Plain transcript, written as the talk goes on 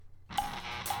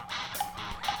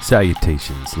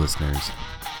Salutations, listeners.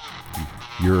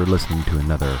 You're listening to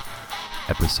another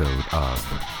episode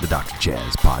of the Dr.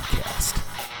 Jazz Podcast.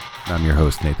 I'm your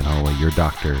host, Nathan Holloway, your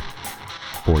doctor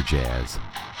for jazz.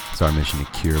 It's our mission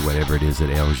to cure whatever it is that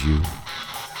ails you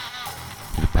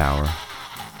through the power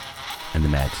and the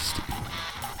majesty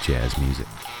of jazz music.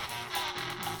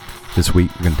 This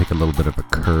week, we're going to take a little bit of a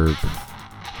curve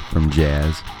from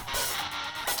jazz,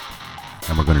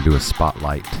 and we're going to do a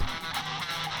spotlight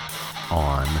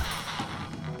on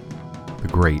the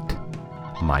great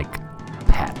Mike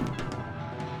Patton.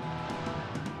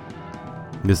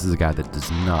 This is a guy that does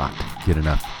not get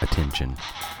enough attention,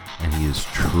 and he is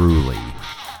truly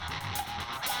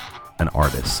an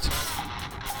artist.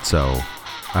 So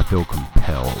I feel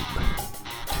compelled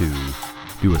to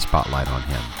do a spotlight on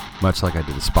him, much like I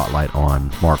did a spotlight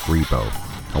on Mark Rebo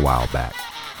a while back.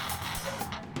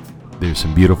 There's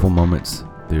some beautiful moments,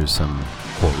 there's some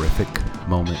horrific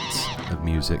moments of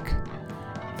music,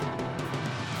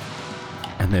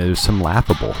 and there's some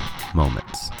laughable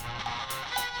moments.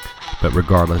 But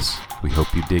regardless, we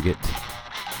hope you dig it.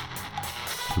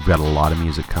 We've got a lot of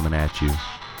music coming at you.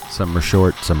 Some are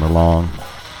short, some are long,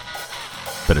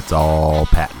 but it's all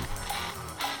Patton.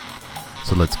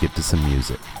 So let's get to some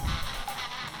music.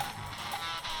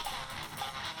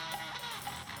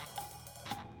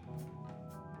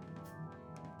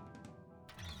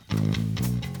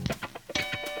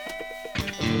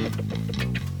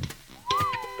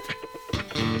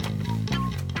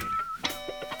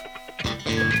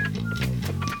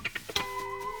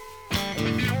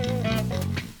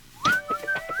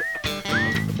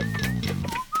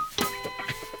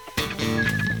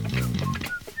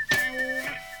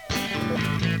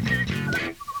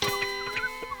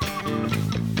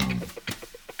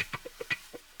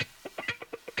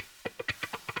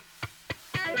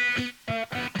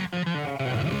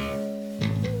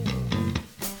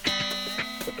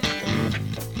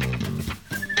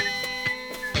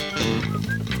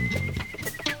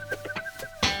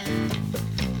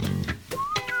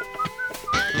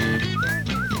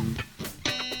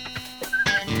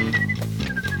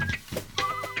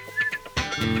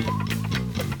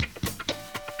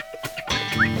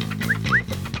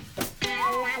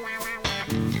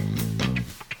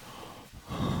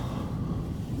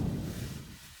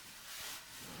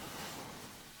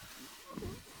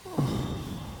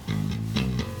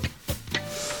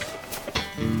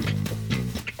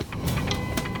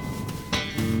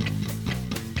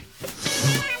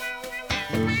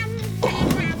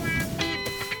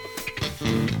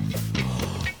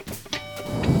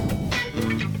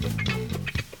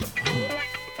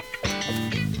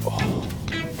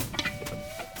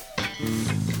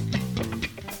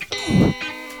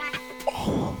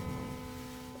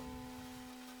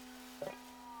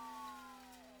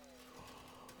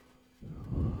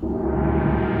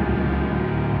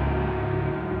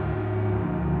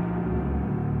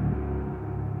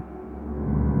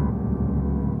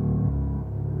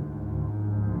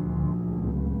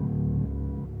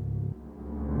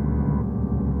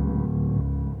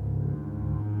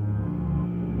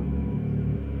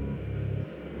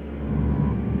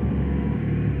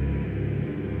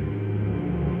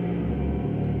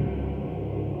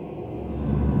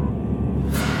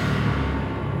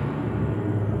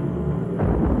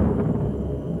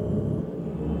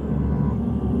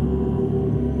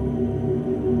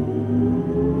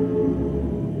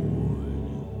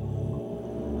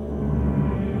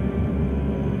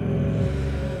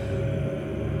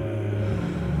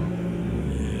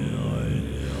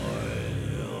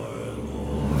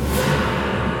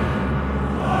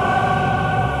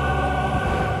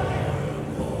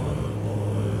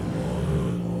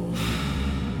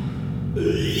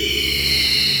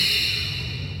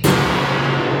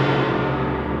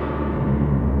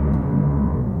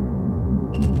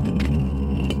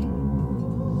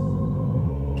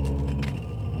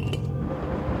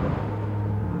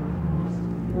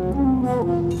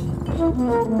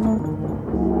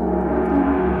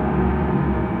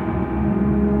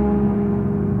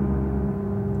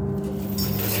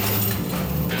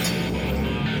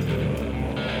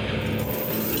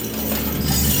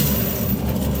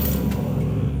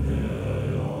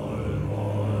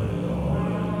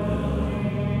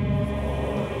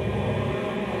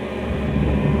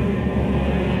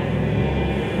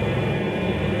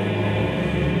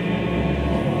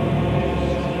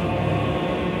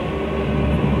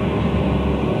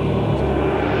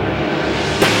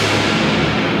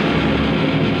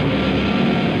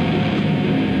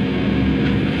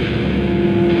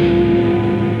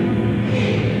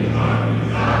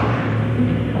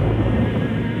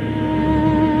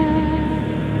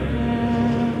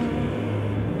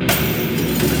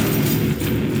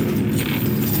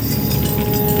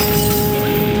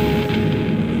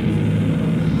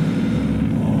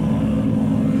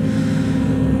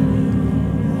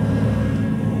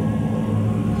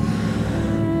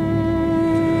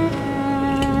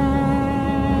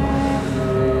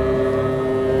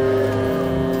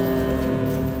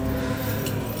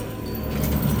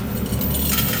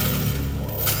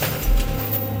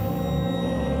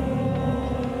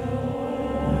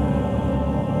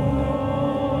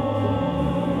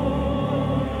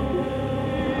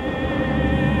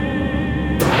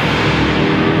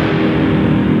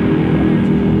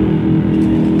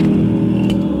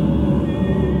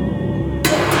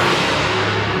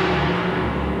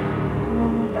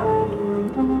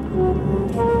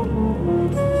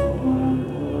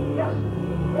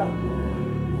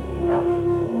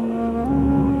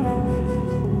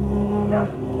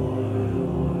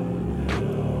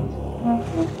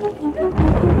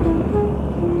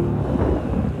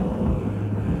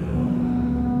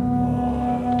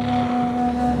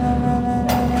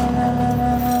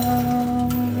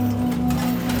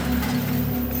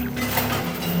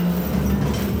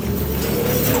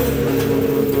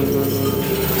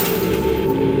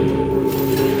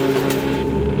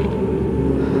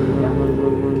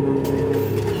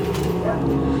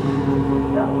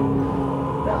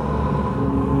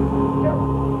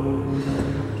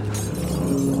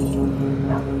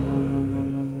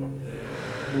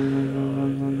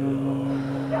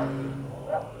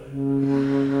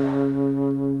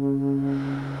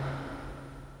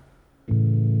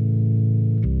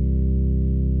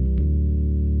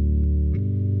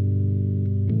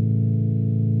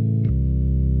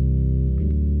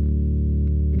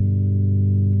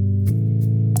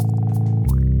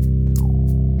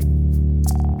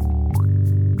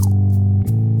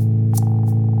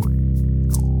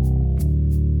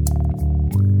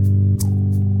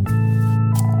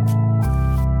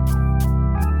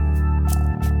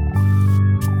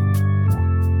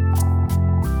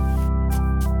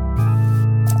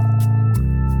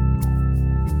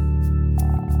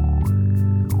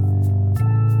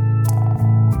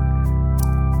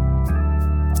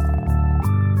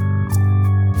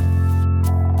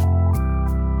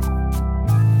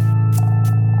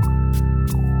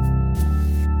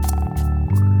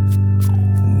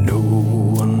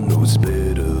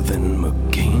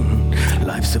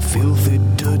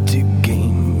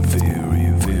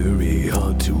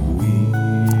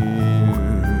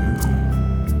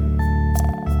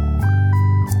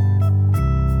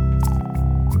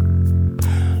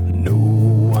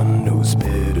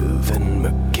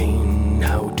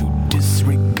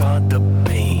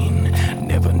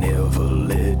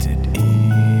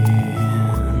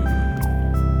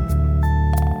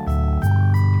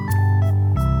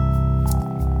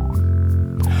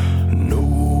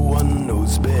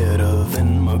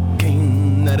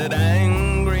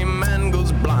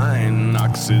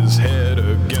 His head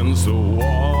against the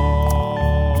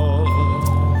wall.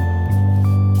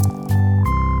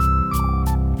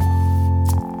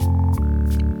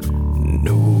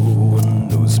 No one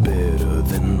knows better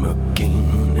than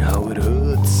McCain how it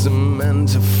hurts a man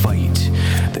to fight,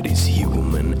 that he's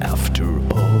human after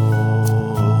all.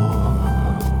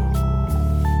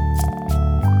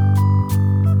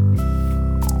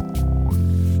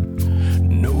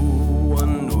 No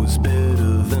one knows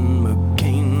better than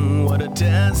McCain what a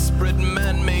desperate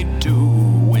man may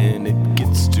do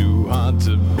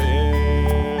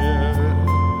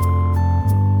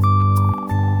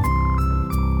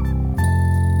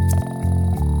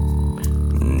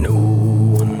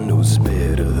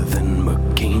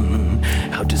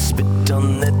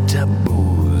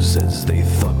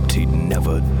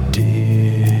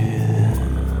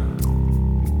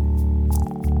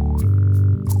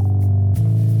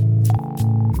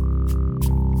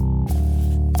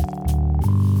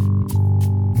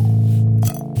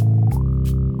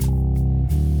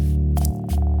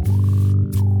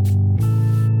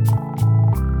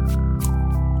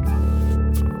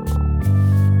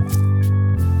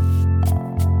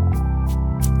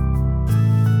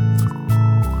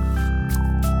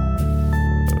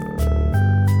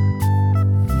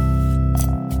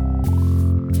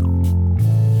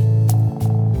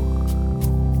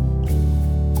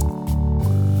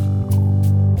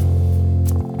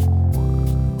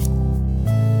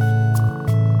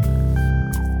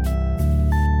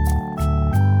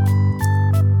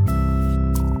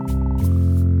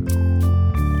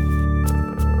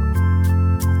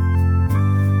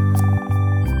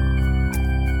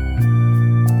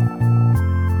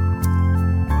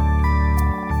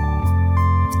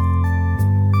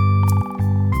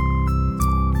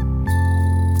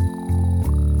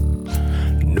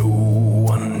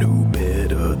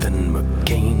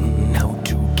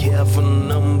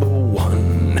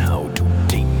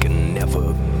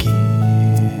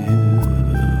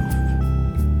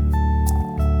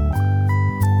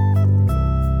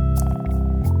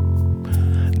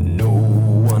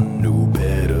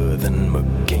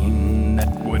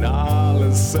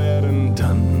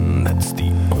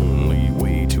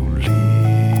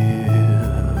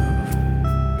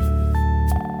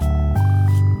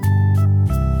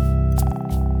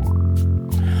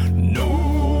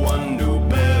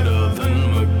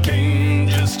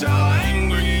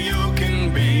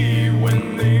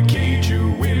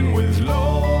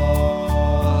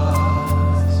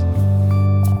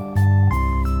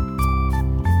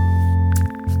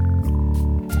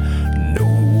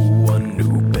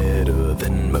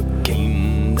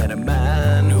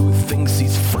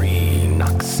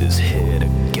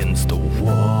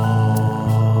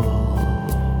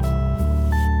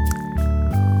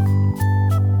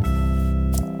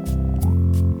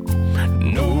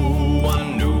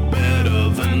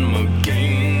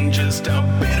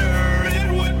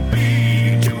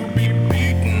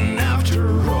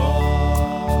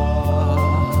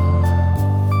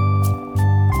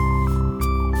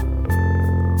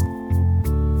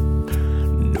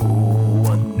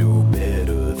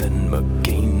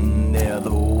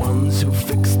who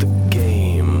fix the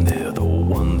game, they're the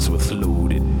ones with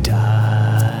loaded dice.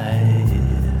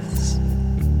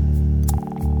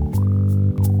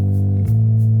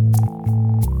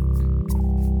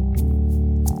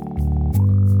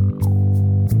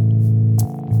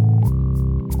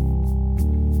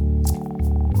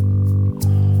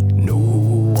 No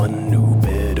one knew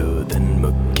better than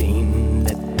McCain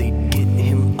that they'd get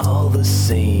him all the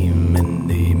same, and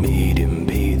they made him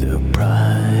pay the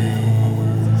price.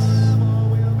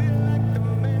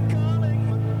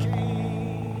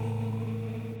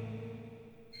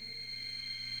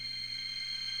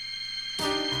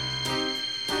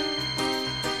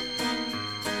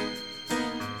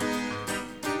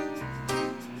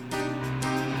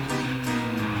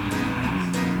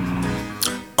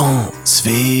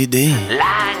 Svede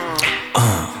Lang,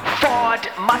 Ford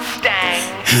Mustang,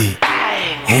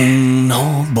 Bang, on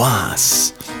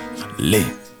embrasse les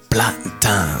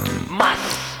plantains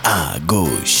Must, à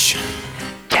gauche,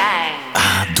 Dang,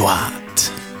 à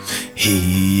droite,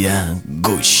 et à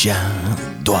gauche,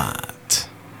 à droite.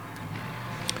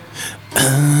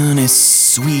 Un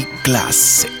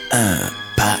essuie-glace, un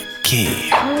paquet,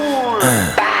 Cool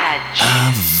Badge,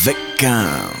 avec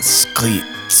un script,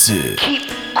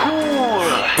 Keep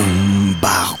Cool, une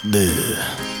barre de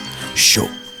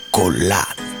chocolat,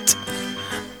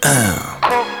 un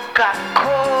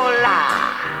Coca-Cola,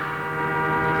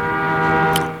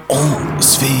 on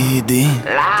se fait des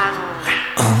Lang,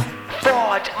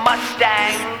 Ford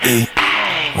Mustang, et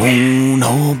Bang, on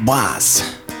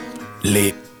embrasse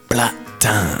les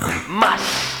platins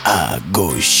Must, à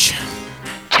gauche,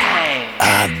 Dang,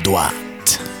 à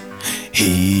droite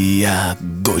et à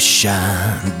gauche,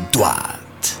 à droite.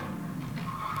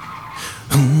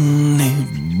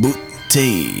 Une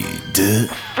bouteille de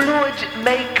Fluid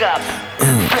Makeup,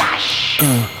 Flash,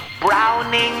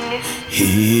 Browning,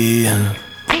 et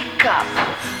Pickup,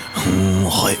 un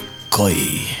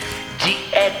recueil, The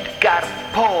Edgar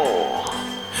Poe,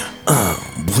 un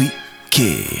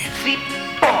briquet.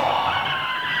 Zippo,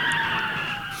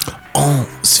 On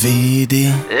se fait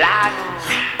des Lang,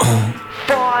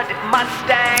 Ford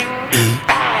Mustang,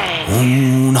 Bang,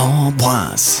 on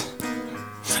embrasse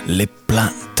les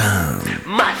plantains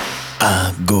Must,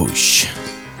 à gauche,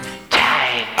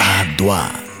 Dang, à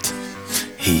droite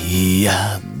et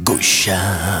à gauche,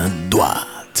 à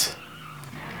droite.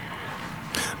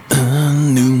 Un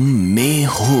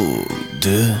numéro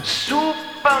de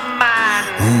Superman,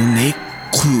 un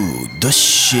écrou de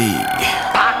chez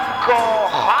Paco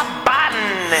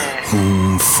Rabanne,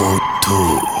 une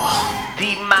photo,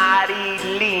 The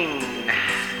Marilyn,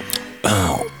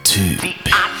 un tube. The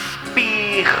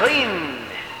Aspirin,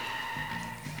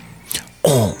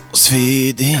 On se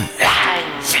fait des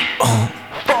Lang,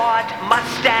 Ford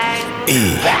Mustang,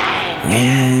 et Bang,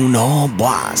 on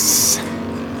embrasse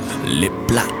les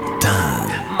platins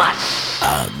Must,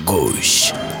 à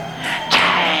gauche,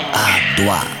 Dang, à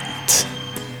droite.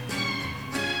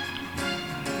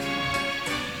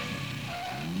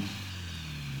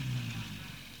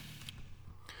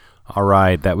 All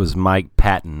right, that was Mike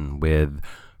Patton with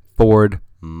Ford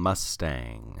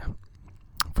Mustang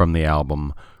from the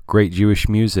album Great Jewish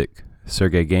Music,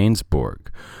 Sergei Gainsbourg,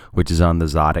 which is on the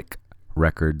Zodic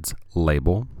Records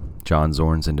label, John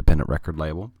Zorn's independent record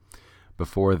label.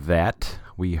 Before that,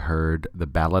 we heard The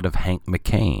Ballad of Hank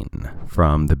McCain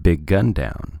from The Big Gun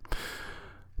Down.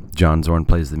 John Zorn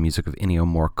plays the music of Ennio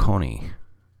Morricone.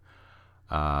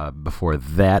 Before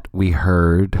that, we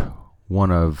heard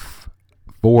one of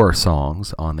 4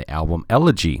 songs on the album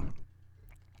Elegy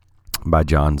by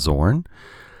John Zorn,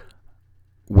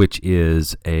 which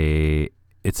is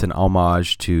it's an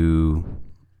homage to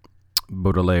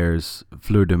Baudelaire's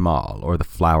Fleur du Mal, or the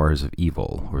Flowers of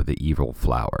Evil, or the Evil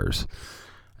Flowers.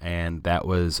 And that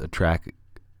was a track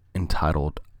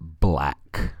entitled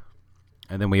Black.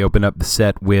 And then we open up the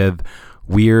set with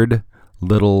Weird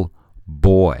Little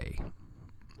Boy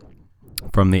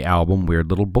from the album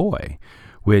Weird Little Boy,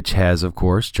 which has, of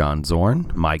course, John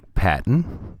Zorn, Mike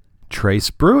Patton,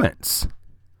 Trace Bruance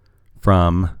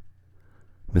from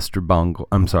Mr. Bungle.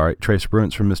 I'm sorry, Trace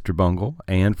Bruance from Mr. Bungle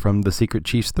and from The Secret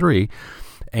Chiefs 3.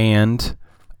 And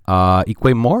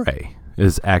Ikwe More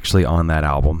is actually on that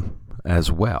album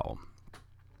as well.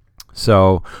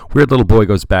 So Weird Little Boy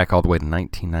goes back all the way to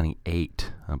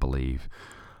 1998, I believe.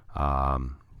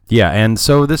 And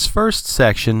so this first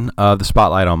section of the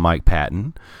Spotlight on Mike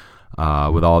Patton,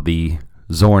 with all the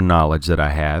Zorn knowledge that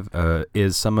I have,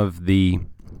 is some of the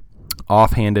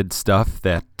offhanded stuff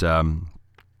that, and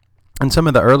some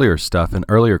of the earlier stuff and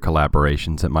earlier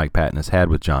collaborations that Mike Patton has had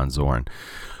with John Zorn.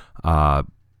 But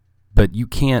you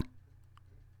can't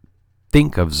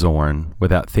think of Zorn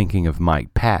without thinking of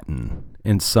Mike Patton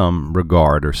in some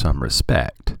regard or some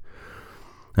respect.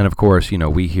 And of course,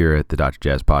 we here at the Dr.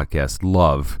 Jazz Podcast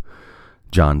love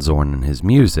John Zorn and his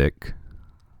music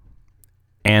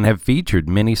and have featured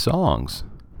many songs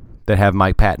that have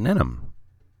Mike Patton in them.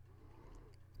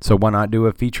 So why not do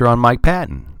a feature on Mike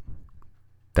Patton?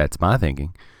 That's my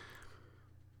thinking.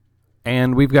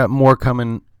 And we've got more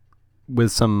coming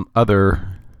with some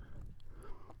other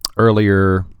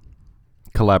earlier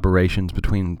collaborations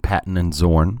between Patton and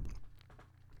Zorn.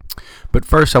 But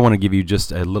first, I want to give you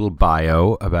just a little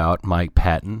bio about Mike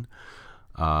Patton,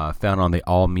 found on the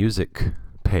All Music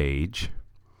page.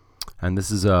 And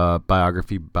this is a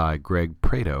biography by Greg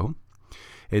Prado.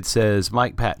 It says,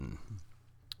 Mike Patton,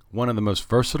 one of the most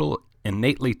versatile,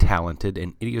 innately talented,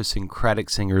 and idiosyncratic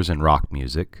singers in rock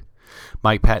music.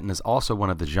 Mike Patton is also one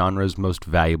of the genre's most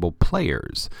valuable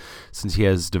players, since he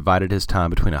has divided his time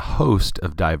between a host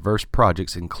of diverse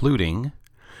projects, including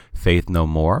Faith No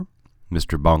More,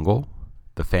 Mr. Bungle,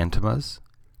 The Fantoms,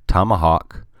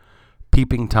 Tomahawk,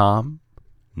 Peeping Tom,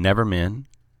 Nevermen,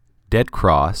 Dead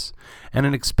Cross, and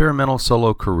an experimental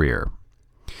solo career.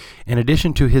 In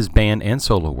addition to his band and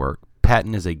solo work,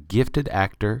 Patton is a gifted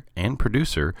actor and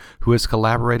producer who has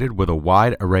collaborated with a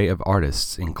wide array of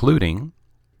artists, including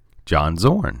John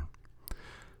Zorn,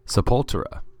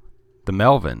 Sepultura, The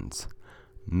Melvins,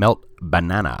 Melt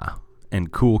Banana,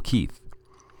 and Kool Keith.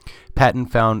 Patton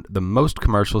found the most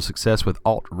commercial success with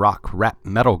alt-rock rap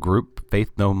metal group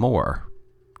Faith No More.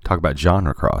 Talk about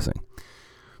genre crossing.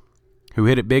 Who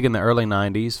hit it big in the early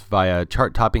 90s via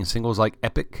chart-topping singles like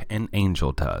Epic and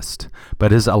Angel Dust.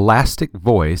 But his elastic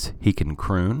voice, he can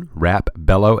croon, rap,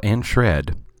 bellow, and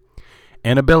shred.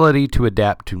 An ability to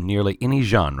adapt to nearly any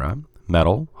genre,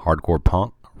 metal, hardcore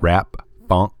punk, rap,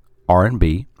 funk,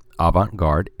 R&B,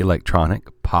 avant-garde, electronic,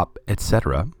 pop,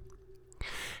 etc.,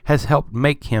 has helped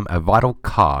make him a vital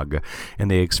cog in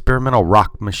the experimental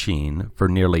rock machine for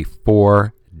nearly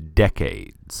 4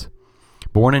 decades.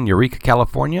 Born in Eureka,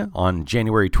 California on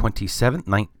January 27,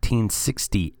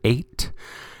 1968,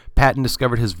 Patton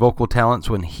discovered his vocal talents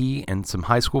when he and some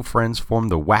high school friends formed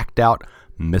the whacked-out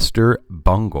Mr.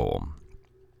 Bungle.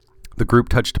 The group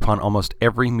touched upon almost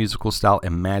every musical style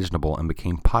imaginable and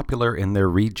became popular in their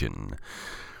region.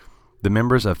 The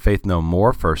members of Faith No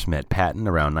More first met Patton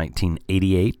around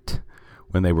 1988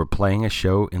 when they were playing a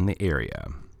show in the area.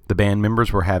 The band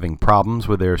members were having problems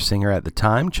with their singer at the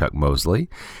time, Chuck Mosley,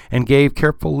 and gave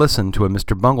careful listen to a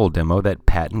Mr. Bungle demo that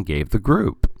Patton gave the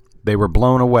group. They were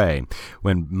blown away.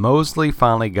 When Mosley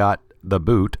finally got the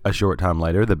boot a short time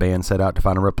later, the band set out to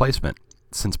find a replacement.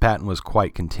 Since Patton was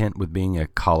quite content with being a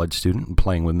college student and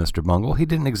playing with Mr. Bungle, he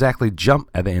didn't exactly jump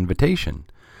at the invitation.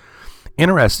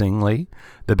 Interestingly,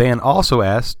 the band also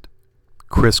asked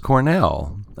Chris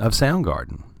Cornell of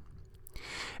Soundgarden.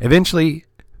 Eventually,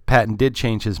 Patton did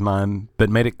change his mind, but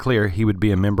made it clear he would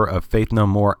be a member of Faith No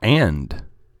More and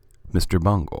Mr.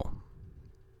 Bungle.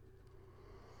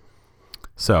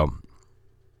 So,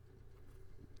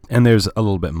 and there's a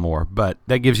little bit more, but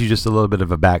that gives you just a little bit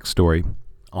of a backstory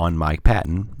on Mike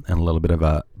Patton and a little bit of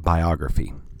a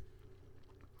biography.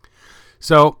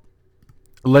 So,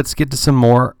 let's get to some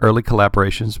more early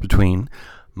collaborations between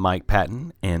Mike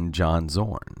Patton and John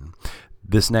Zorn.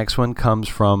 This next one comes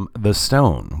from The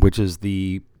Stone, which is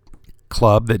the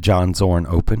club that John Zorn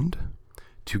opened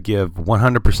to give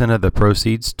 100% of the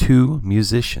proceeds to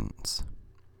musicians.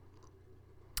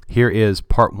 Here is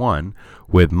part 1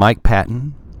 with Mike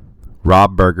Patton,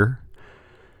 Rob Berger,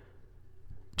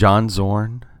 John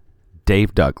Zorn,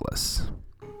 Dave Douglas.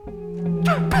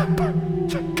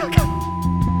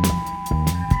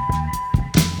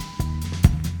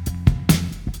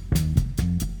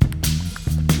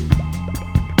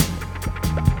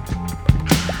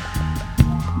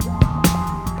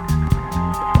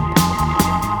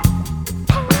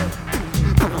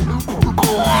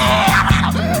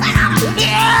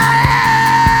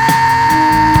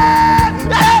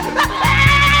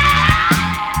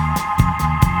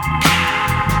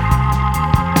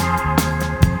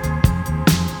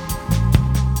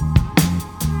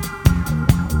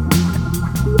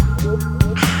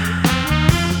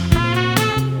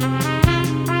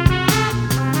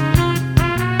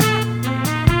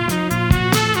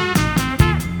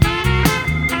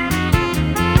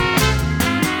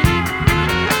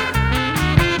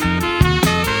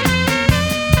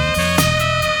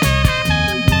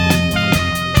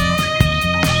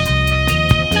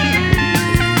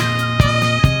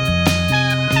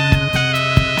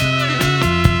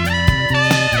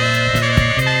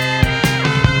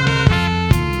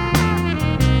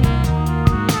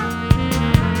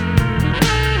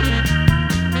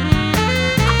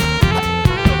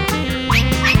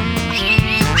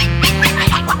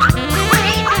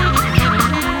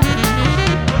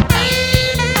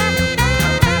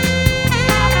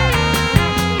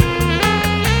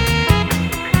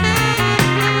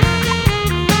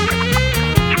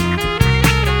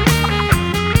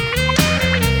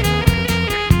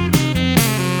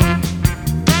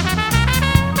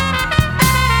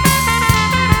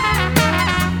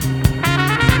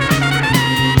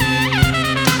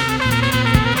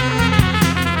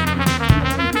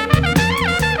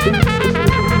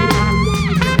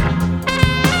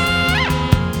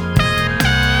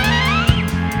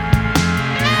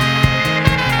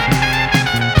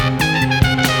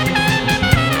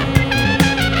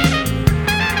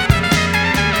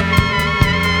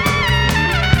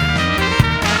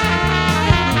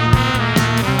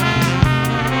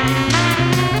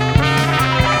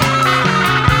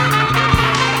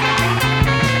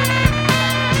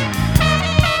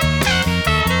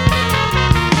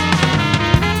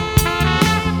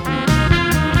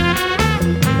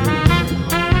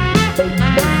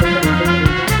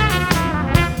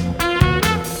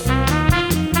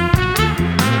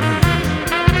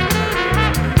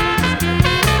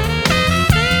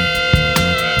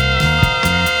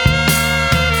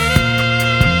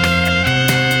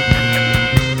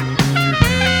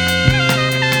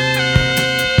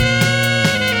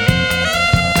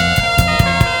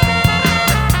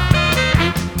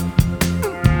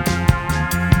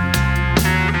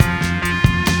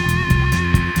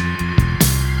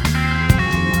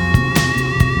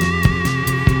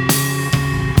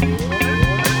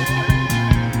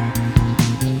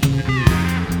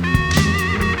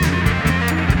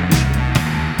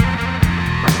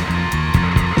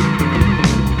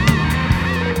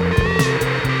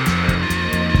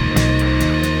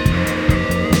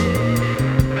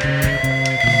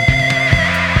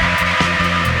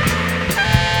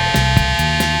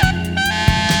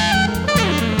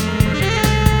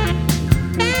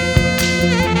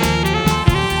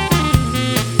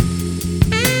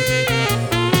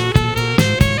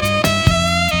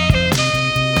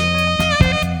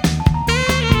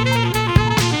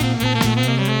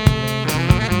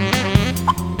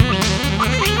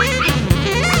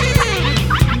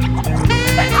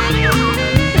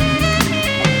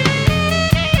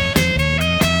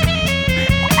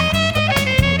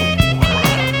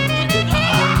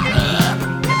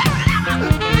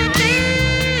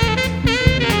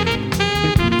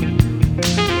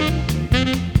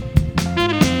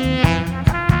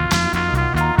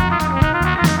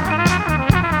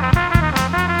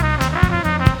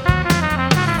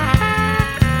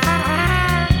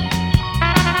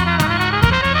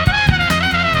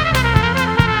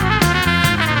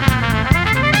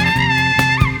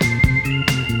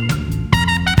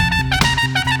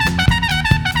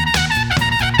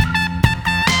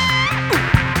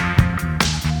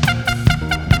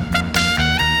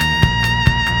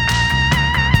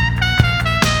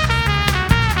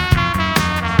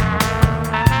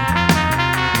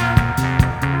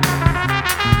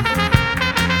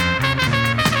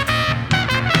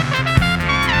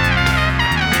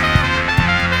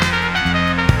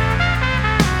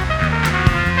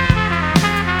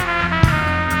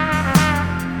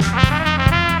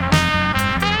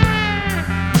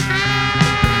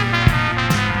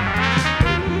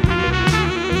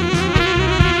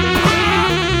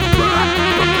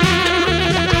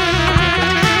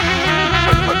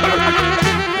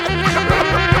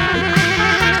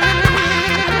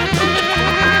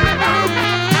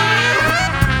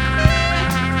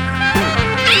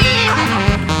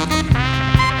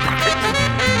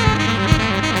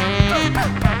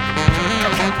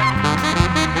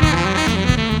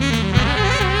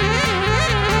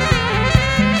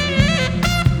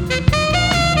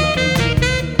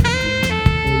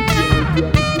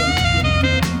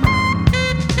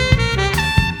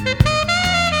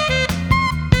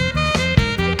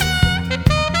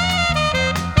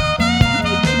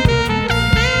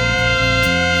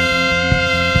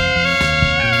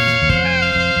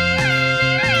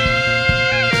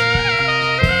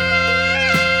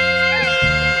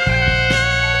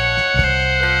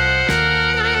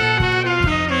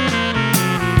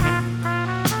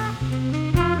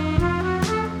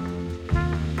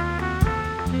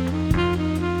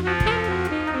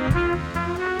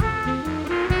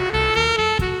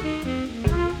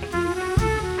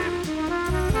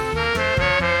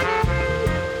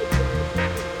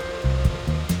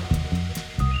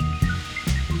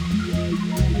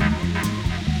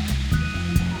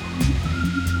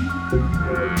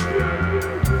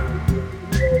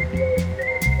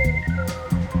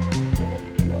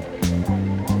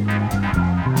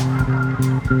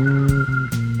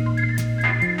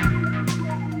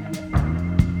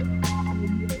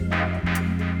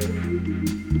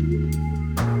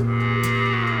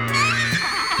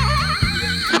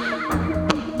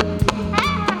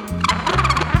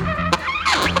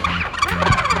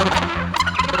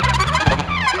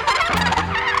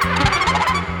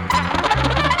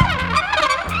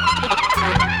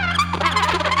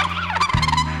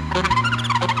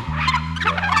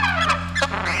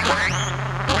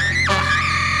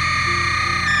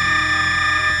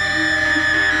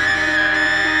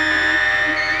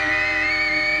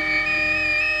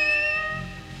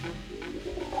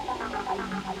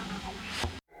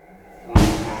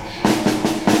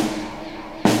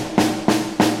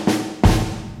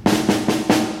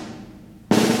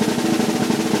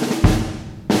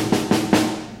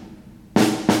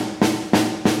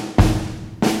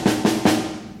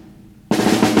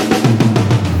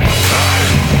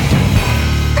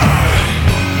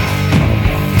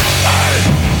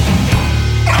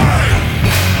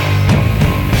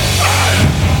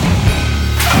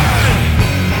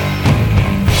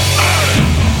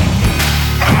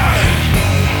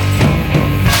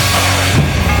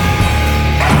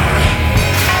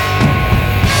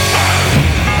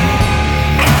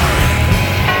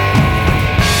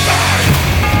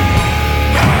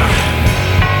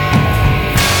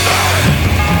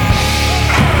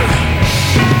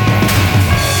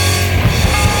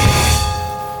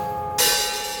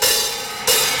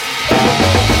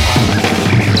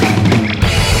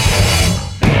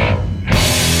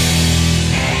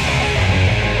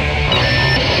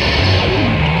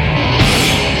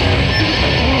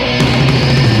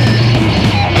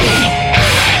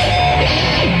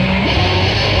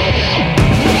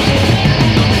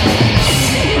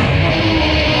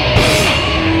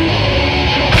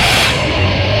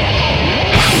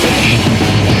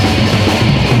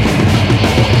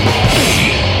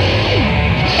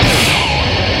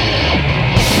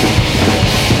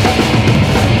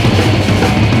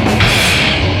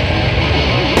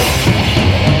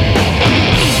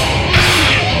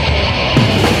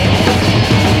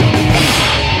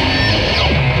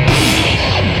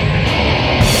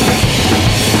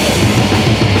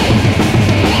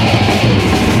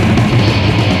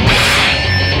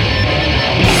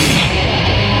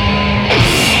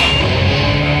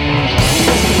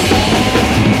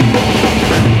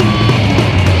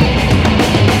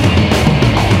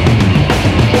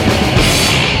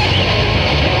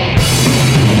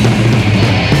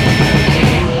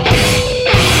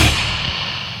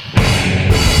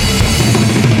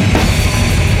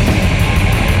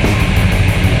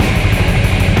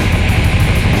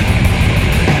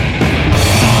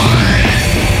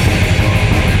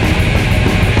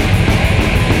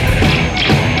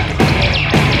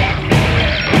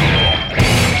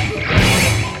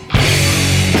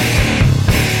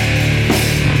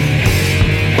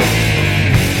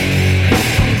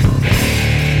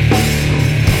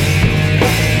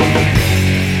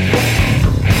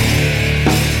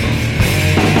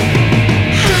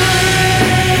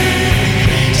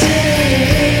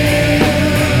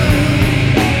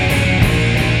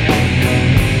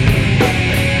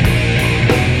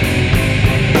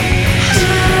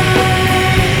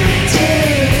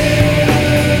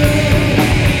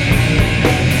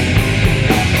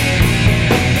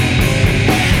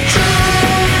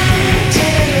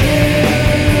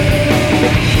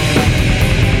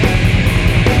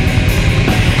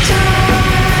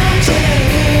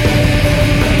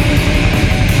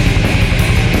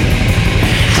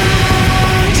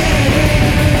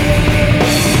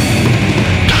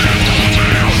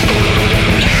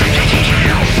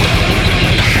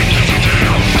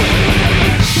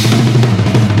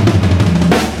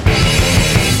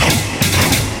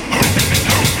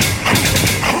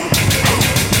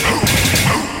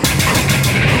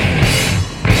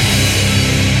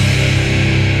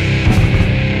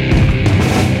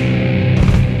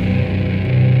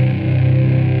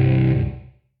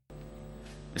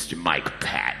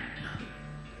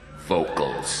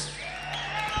 vocals.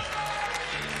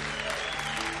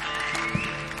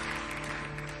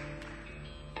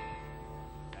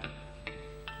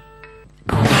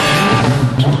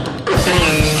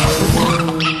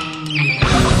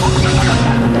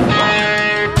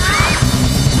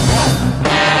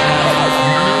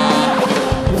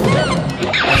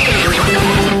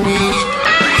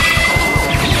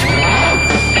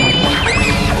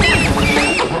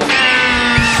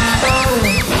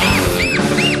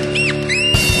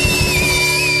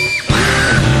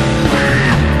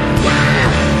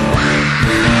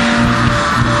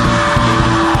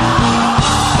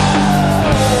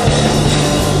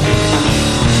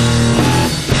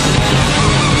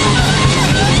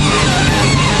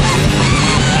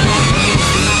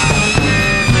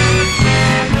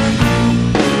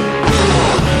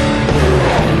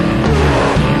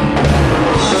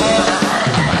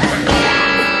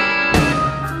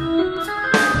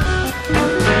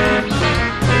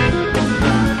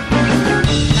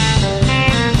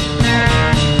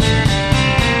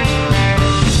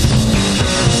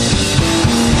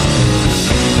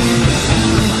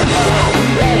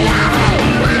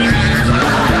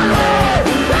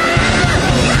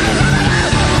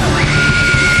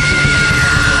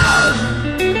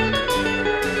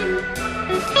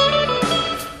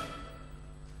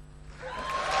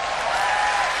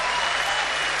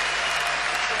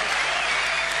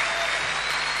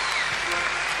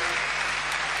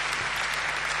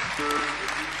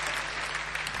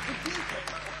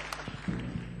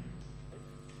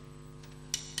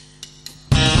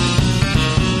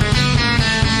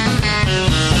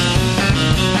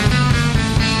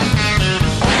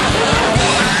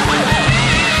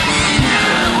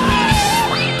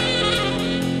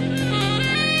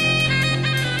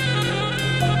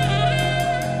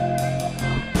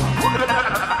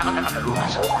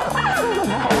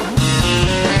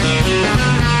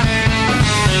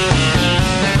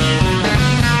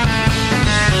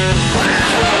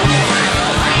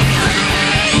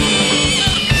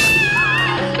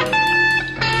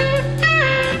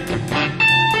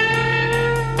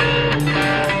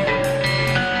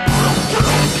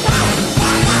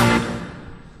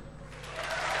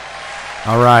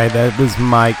 All right, that was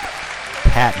Mike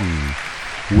Patton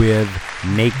with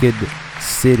Naked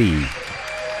City.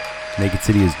 Naked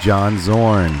City is John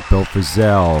Zorn, Bill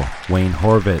Frisell, Wayne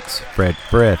Horvitz, Fred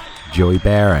Frith, Joey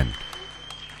Barron.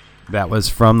 That was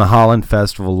from the Holland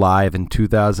Festival live in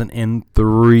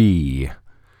 2003.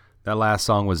 That last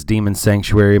song was Demon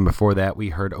Sanctuary, and before that we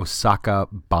heard Osaka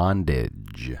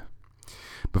Bondage.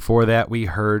 Before that we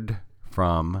heard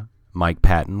from Mike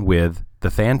Patton with the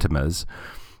Fantoms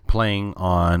playing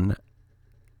on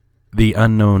The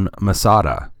Unknown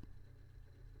Masada,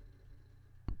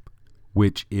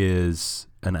 which is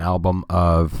an album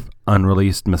of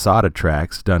unreleased Masada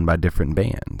tracks done by different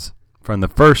bands from the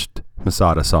first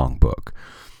Masada songbook.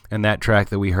 And that track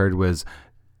that we heard was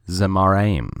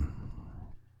Zamaraim.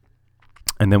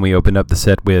 And then we opened up the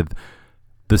set with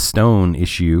The Stone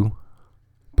Issue,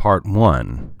 Part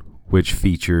 1, which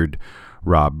featured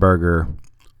Rob Berger,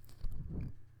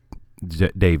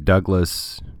 Dave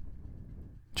Douglas,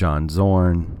 John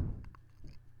Zorn,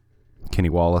 Kenny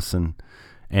Wollesen,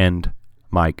 and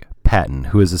Mike Patton,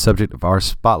 who is the subject of our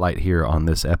spotlight here on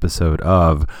this episode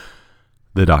of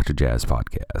the Dr. Jazz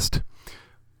Podcast.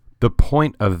 The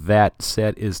point of that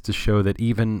set is to show that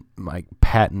even Mike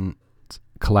Patton's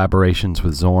collaborations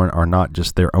with Zorn are not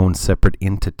just their own separate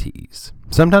entities.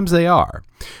 Sometimes they are,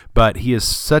 but he is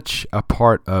such a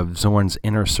part of Zorn's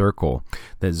inner circle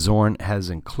that Zorn has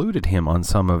included him on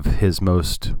some of his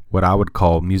most, what I would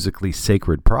call, musically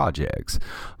sacred projects,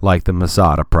 like the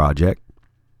Masada Project,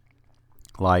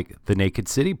 like the Naked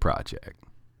City Project.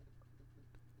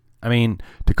 I mean,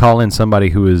 to call in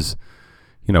somebody who is,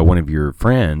 one of your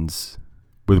friends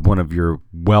with one of your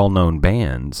well-known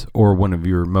bands or one of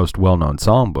your most well-known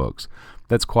songbooks,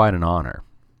 that's quite an honor.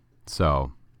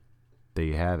 So, there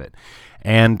you have it.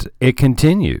 And it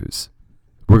continues.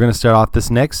 We're going to start off this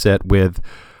next set with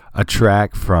a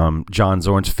track from John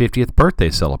Zorn's 50th birthday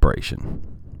celebration.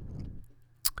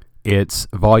 It's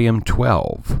Volume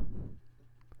 12,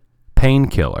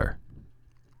 Painkiller.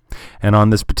 And on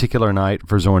this particular night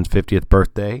for Zorn's 50th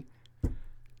birthday,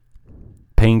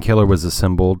 Painkiller was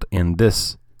assembled in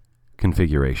this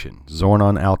configuration. Zorn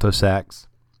on alto sax,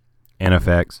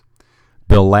 NFX,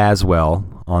 Bill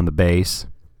Laswell on the bass,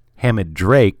 Hammond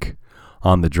Drake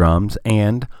on the drums,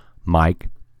 and Mike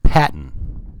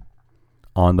Patton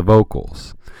on the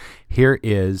vocals. Here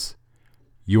is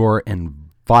Your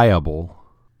Inviolable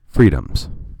Freedoms.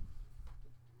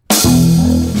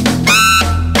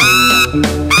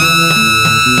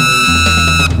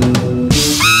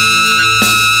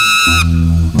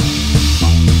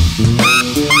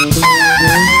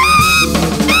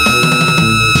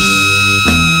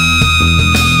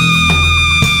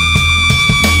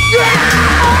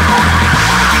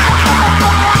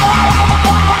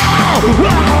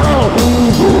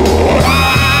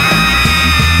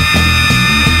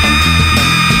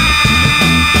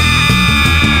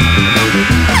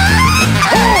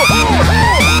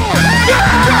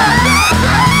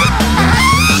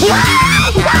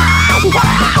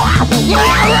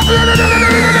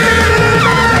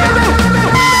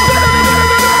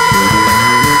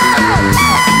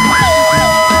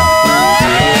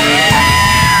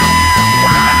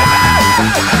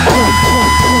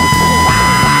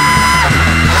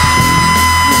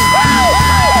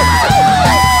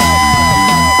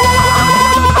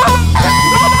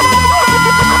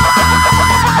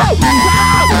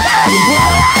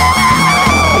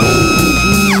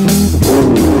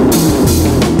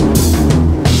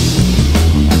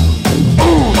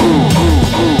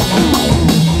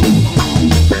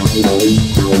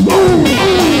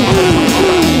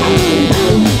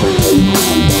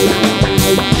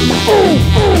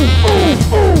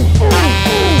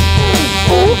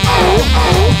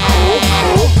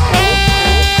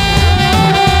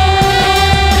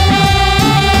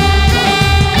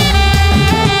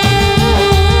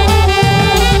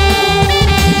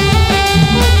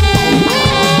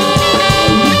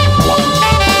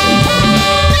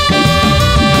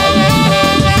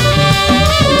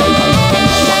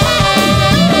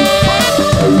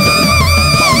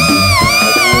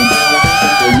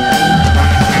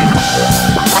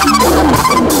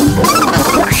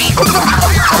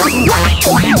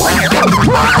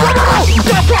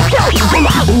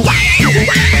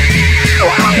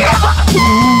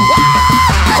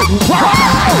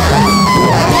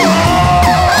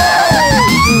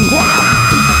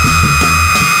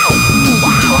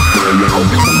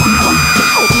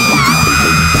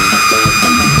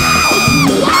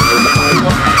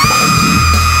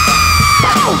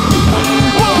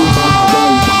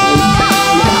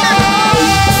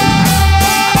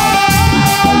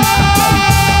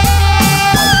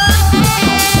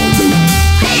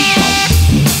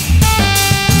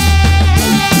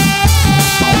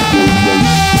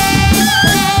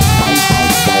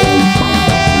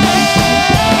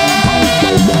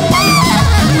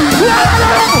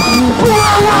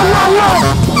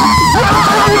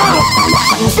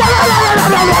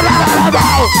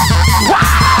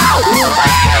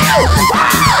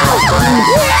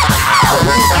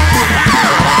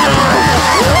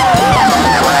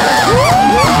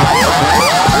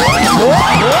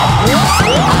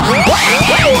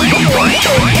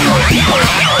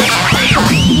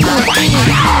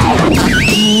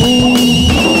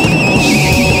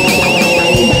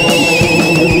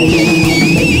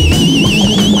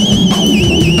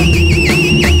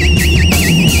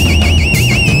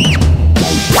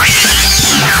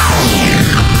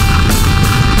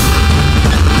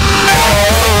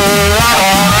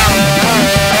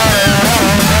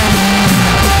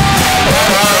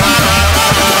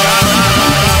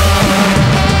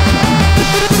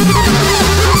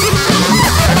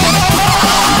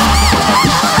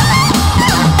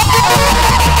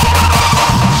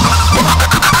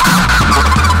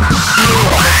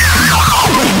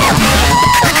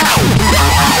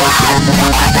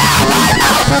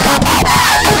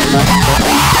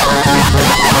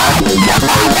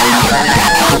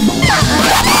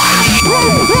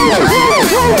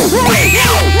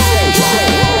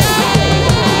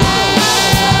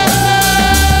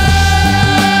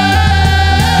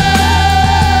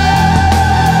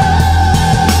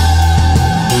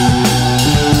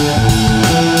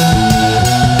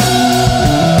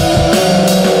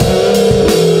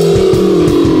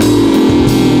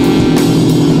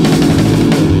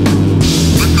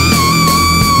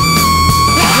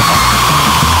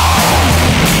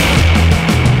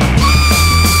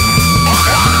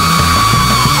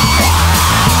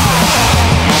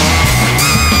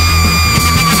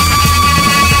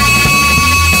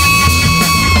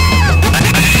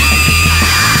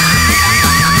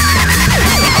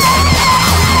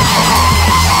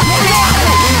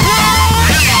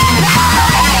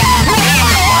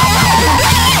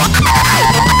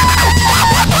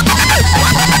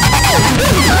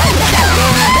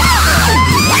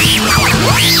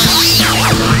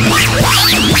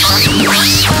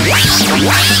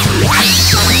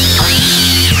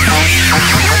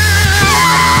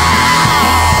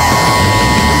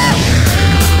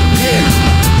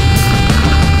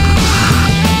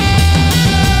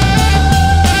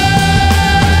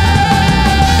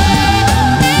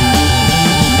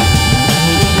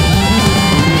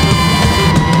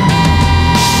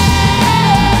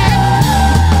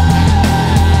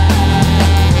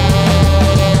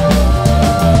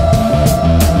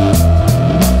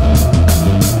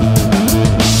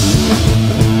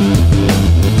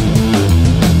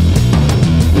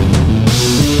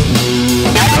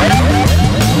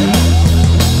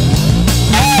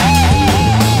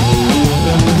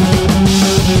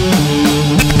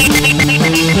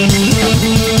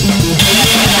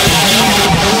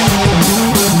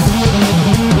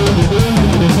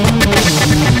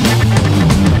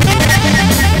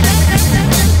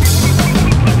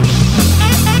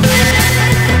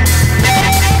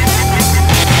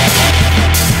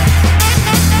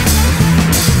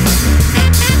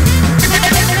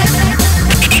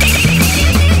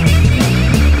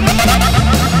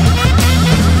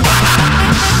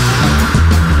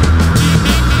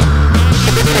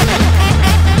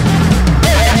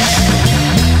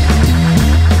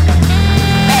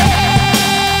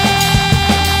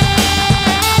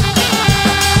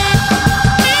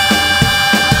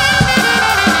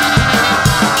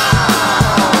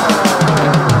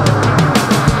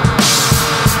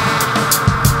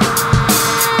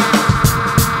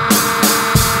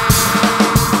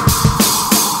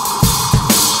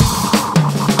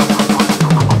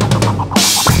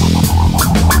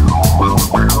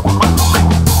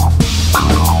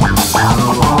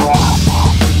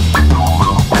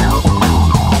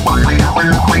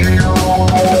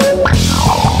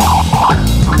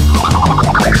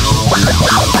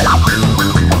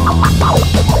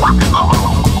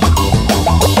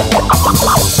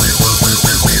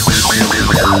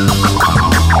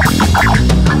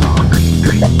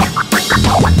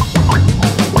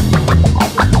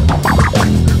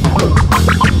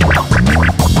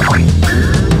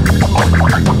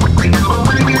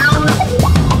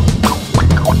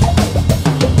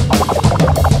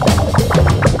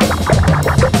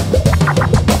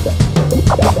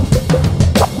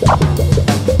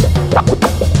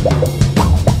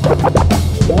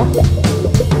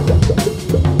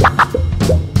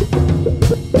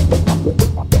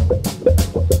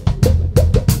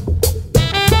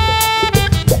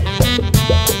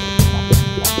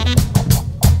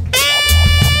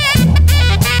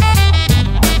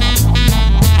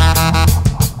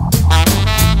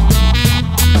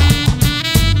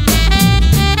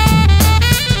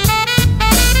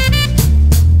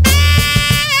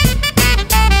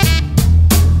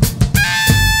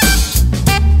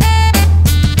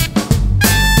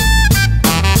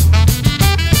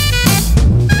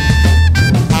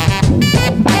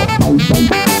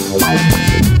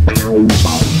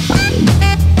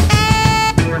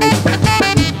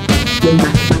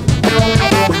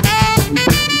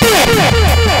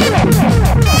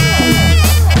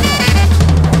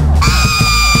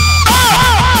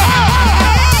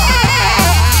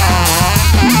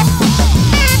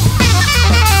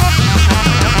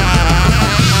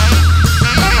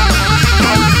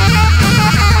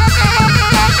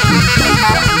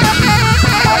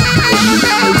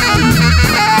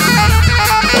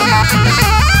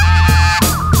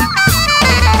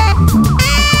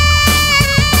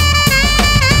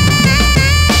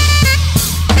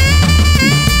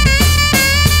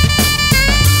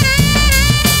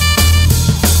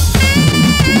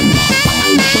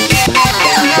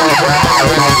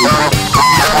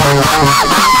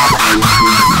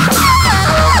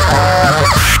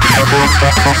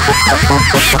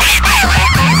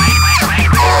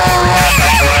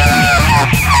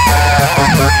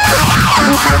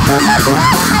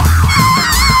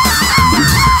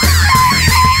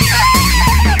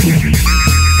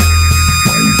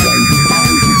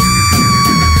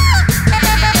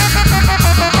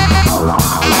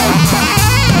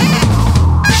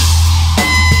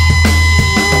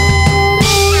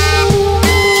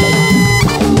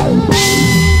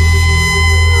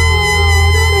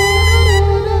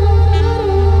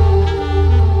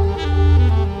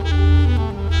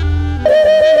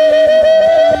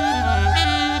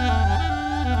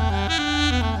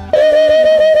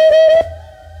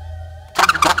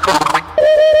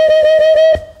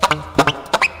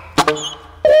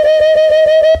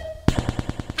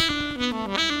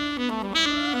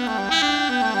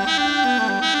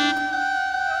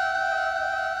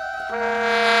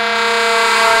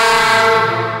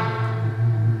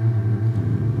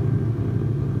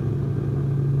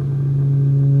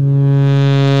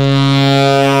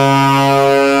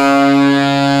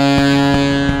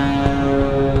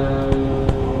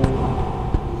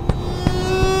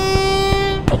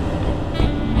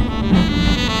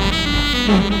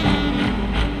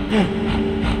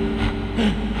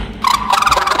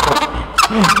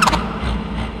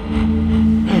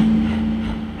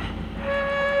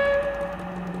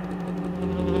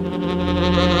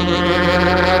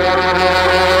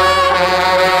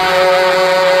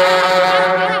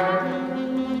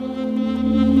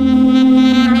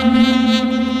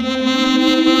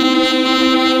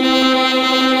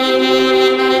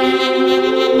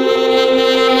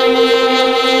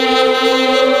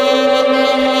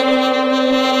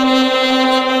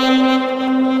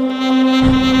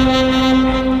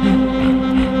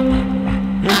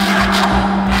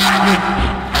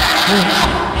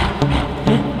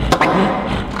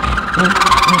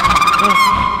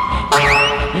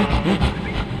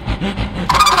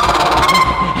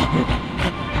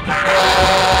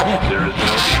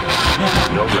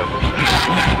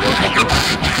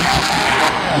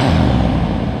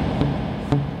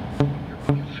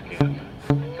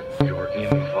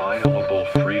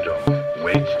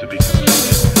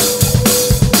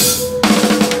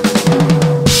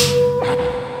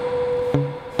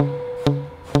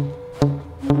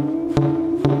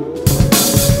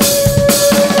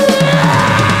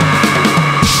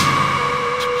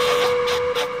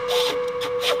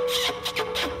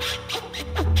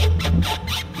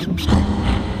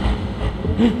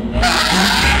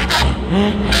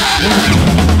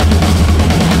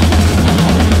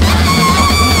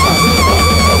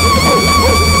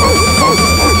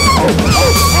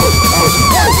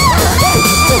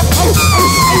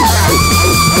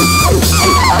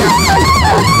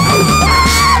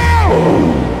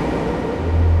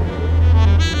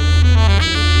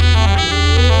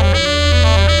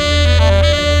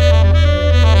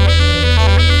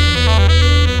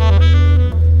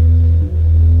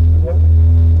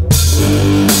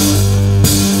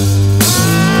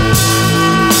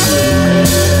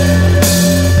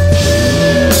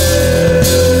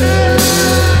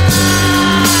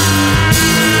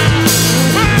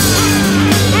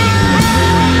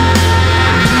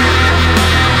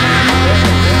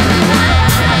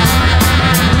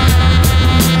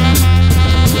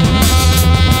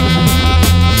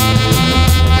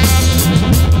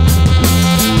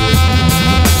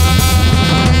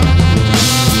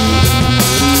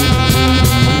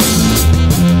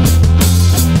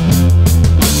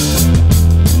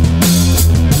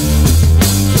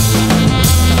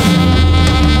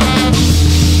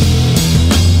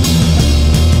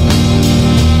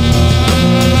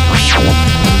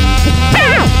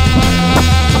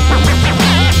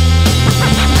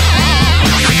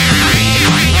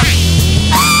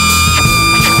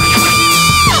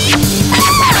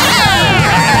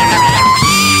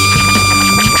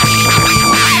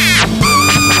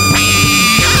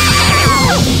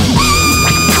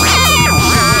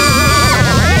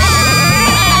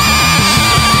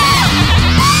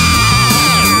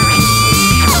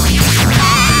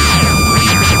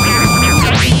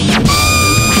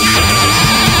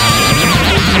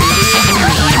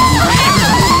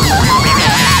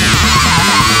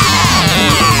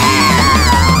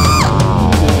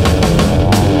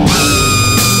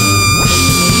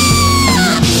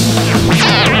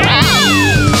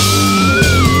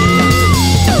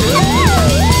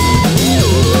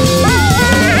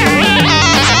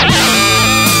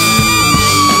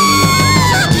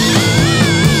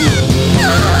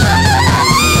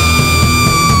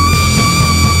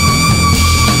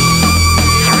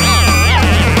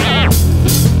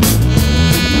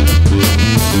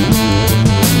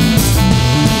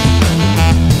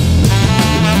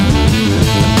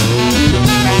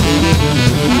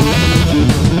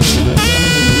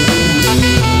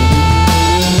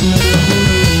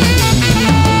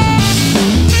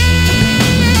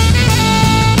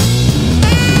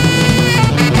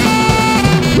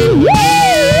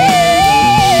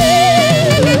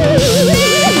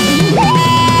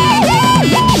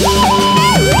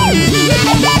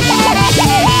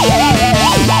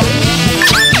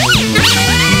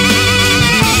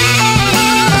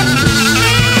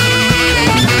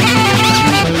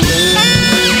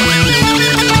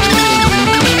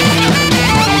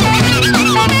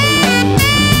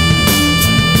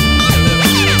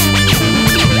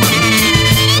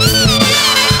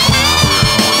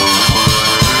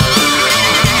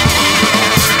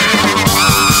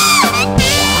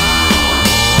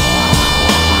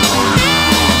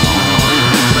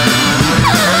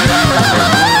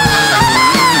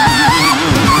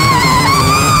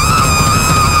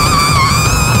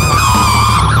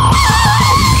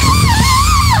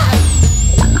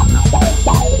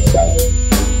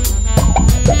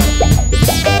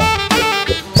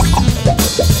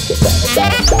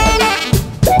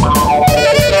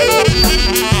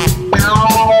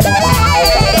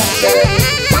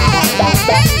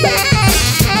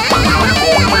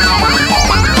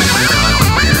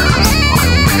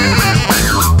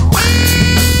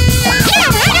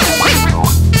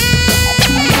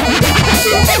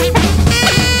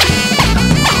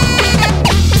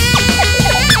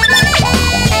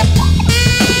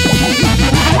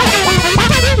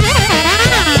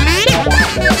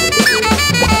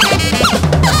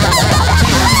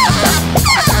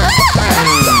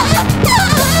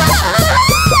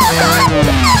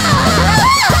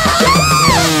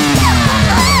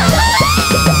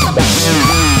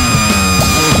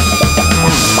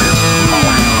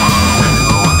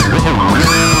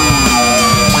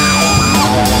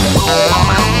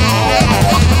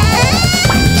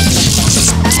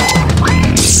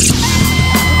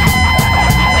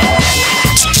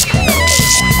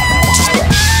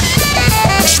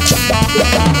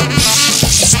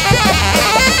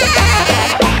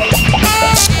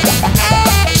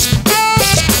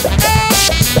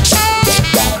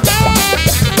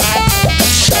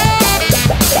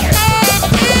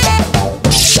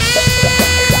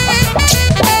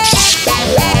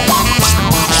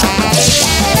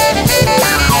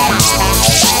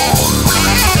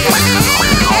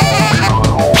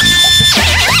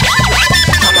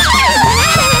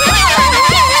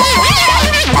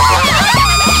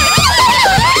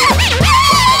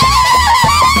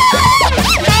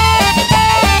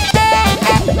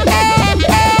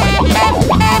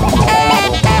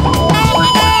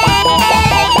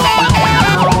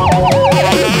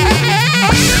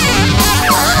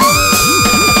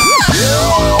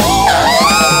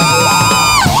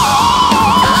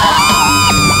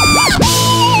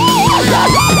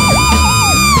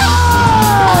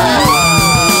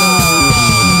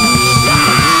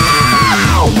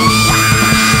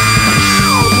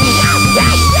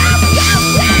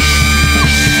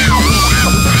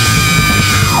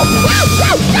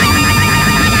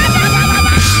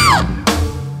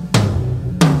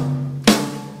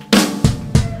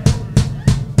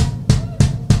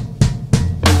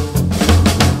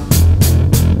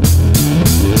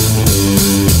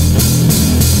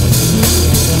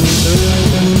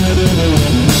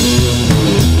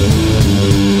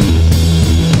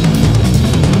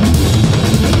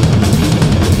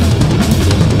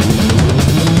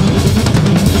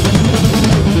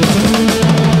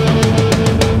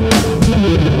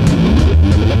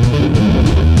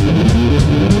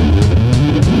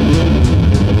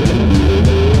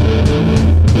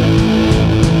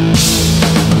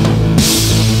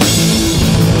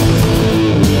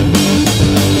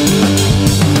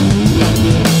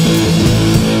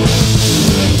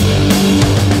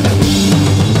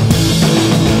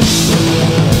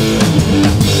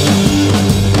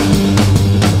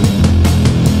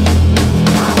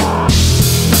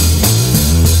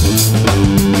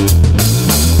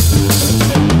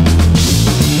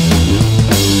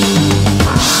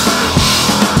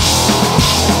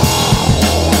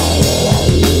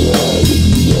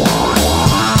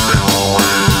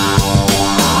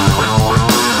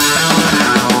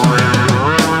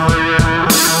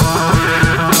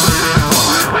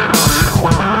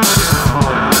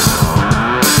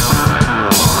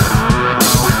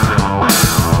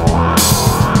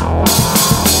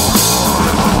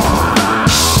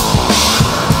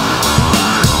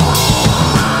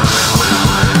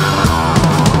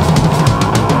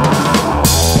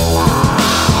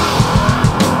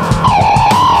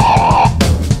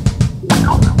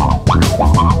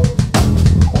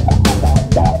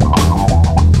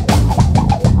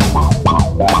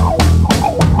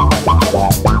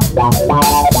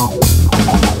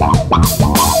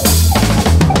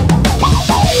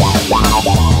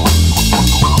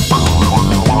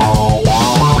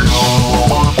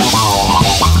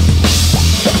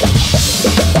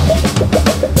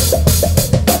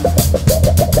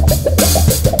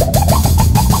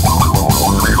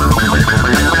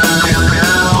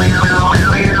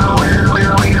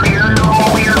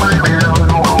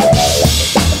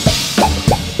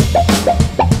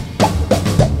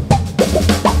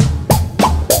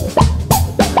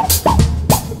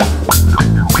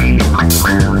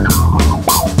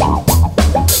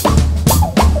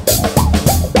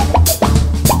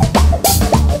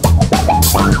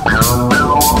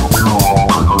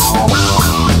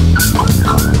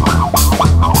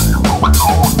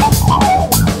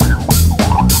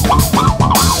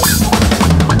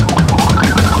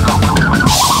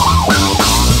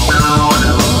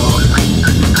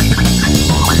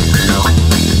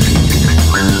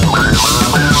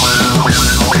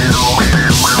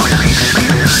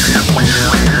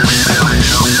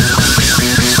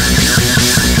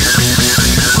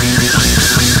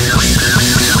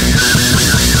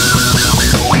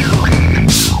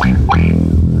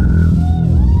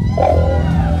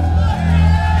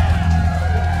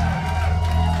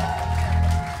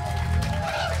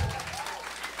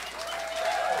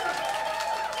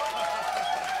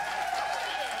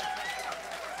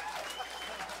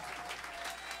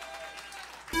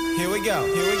 Here we go.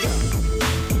 Yo, this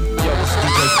is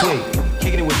DJ Quick.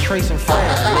 Kicking it with Trace and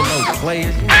Friends. You know,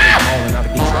 players, you know, they balling out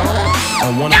of control.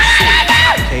 On 106,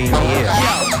 KMEL.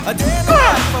 A day in the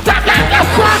life of a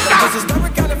this is never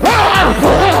gonna be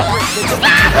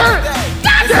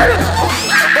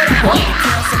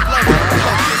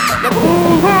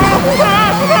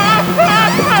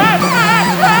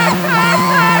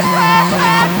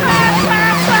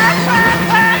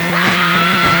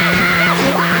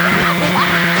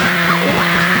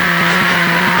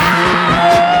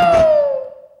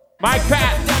Mike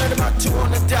Patton.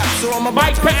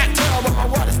 Mike Patton.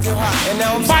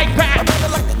 Mike Patton.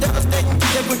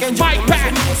 Mike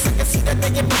Patton.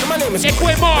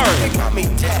 Equimori.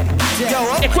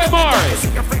 Equimori.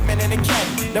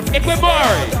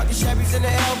 Equimori.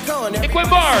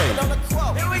 Equimori.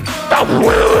 The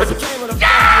Wood.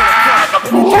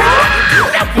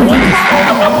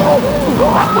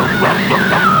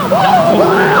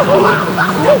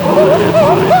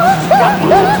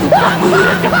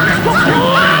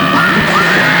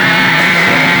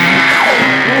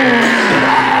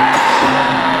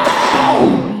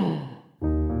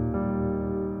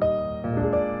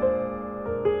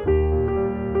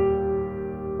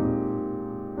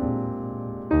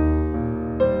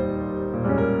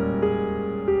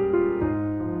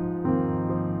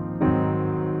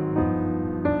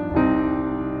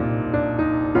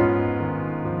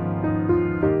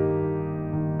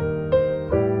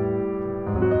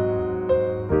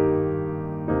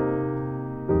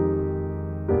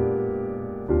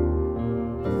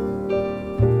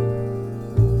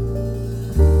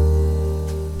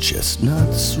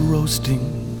 Chestnuts roasting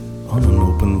on an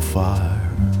open fire,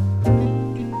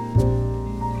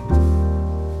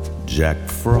 Jack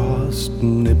Frost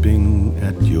nipping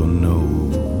at your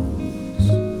nose,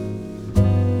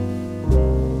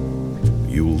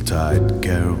 Yuletide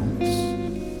carols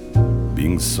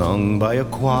being sung by a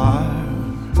choir,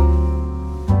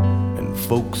 and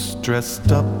folks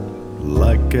dressed up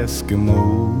like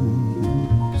Eskimos.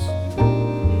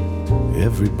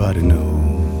 Everybody knows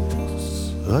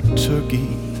a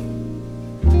turkey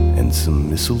and some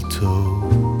mistletoe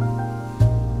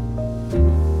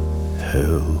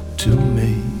help to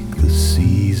make the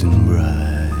season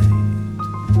bright.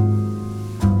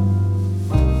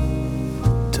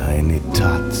 Tiny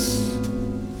tots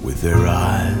with their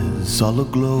eyes all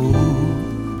aglow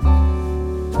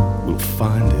will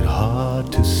find it hard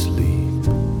to sleep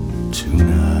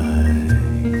tonight.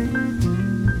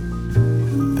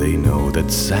 They know that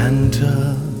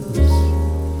Santa's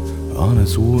on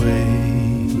his way.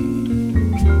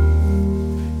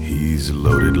 He's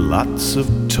loaded lots of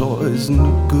toys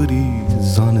and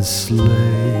goodies on his sleigh,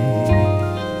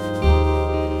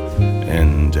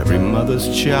 and every mother's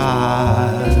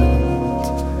child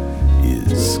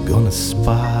is gonna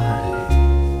spy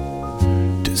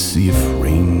to see if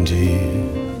reindeer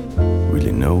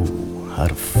really know how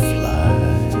to fly.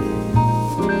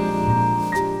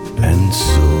 And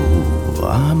so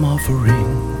I'm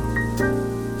offering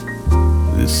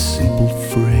this simple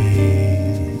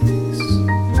phrase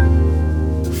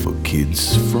for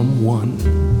kids from 1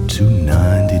 to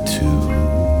 92.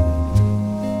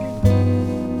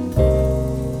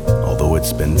 Although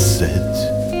it's been said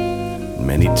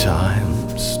many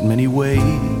times, many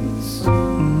ways,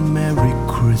 Merry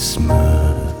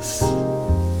Christmas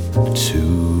to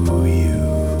you.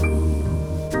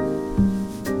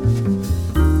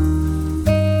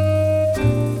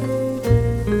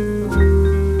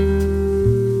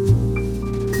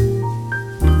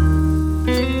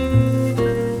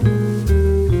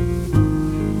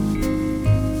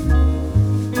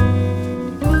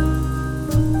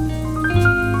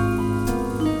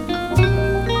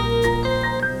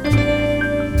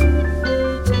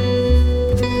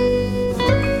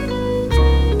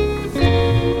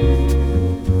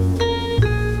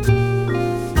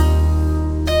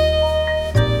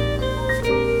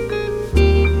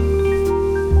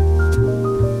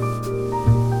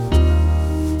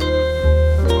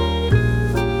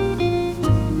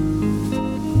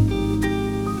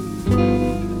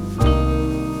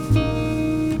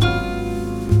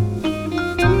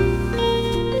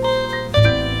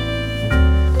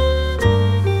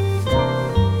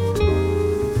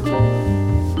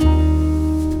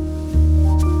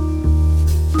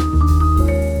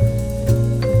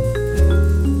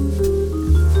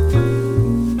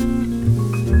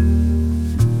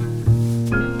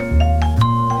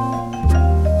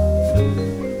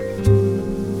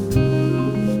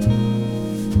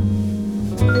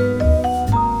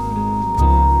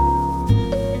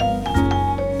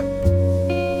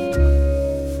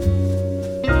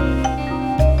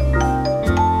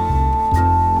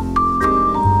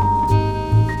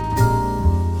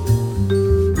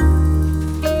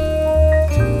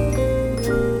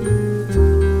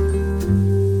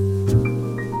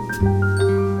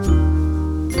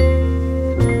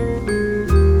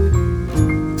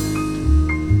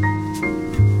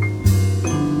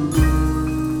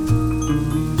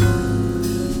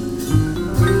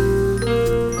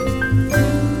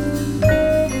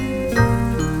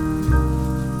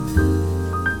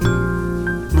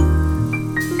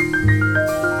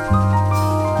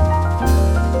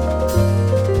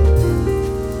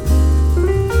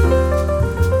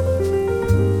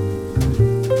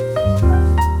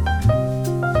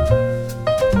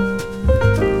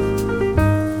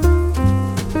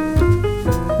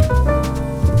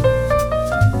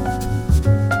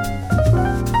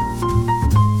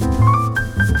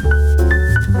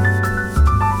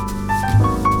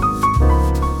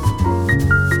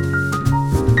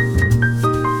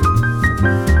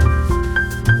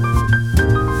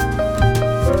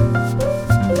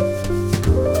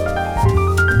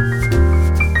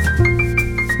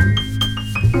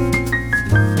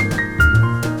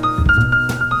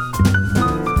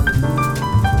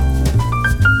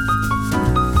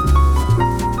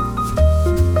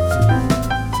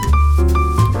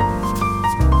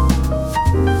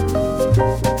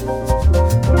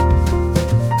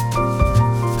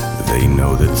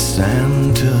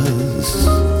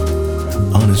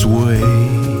 his way.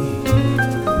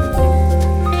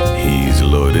 He's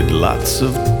loaded lots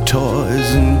of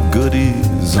toys and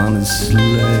goodies on his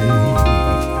sleigh.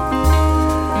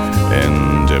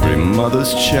 And every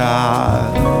mother's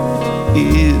child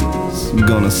is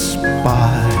gonna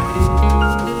spy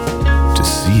to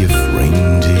see if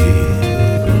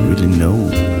reindeer really know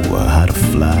how to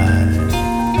fly.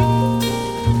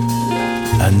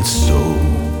 And so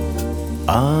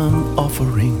I'm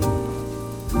offering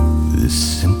this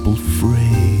simple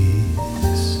phrase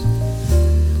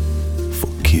for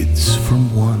kids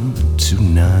from 1 to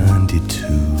 92.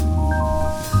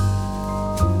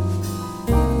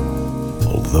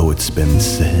 Although it's been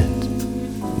said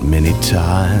many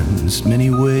times, many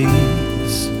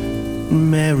ways,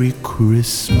 Merry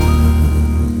Christmas,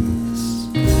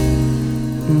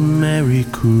 Merry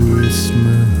Christmas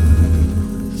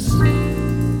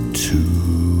to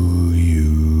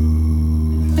you.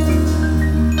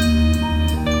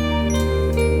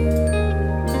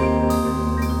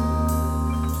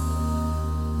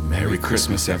 Merry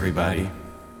Christmas, everybody.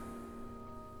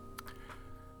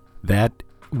 That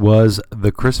was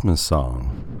the Christmas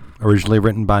song, originally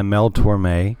written by Mel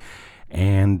Torme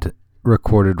and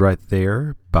recorded right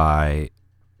there by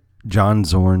John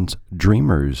Zorn's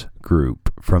Dreamers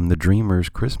group from the Dreamers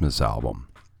Christmas album.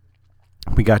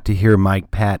 We got to hear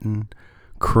Mike Patton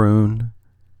croon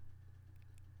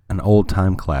an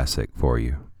old-time classic for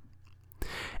you.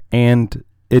 And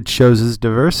it shows his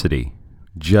diversity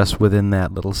just within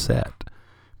that little set.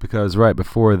 Because right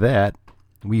before that,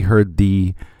 we heard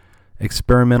the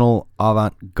experimental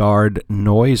avant-garde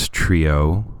noise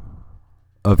trio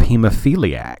of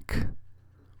Hemophiliac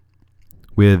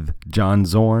with John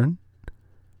Zorn,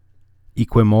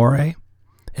 Equimore,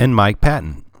 and Mike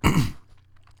Patton.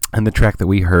 And the track that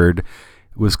we heard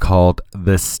was called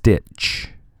The Stitch,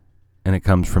 and it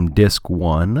comes from disc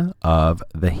 1 of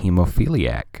the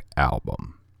Hemophiliac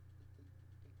album.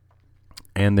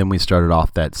 And then we started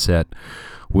off that set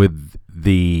with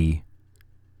the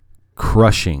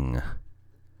crushing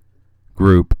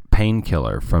group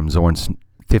Painkiller from Zorn's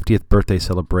 50th birthday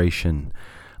celebration,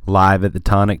 live at the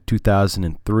Tonic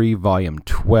 2003, Volume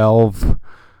 12,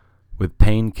 with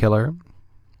Painkiller.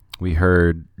 We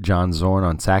heard John Zorn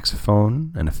on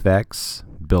saxophone and effects,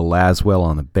 Bill Laswell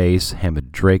on the bass,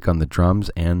 Hammond Drake on the drums,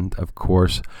 and, of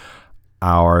course,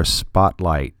 our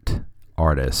spotlight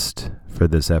artist for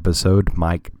this episode,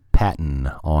 Mike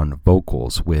Patton, on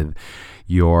vocals with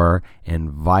Your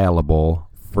Inviolable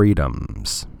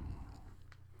Freedoms.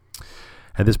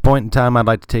 At this point in time, I'd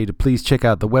like to tell you to please check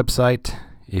out the website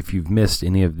if you've missed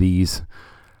any of these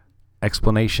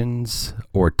explanations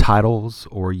or titles,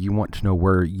 or you want to know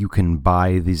where you can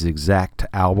buy these exact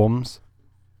albums,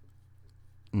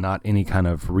 not any kind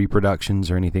of reproductions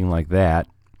or anything like that.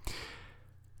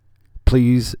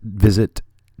 Please visit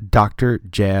Dr.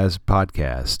 Jazz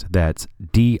Podcast. That's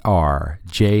DRJAZZ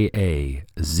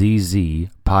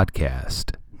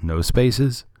Podcast. No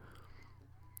spaces.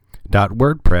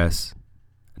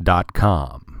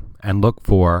 .wordpress.com, and look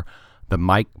for the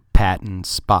Mike Patton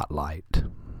Spotlight.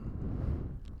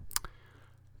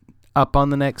 Up on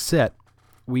the next set,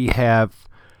 we have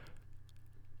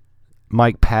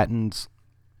Mike Patton's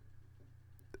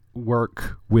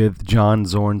work with John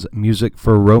Zorn's Music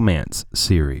for Romance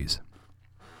series.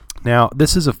 Now,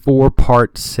 this is a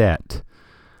 4-part set.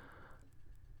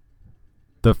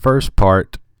 The first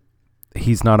part,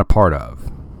 he's not a part of.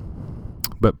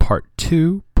 But part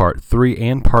 2, part 3,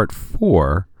 and part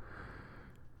 4,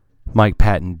 Mike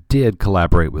Patton did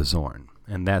collaborate with Zorn.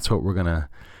 And that's what we're going to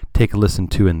take a listen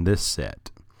to in this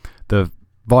set. The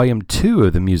Volume 2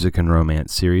 of the Music and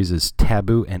Romance series is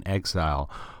Taboo and Exile.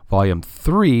 Volume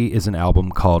 3 is an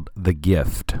album called The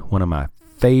Gift, one of my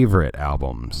favorite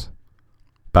albums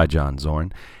by John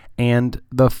Zorn. And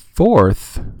the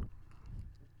 4th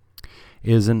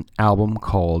is an album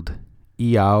called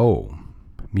EIO,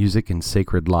 Music in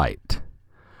Sacred Light.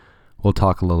 We'll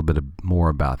talk a little bit more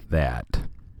about that.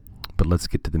 But let's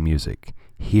get to the music.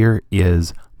 Here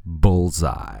is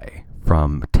Bullseye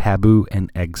from Taboo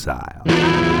and Exile.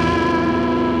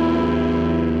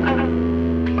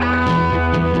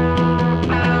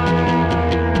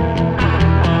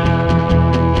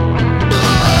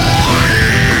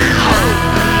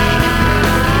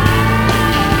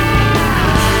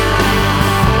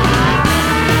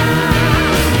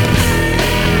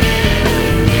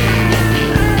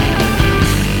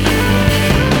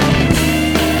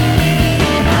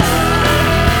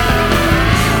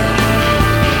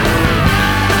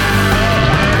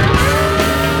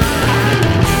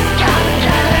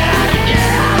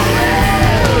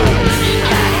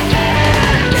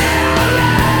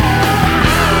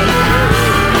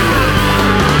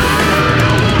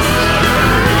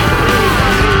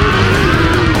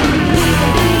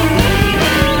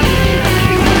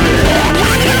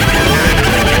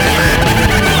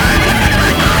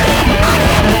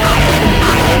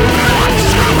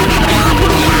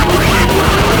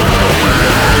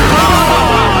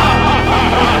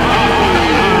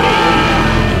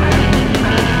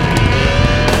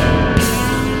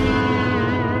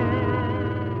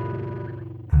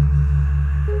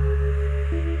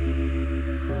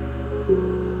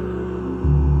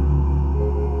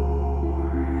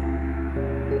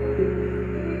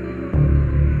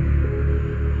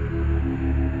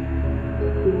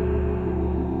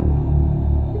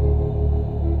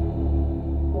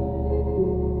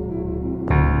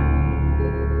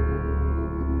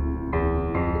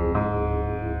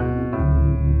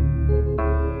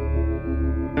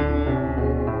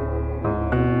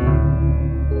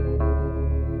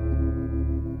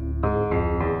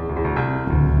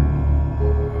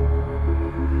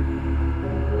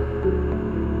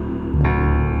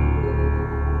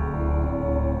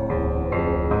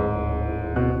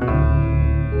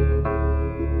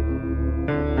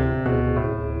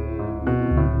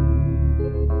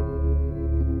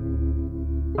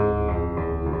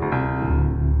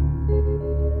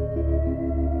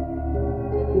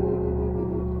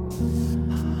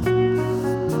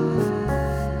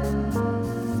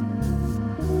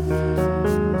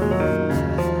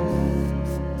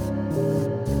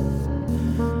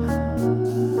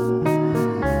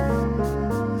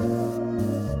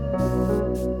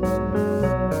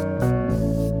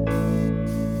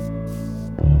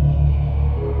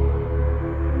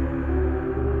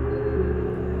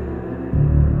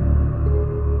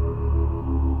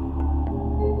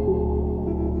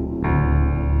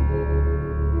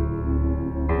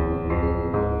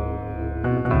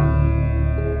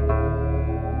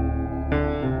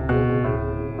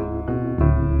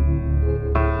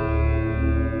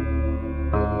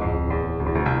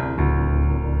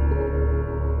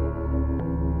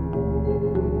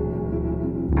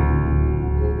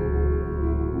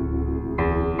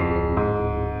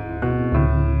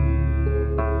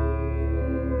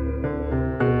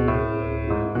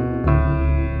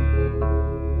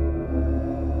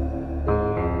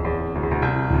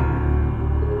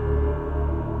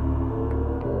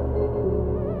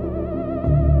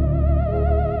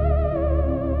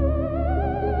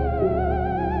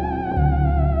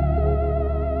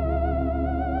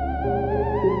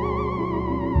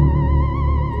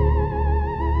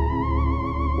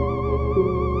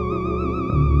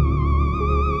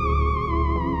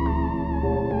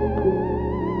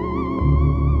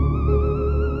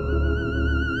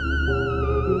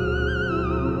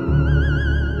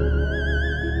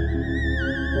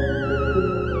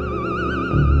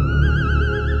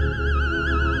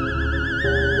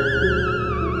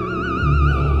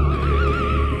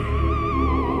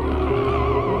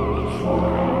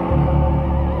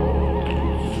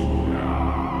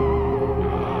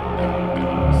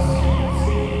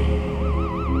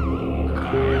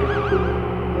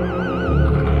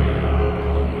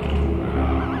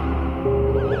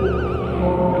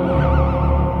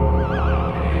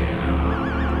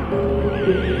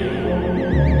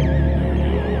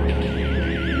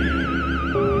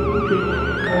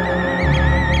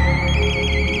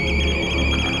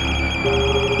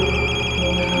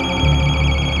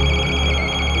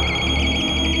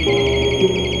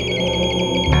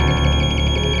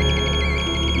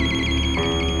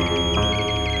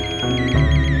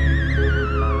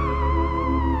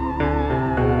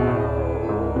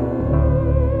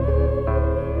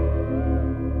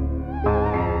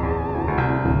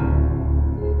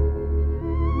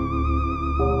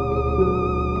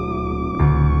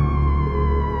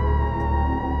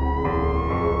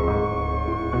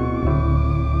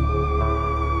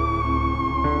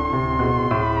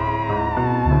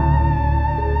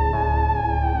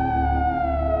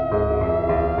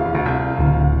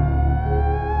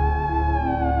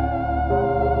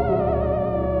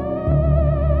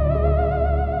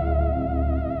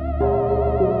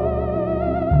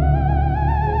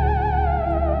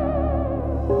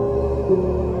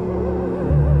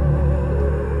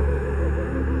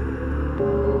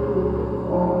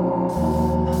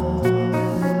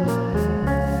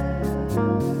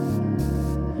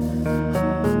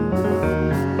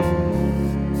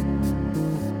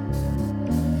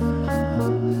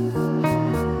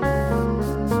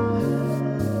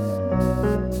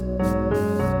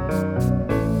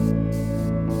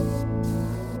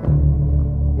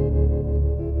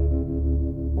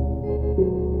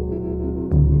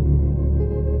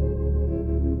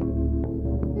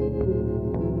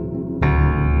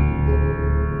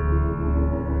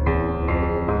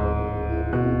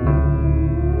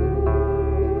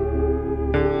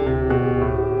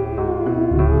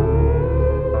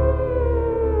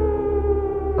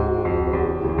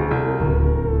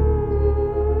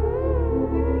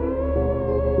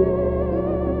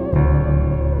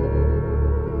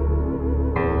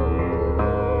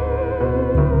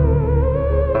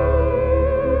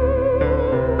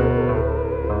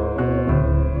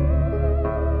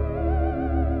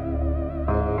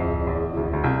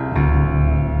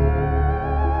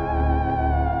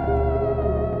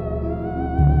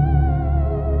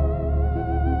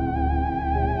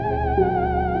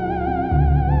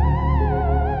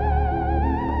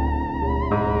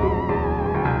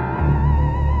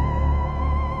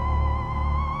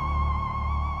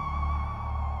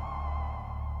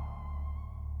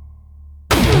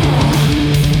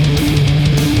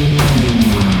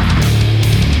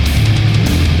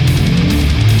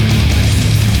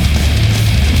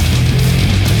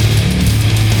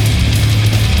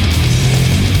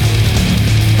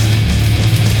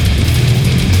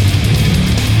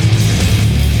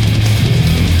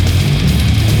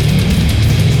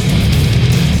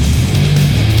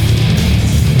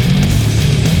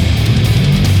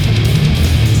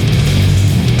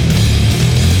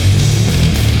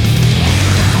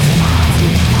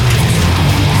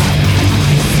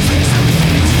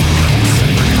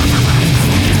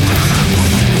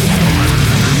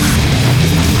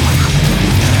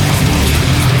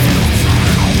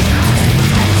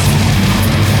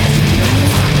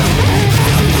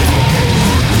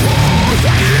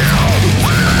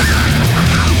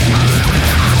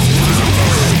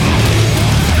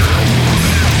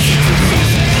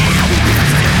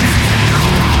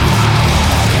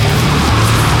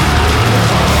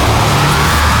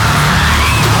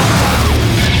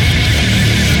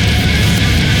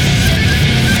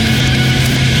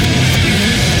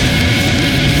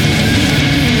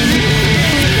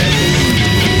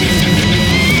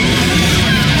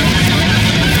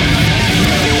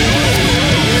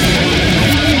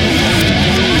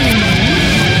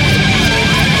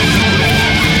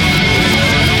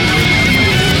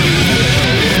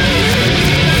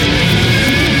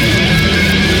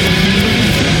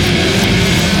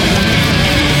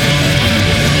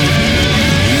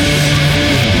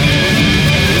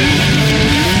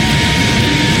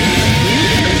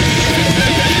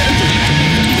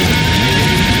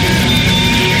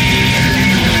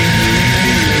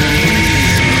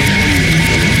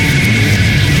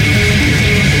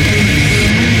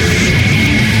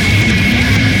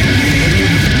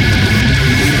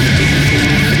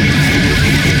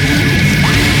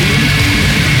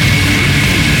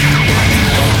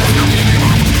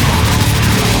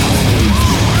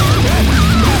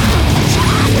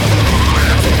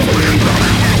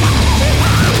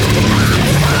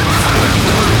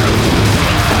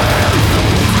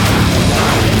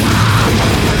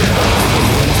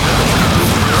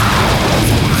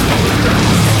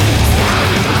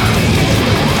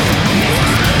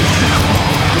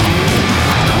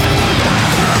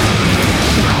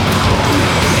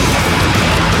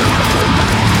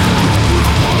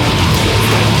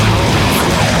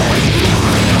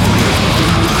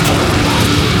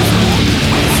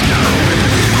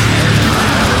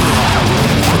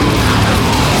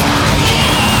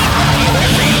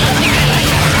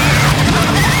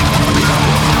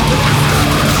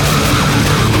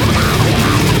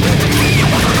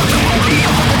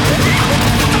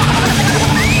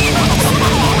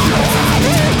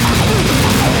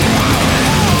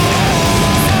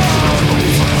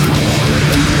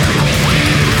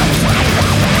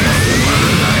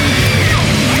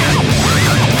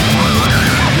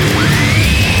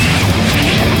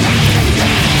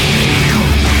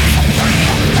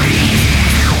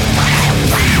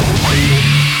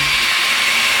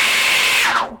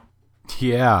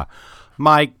 Yeah,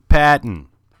 Mike Patton.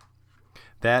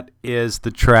 That is the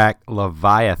track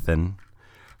Leviathan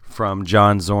from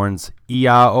John Zorn's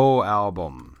EIO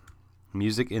album,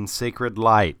 Music in Sacred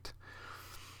Light.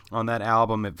 On that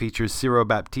album, it features Ciro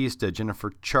Baptista,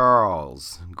 Jennifer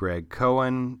Charles, Greg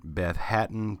Cohen, Beth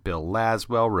Hatton, Bill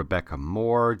Laswell, Rebecca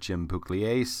Moore, Jim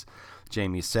Pugliese,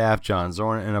 Jamie Saff, John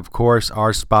Zorn, and of course,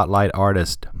 our spotlight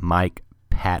artist, Mike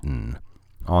Patton,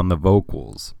 on the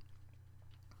vocals.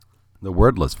 The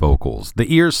wordless vocals,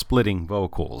 the ear-splitting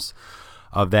vocals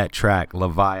of that track,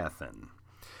 Leviathan.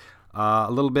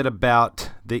 A little bit about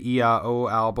the EIO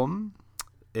album.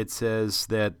 It says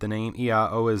that the name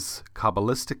EIO is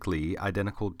Kabbalistically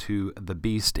identical to the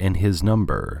beast and his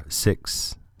number,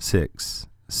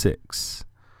 666.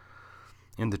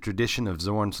 In the tradition of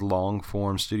Zorn's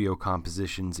long-form studio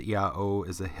compositions, EIO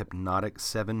is a hypnotic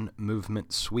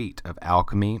 7-movement suite of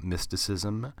alchemy,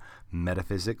 mysticism,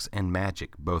 metaphysics, and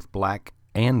magic, both black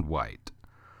and white.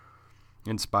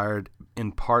 Inspired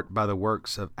in part by the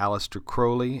works of Aleister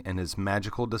Crowley and his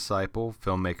magical disciple,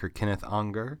 filmmaker Kenneth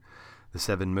Anger, the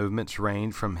 7 movements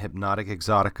range from hypnotic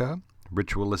exotica,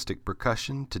 ritualistic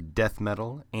percussion, to death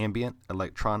metal, ambient,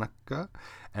 electronica,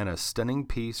 and a stunning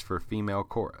piece for female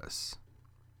chorus.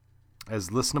 As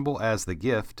listenable as The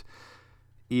Gift,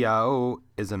 EIO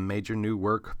is a major new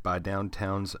work by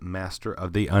Downtown's master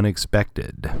of the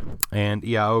unexpected, and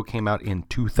EIO came out in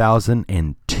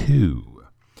 2002.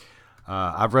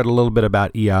 I've read a little bit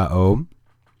about EIO,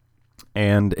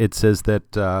 and it says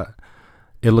that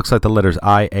it looks like the letters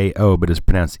IAO, but it's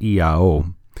pronounced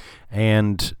EIO.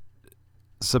 And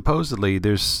supposedly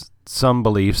there's some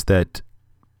beliefs that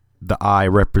the I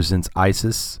represents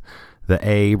Isis, the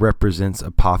A represents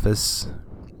Apophis,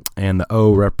 and the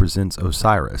O represents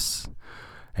Osiris.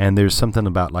 And there's something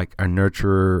about like a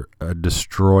nurturer, a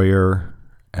destroyer,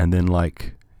 and then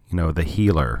like, you know, the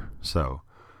healer. So,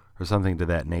 or something to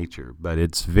that nature. But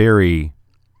it's very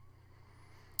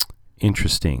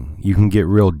interesting. You can get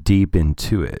real deep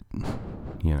into it,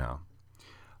 you know.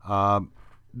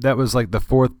 That was like the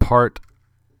 4th part,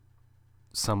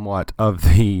 somewhat, of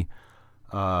the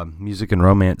Music and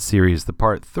Romance series. The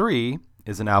part 3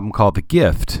 is an album called The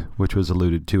Gift, which was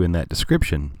alluded to in that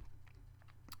description.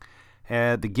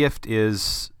 And The Gift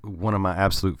is one of my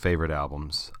absolute favorite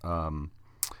albums. And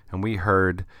we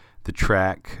heard the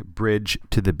track Bridge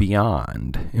to the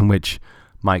Beyond, in which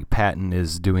Mike Patton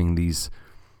is doing these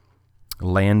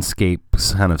landscape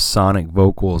kind of sonic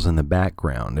vocals in the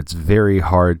background. It's very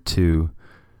hard to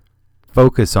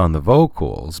focus on the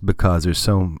vocals because there's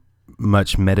so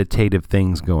much meditative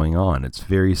things going on. It's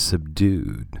very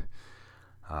subdued.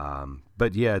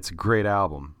 But yeah, it's a great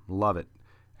album. Love it.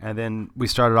 And then we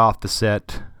started off the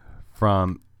set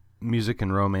from Music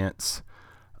and Romance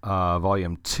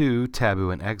Volume 2,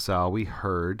 Taboo and Exile. We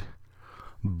heard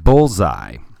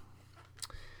Bullseye.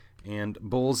 And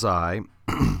Bullseye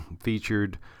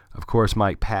featured, of course,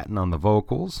 Mike Patton on the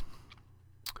vocals,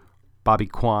 Bobby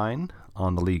Quine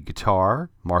on the lead guitar,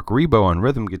 Mark Rebo on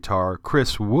rhythm guitar,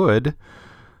 Chris Wood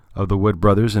of the Wood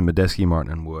Brothers and Medeski,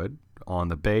 Martin and Wood on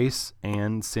the bass,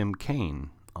 and Sim Kane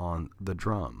on the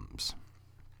drums.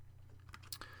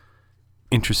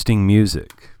 Interesting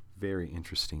music. Very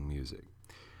interesting music.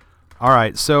 All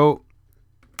right, so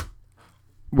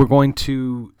we're going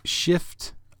to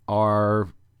shift our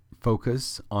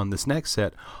focus on this next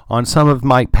set on some of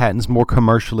Mike Patton's more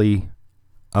commercially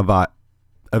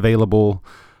available,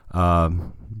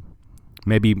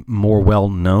 maybe more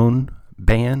well-known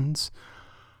bands.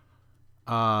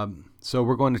 So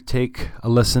we're going to take a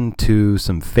listen to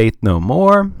some Faith No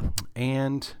More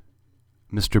and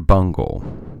Mr. Bungle.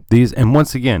 And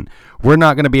once again, we're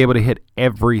not going to be able to hit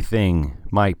everything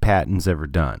Mike Patton's ever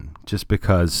done, just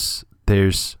because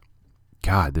there's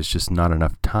just not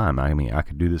enough time. I mean, I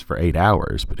could do this for 8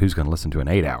 hours, but who's going to listen to an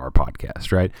 8-hour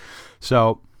podcast, right?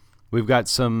 So we've got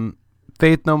some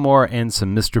Faith No More and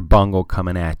some Mr. Bungle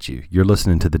coming at you. You're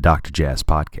listening to the Dr. Jazz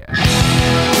Podcast.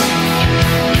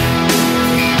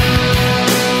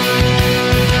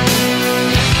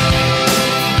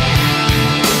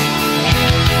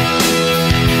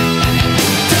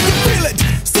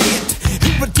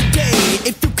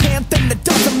 If you can't, then it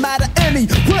doesn't matter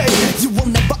anyway. You will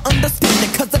never understand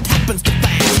it, cause it happens too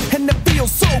fast. And it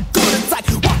feels so good, it's like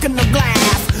walking on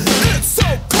glass. It's so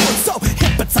cool, so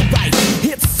hip, it's alright.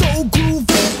 It's so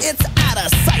groovy, it's out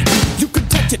of sight. You can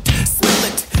touch it, smell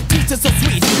it, tastes so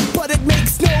sweet, but it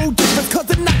makes no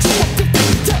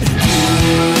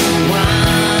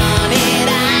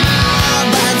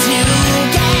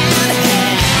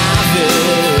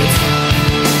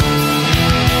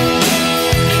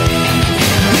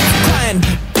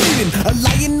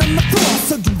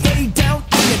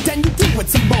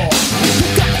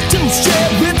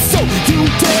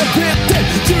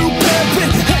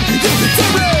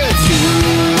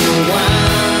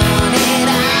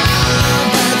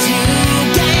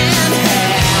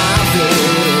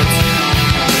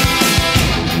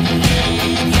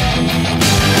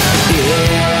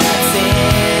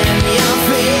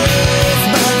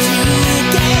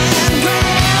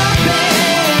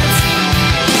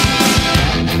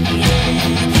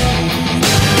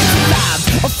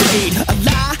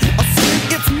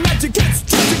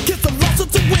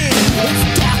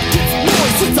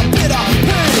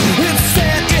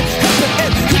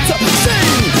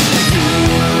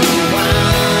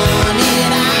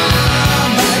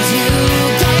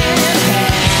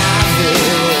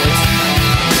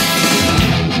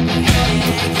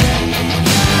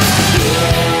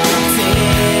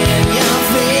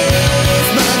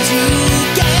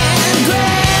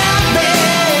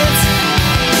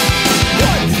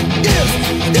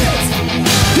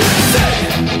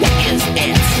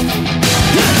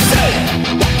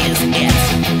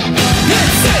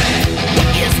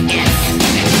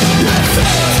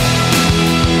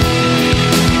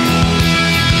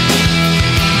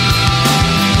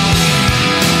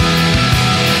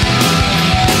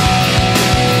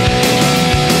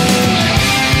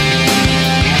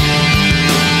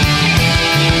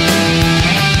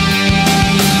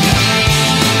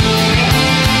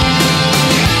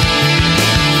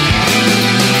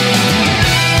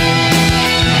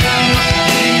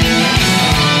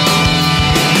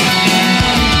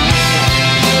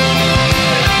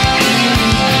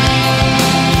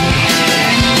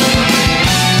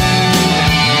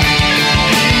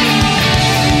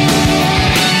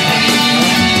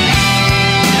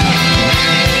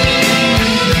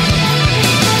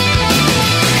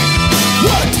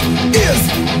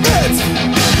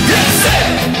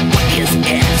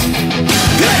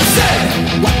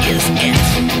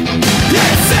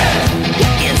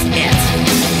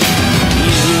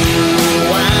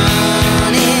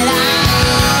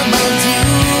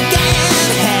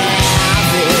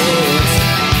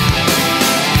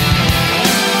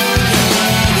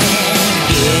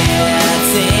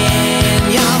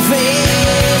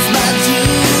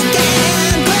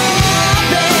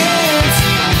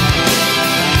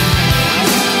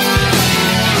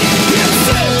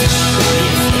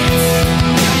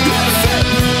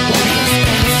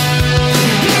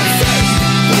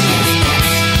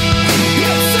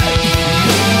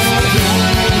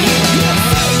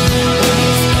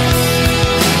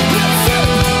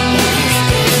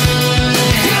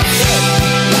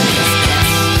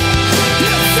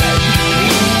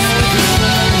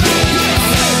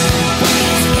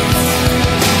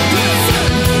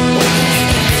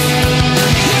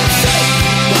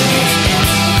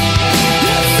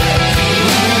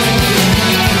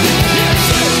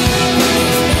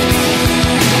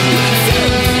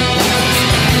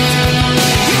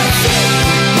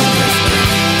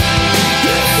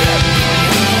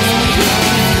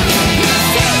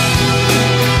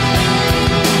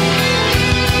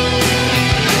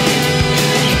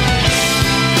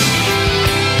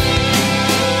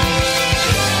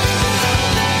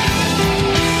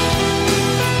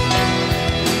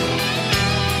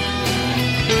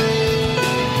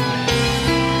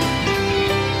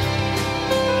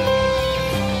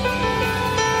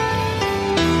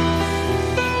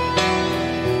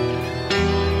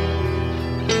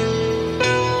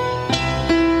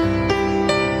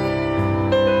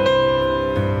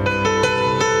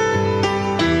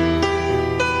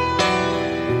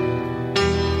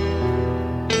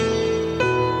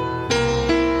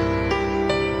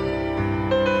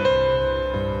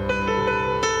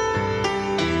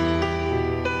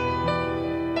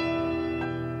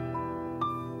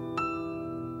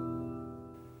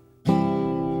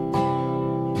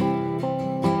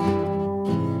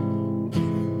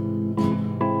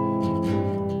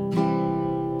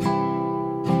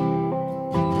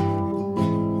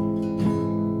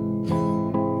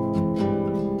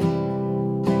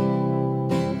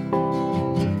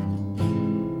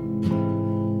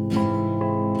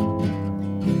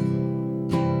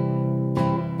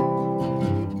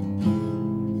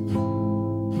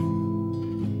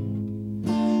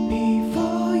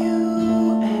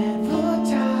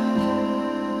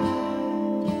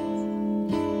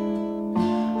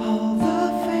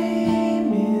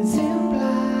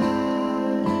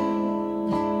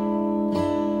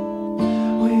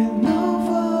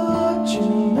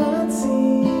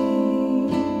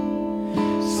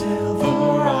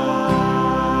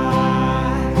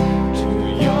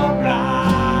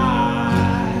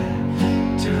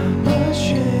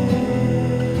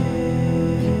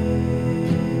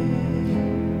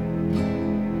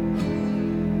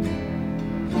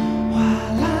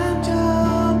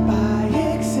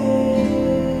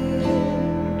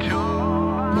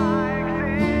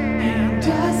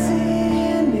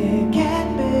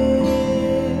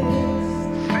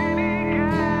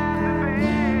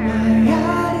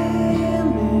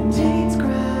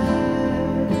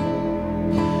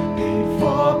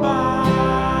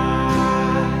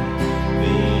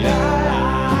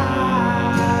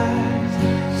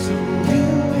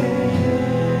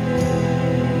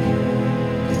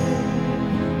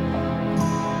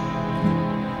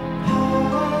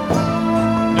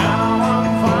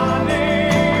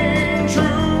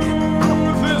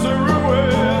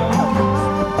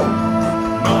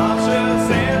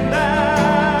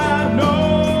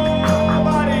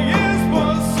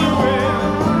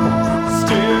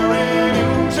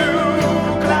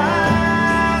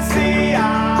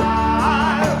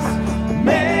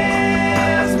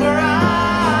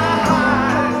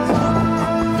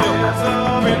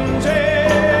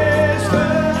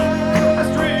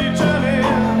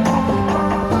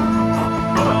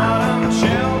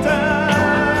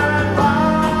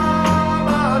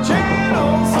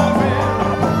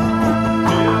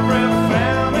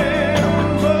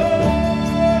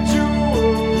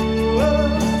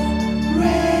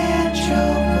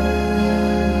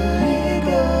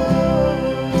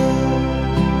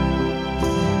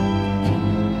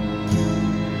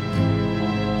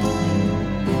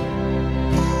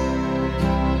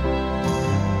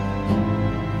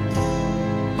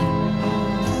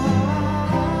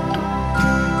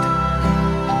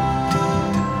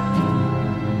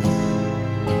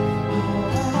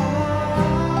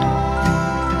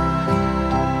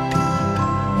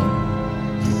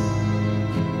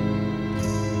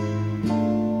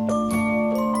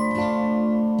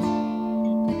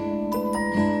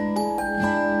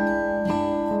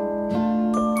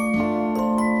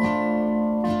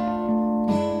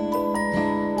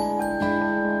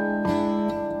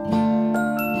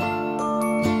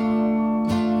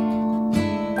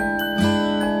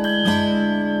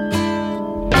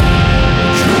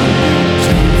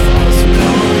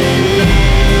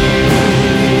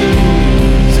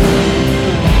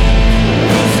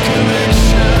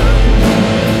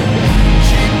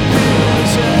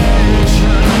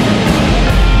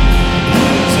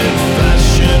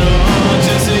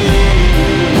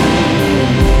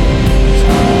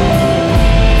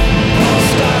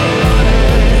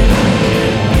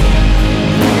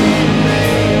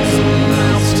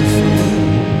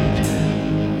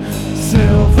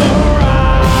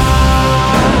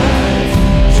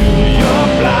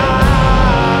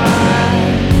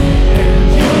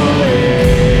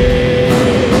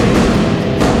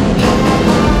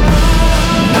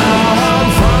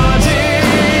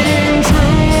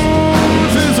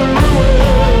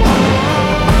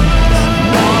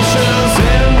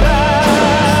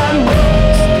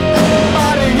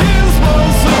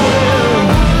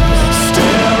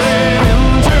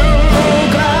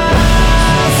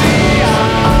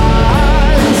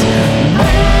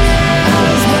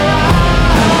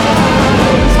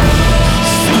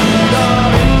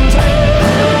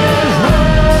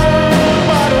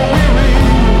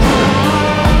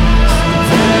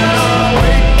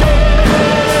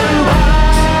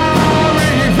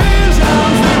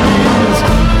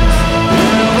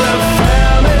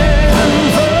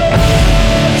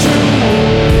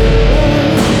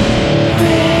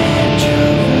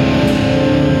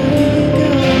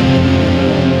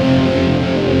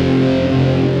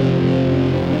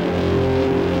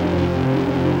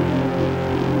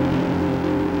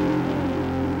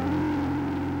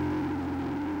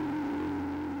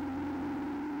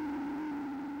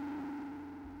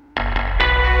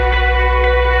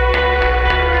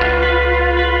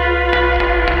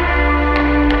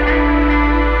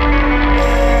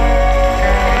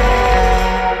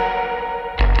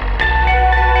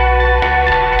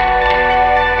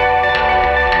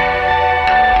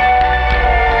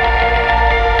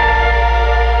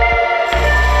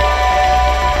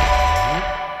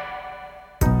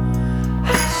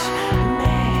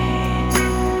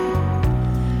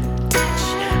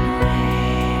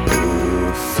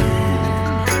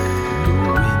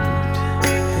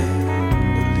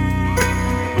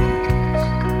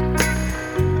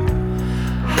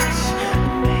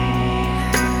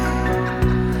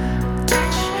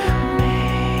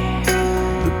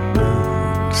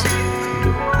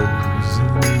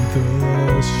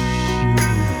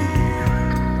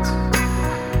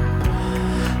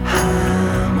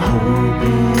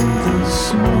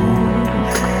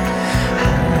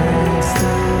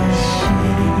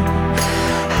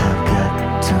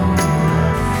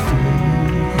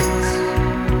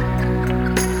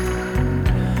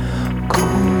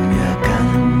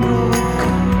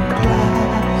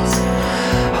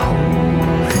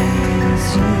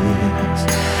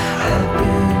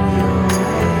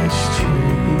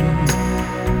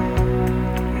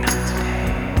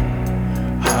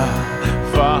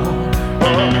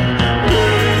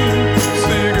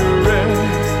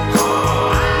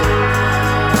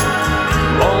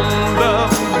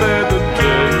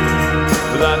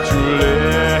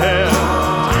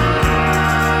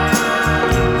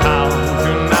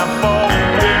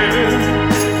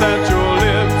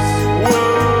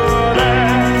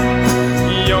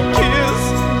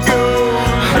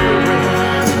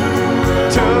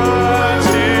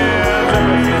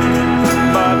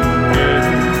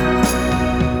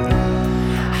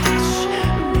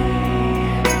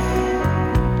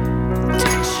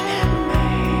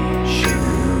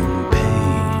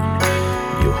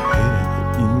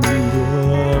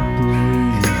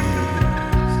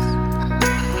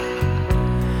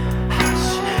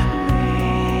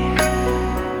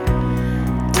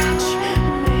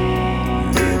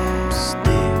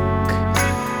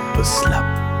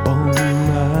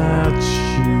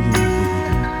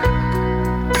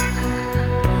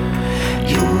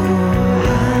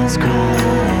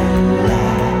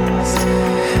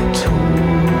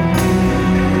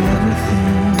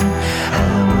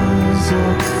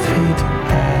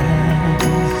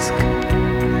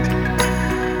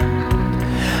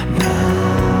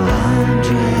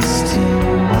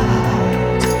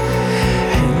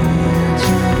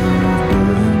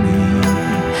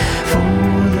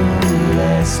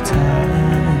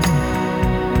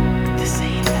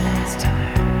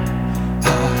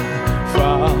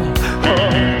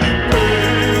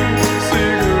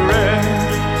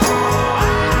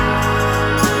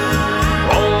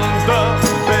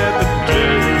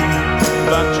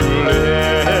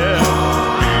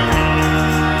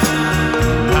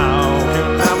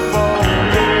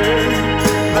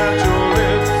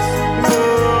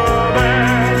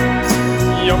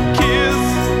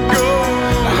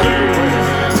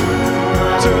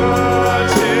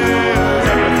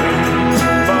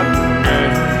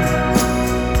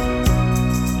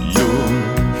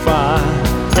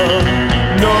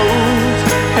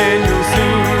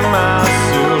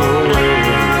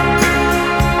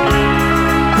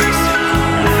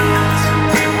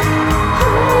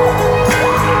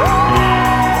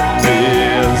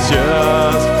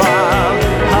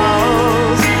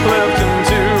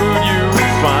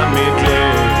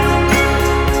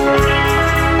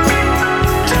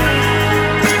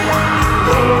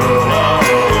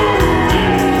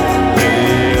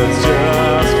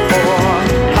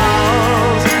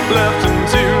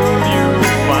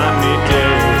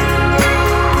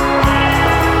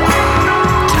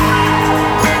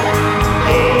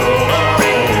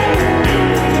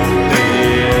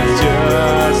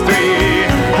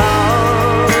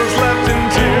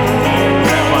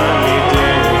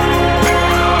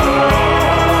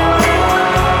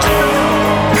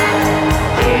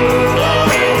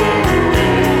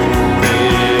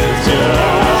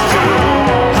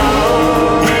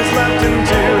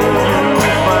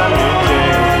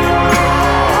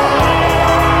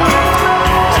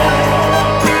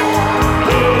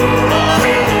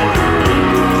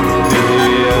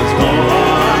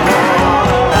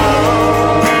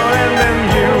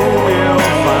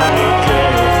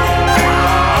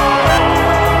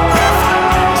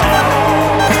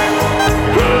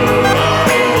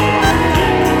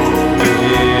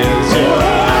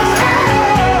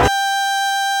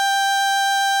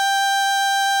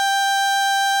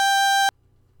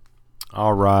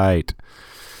All right.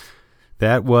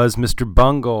 That was Mr.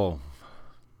 Bungle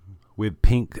with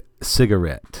Pink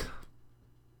Cigarette.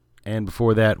 And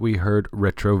before that, we heard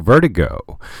Retro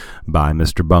Vertigo by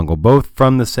Mr. Bungle, both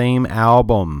from the same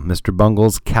album, Mr.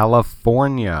 Bungle's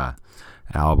California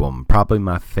album. Probably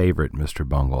my favorite Mr.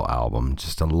 Bungle album.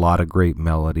 Just a lot of great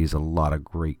melodies, a lot of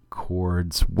great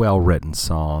chords, well-written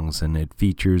songs, and it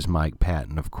features Mike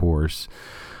Patton, of course,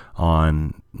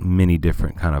 on many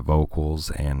different kind of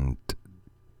vocals, and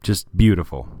just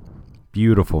beautiful,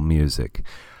 beautiful music.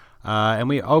 And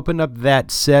we opened up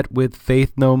that set with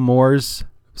Faith No More's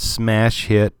smash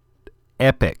hit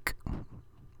Epic,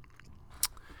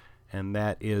 and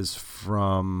that is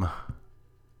from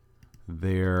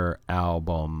their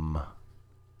album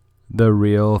The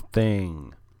Real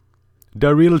Thing.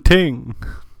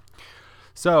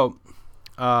 So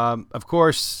of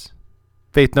course,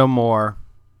 Faith No More,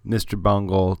 Mr.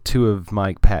 Bungle, two of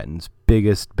Mike Patton's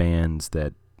biggest bands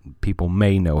that people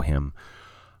may know him.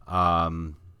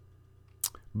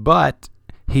 But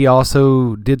he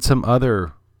also did some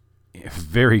other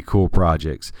very cool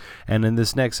projects. And in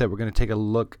this next set, we're going to take a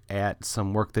look at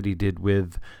some work that he did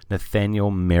with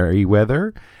Nathaniel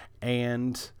Merriweather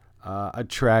and a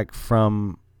track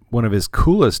from one of his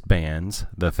coolest bands,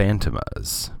 the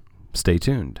Fantoms. Stay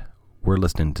tuned. We're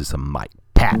listening to some Mike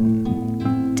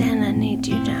Patton. Dan, I need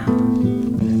you now.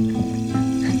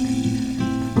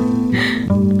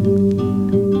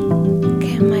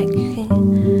 Okay, Mike,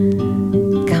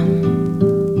 come.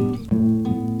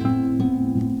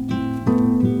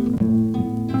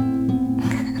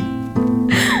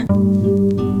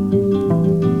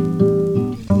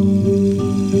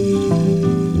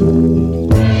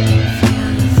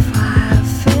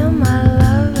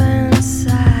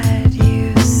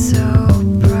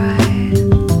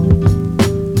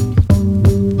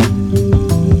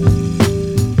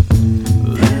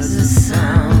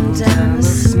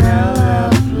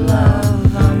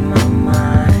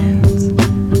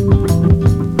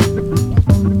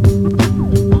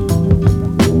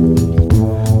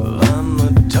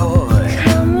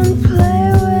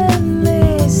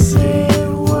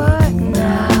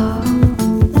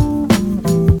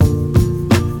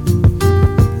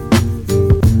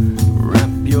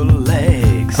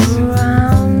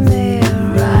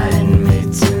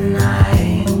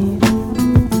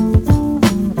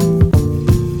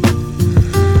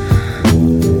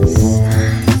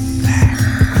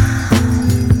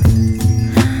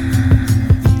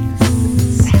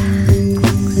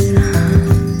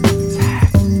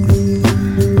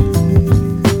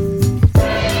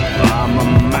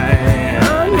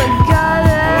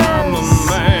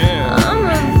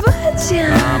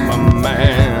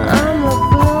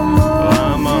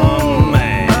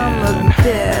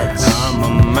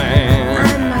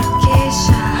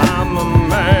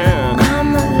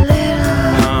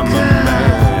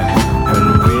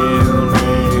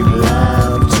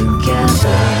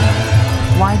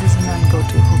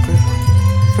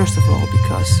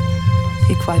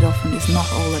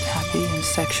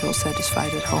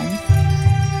 Satisfied at home.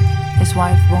 His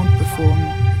wife won't perform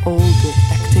all the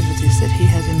activities that he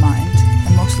has in mind,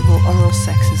 and most of all, oral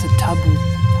sex is a taboo.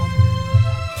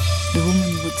 The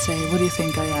woman would say, "What do you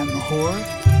think I am, a whore?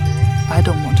 I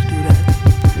don't want to do that."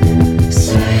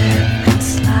 Slip and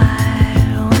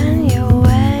slide when you're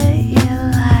wet, you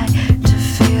like to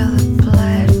feel the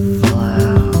blood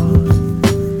flow.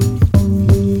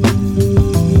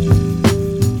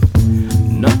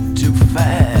 Not too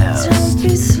fast. Don't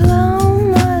be slow,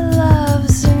 my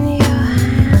love's in your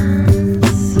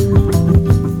hands.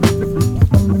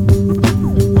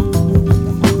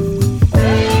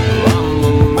 I'm a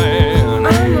man.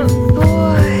 I'm a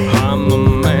boy. I'm a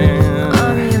man.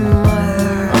 I'm your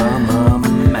mother. I'm a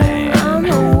man. I'm a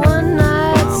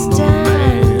one-night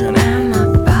stand. Am I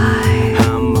bi?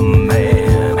 I'm a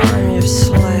man. I'm your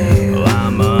slave.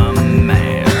 I'm a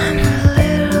man. I'm a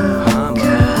little I'm a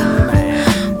girl. man.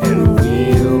 And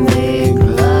we'll make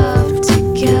love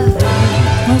together.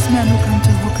 Most men who come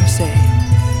to hooker say,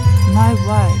 "My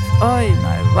wife, oi,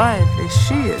 my wife, is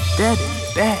she a dead in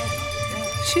bed?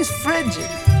 She's frigid,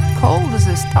 cold as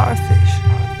a starfish."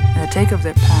 And they take off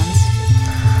their pants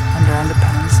and their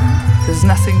underpants, and there's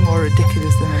nothing more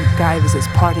ridiculous than a guy with his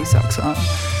party socks on.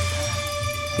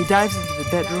 He dives into the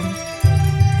bedroom.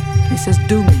 He says,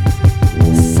 "Do me,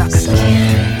 suck it."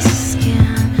 Skin to skin.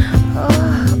 Oh,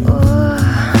 oh,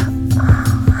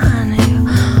 honey,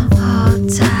 hold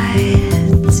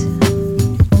tight.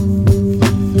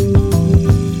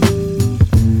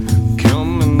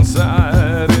 Come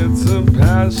inside, it's a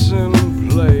passion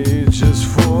play just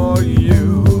for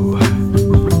you.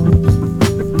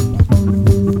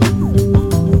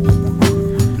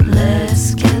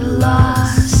 Let's get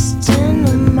lost in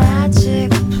the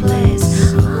magic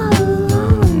place all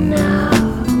alone now.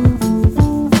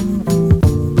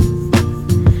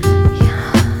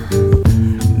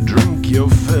 Drink your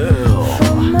fill.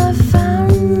 From a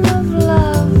fountain of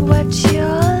love, wet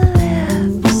your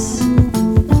lips.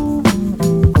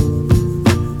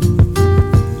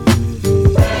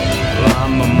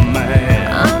 I'm a man.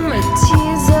 I'm a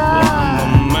teaser. I'm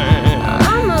a man.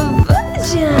 I'm a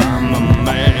virgin. I'm a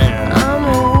man. I'm a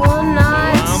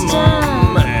one-night I'm a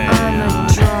stand. man. I'm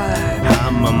a drug.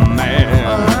 I'm a man.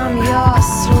 Well, I'm your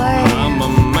slave. I'm a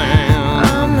man.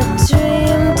 I'm a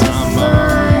dream to I'm a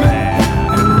find. man.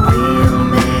 And we'll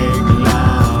make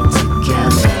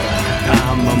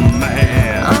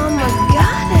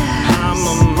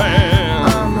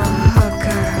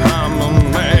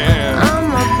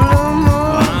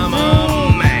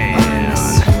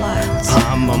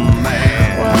I'm a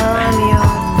man. Well, I'm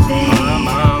your babe. I'm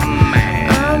a man.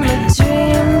 I'm a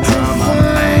dream to I'm a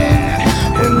find.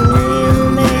 man. And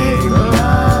we'll make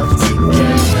love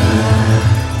together.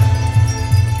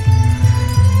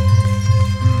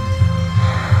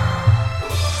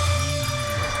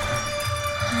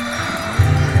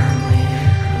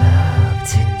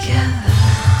 Together.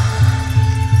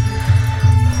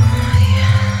 Oh,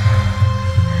 yeah.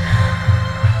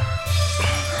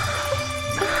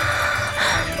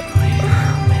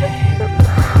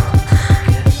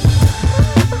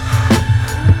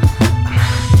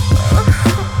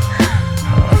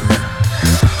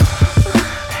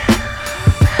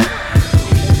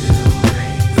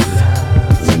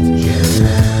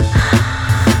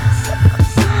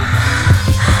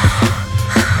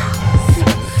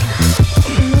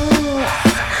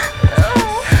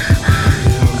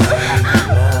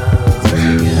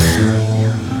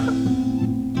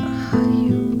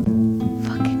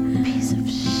 Fucking piece of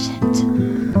shit.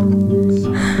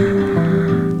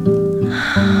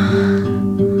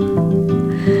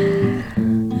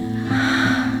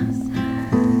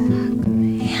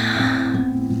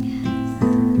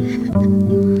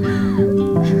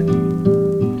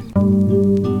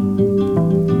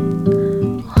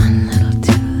 One little,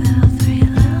 two little, three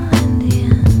little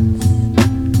Indians.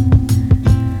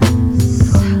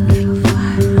 Four little,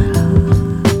 five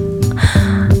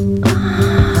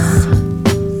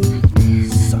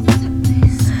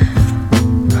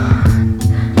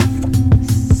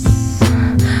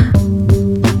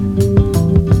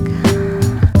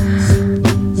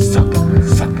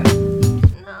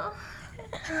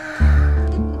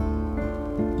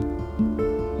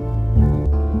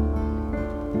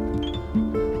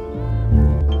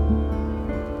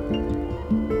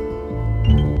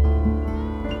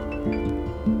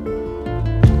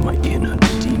My inner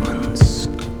demons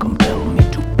compel me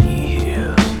to be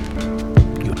here.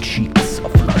 Your cheeks are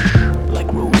flush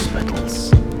like rose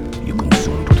petals. You're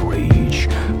consumed with rage,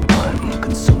 but I'm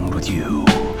consumed with you.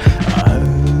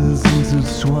 Eyes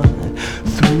intertwine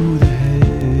through the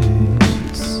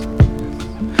haze,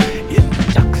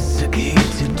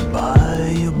 intoxicated by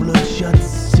your bloodshot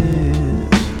stare.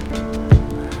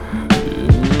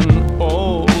 In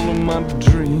all of my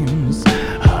dreams,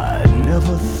 I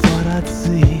never thought I'd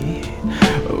see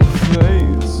a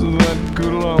face that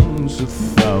could launch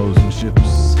 1,000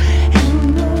 ships.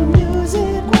 And the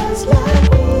music was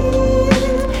like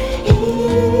wind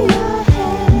in your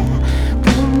hair.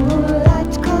 The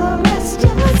moonlight caressed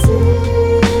your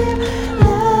silhouette.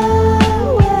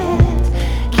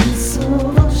 Kiss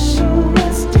of ocean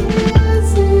rested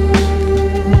in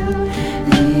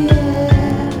the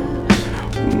air.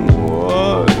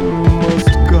 Why must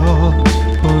God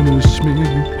punish me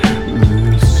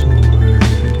this way?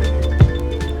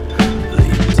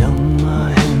 Lay down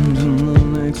my hand and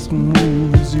the next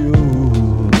move is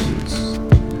yours.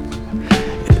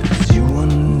 As you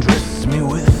undress me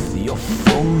with your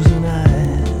frozen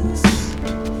eyes.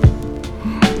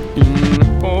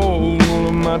 In all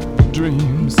of my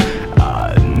dreams,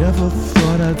 I never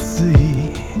thought I'd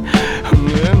see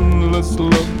an endless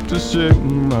love to shake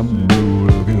my blue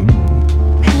lagoon.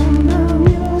 And the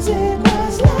music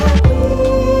was like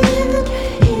wind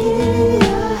in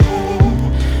your hair.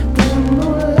 The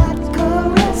moonlight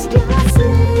caressed your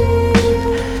silhouette.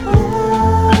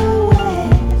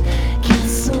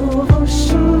 Kiss of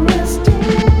ocean rested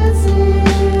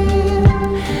in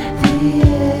the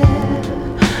air.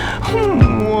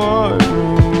 Why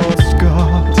must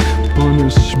God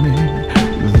punish me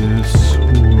this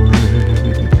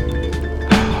way?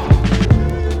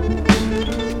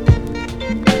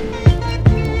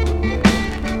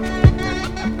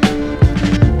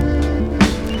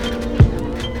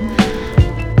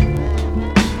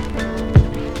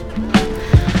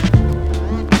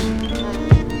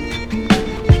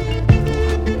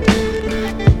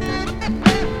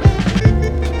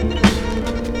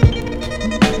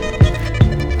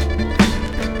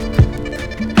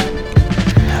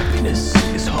 Happiness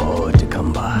is hard to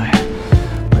come by,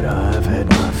 but I've had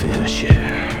my fair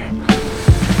share.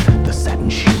 The satin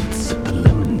sheets, the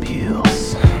lemon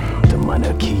peels, the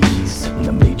minor keys and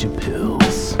the major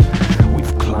pills.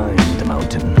 We've climbed the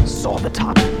mountain, saw the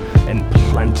top, and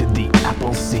planted the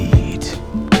apple seed.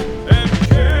 And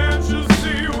can't you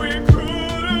see we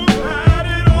could have had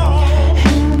it all?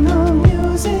 And the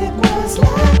music was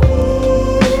like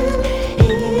wind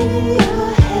in your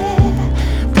hair.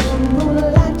 The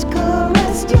moonlight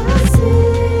caressed your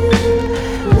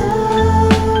silhouette.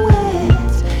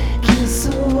 Kiss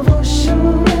of ocean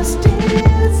rested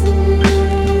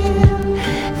in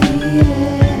the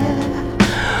air.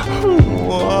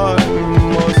 Why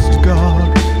must God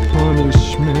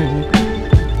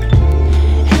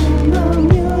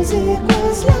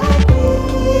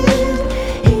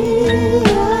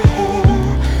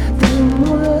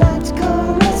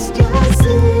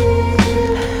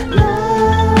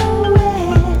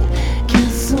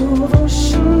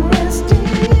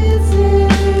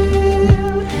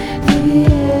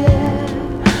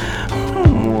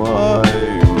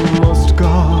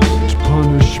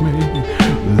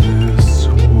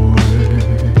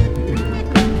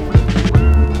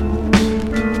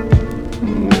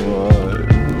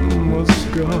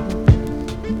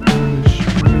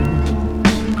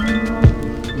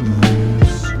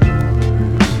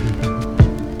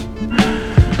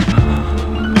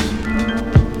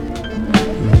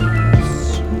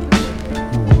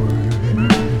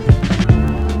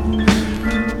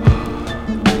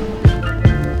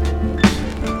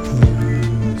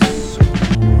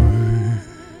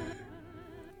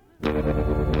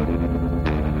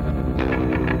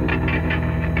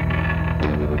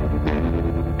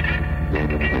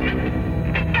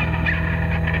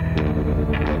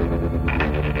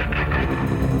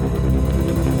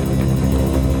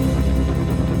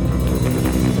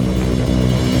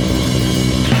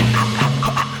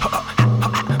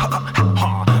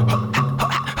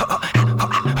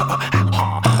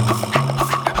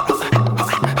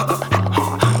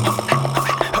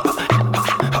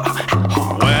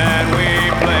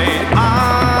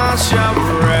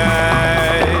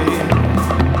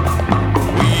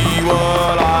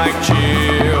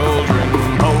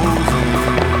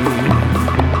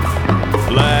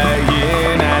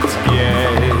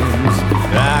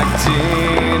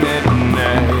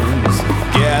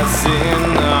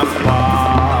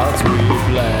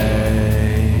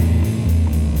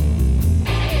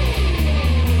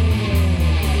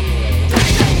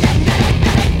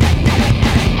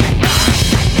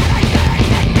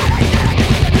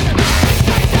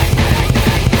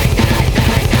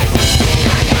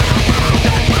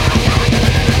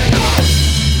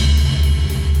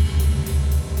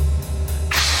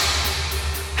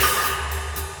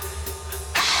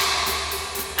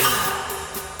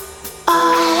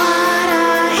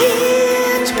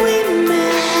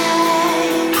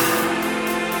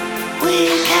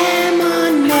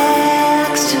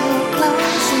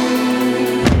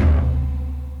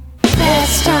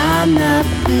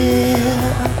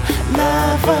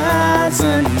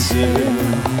listen to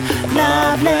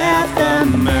Love Let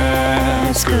the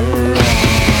Masquerade.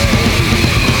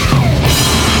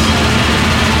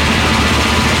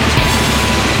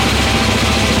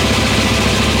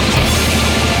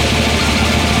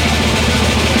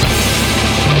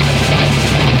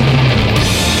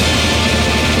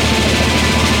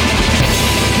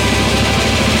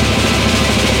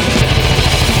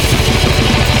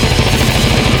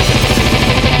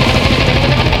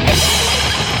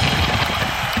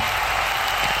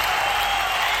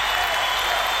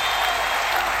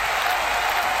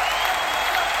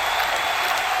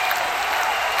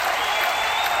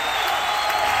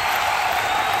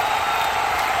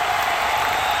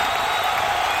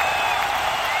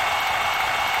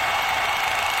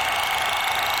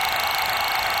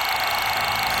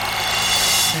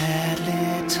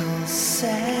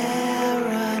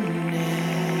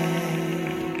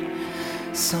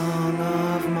 Song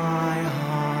of my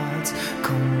heart's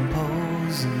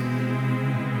composing,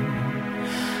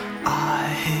 I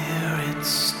hear it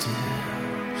still,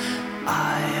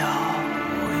 I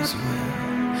always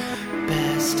will,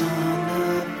 best on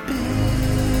the bill.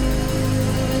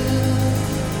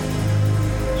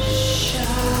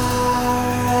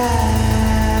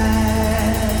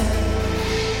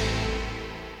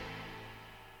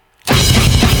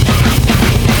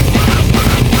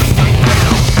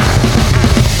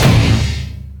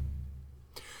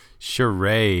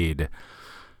 Charade,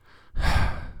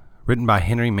 written by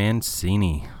Henry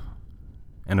Mancini,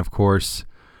 and of course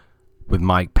with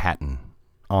Mike Patton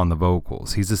on the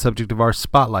vocals. He's the subject of our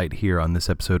spotlight here on this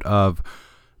episode of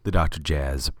the Dr.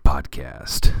 Jazz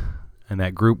Podcast, and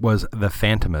that group was the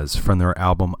Fantoms from their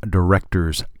album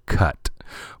Director's Cut,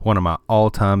 one of my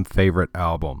all-time favorite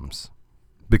albums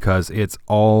because it's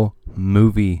all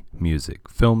movie music,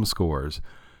 film scores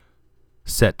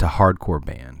set to hardcore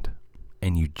band.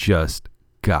 And you just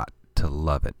got to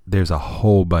love it. There's a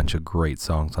whole bunch of great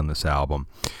songs on this album.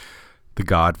 The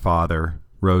Godfather,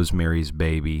 Rosemary's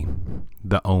Baby,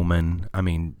 The Omen,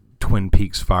 Twin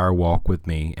Peaks Fire Walk with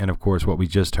Me, and of course what we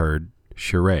just heard,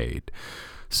 Charade.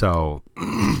 So,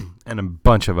 and a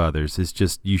bunch of others. It's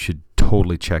just, you should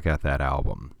totally check out that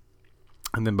album.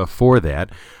 And then before that,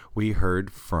 we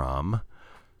heard from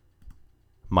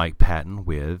Mike Patton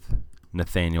with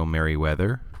Nathaniel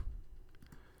Merriweather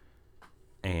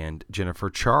and Jennifer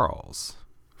Charles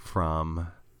from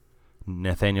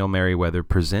Nathaniel Merriweather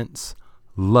Presents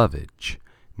Lovage,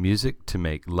 music to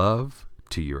make love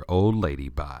to your old lady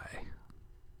by.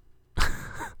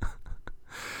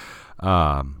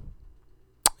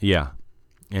 Yeah,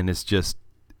 and it's just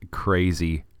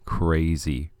crazy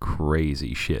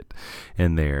shit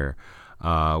in there.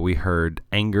 We heard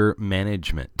Anger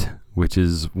Management, which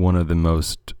is one of the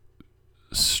most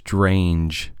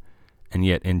strange and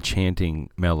yet enchanting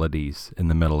melodies in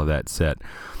the middle of that set.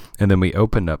 And then we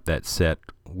opened up that set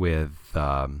with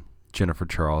Jennifer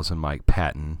Charles and Mike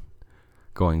Patton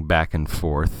going back and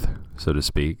forth, so to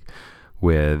speak,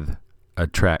 with a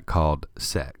track called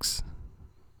Sex.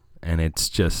 And it's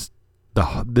just,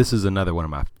 this is another one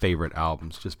of my favorite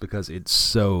albums just because it's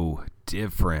so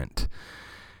different.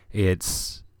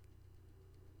 It's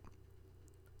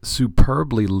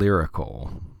superbly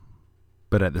lyrical,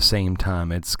 but at the same time,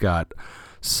 it's got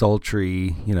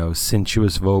sultry,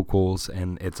 sensuous vocals,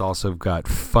 and it's also got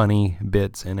funny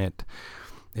bits in it.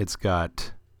 It's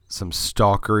got some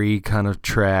stalkery kind of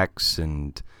tracks,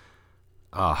 and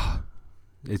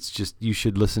it's just, you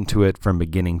should listen to it from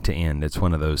beginning to end. It's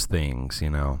one of those things,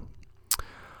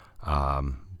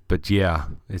 But yeah,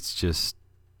 it's just,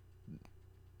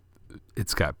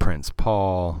 it's got Prince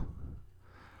Paul,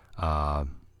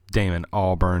 Damon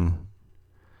Albarn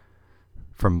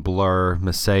from Blur,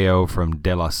 Maceo from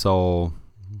De La Soul,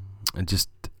 and just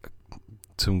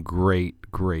some great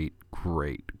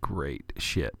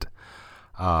shit.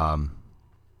 But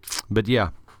yeah,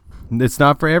 it's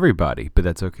not for everybody, but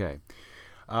that's okay.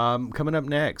 Coming up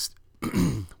next,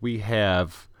 we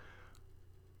have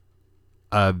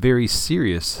a very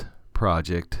serious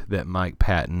project that Mike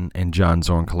Patton and John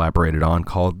Zorn collaborated on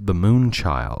called the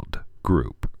Moonchild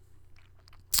Group.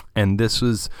 And this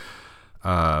was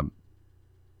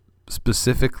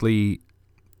specifically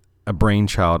a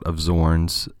brainchild of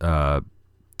Zorn's that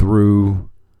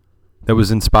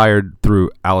was inspired through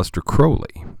Aleister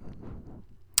Crowley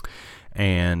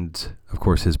and of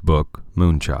course his book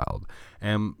Moonchild.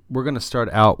 And we're going to start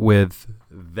out with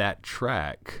that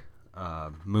track,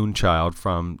 Moonchild,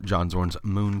 from John Zorn's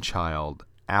Moonchild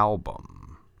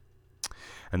album,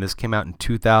 and this came out in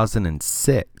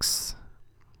 2006.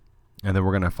 And then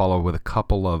we're going to follow with a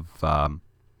couple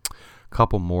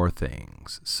more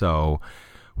things. So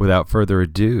Without further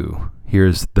ado,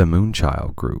 here's the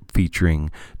Moonchild Group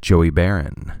featuring Joey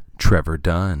Barron, Trevor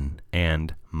Dunn,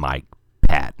 and Mike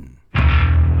Patton.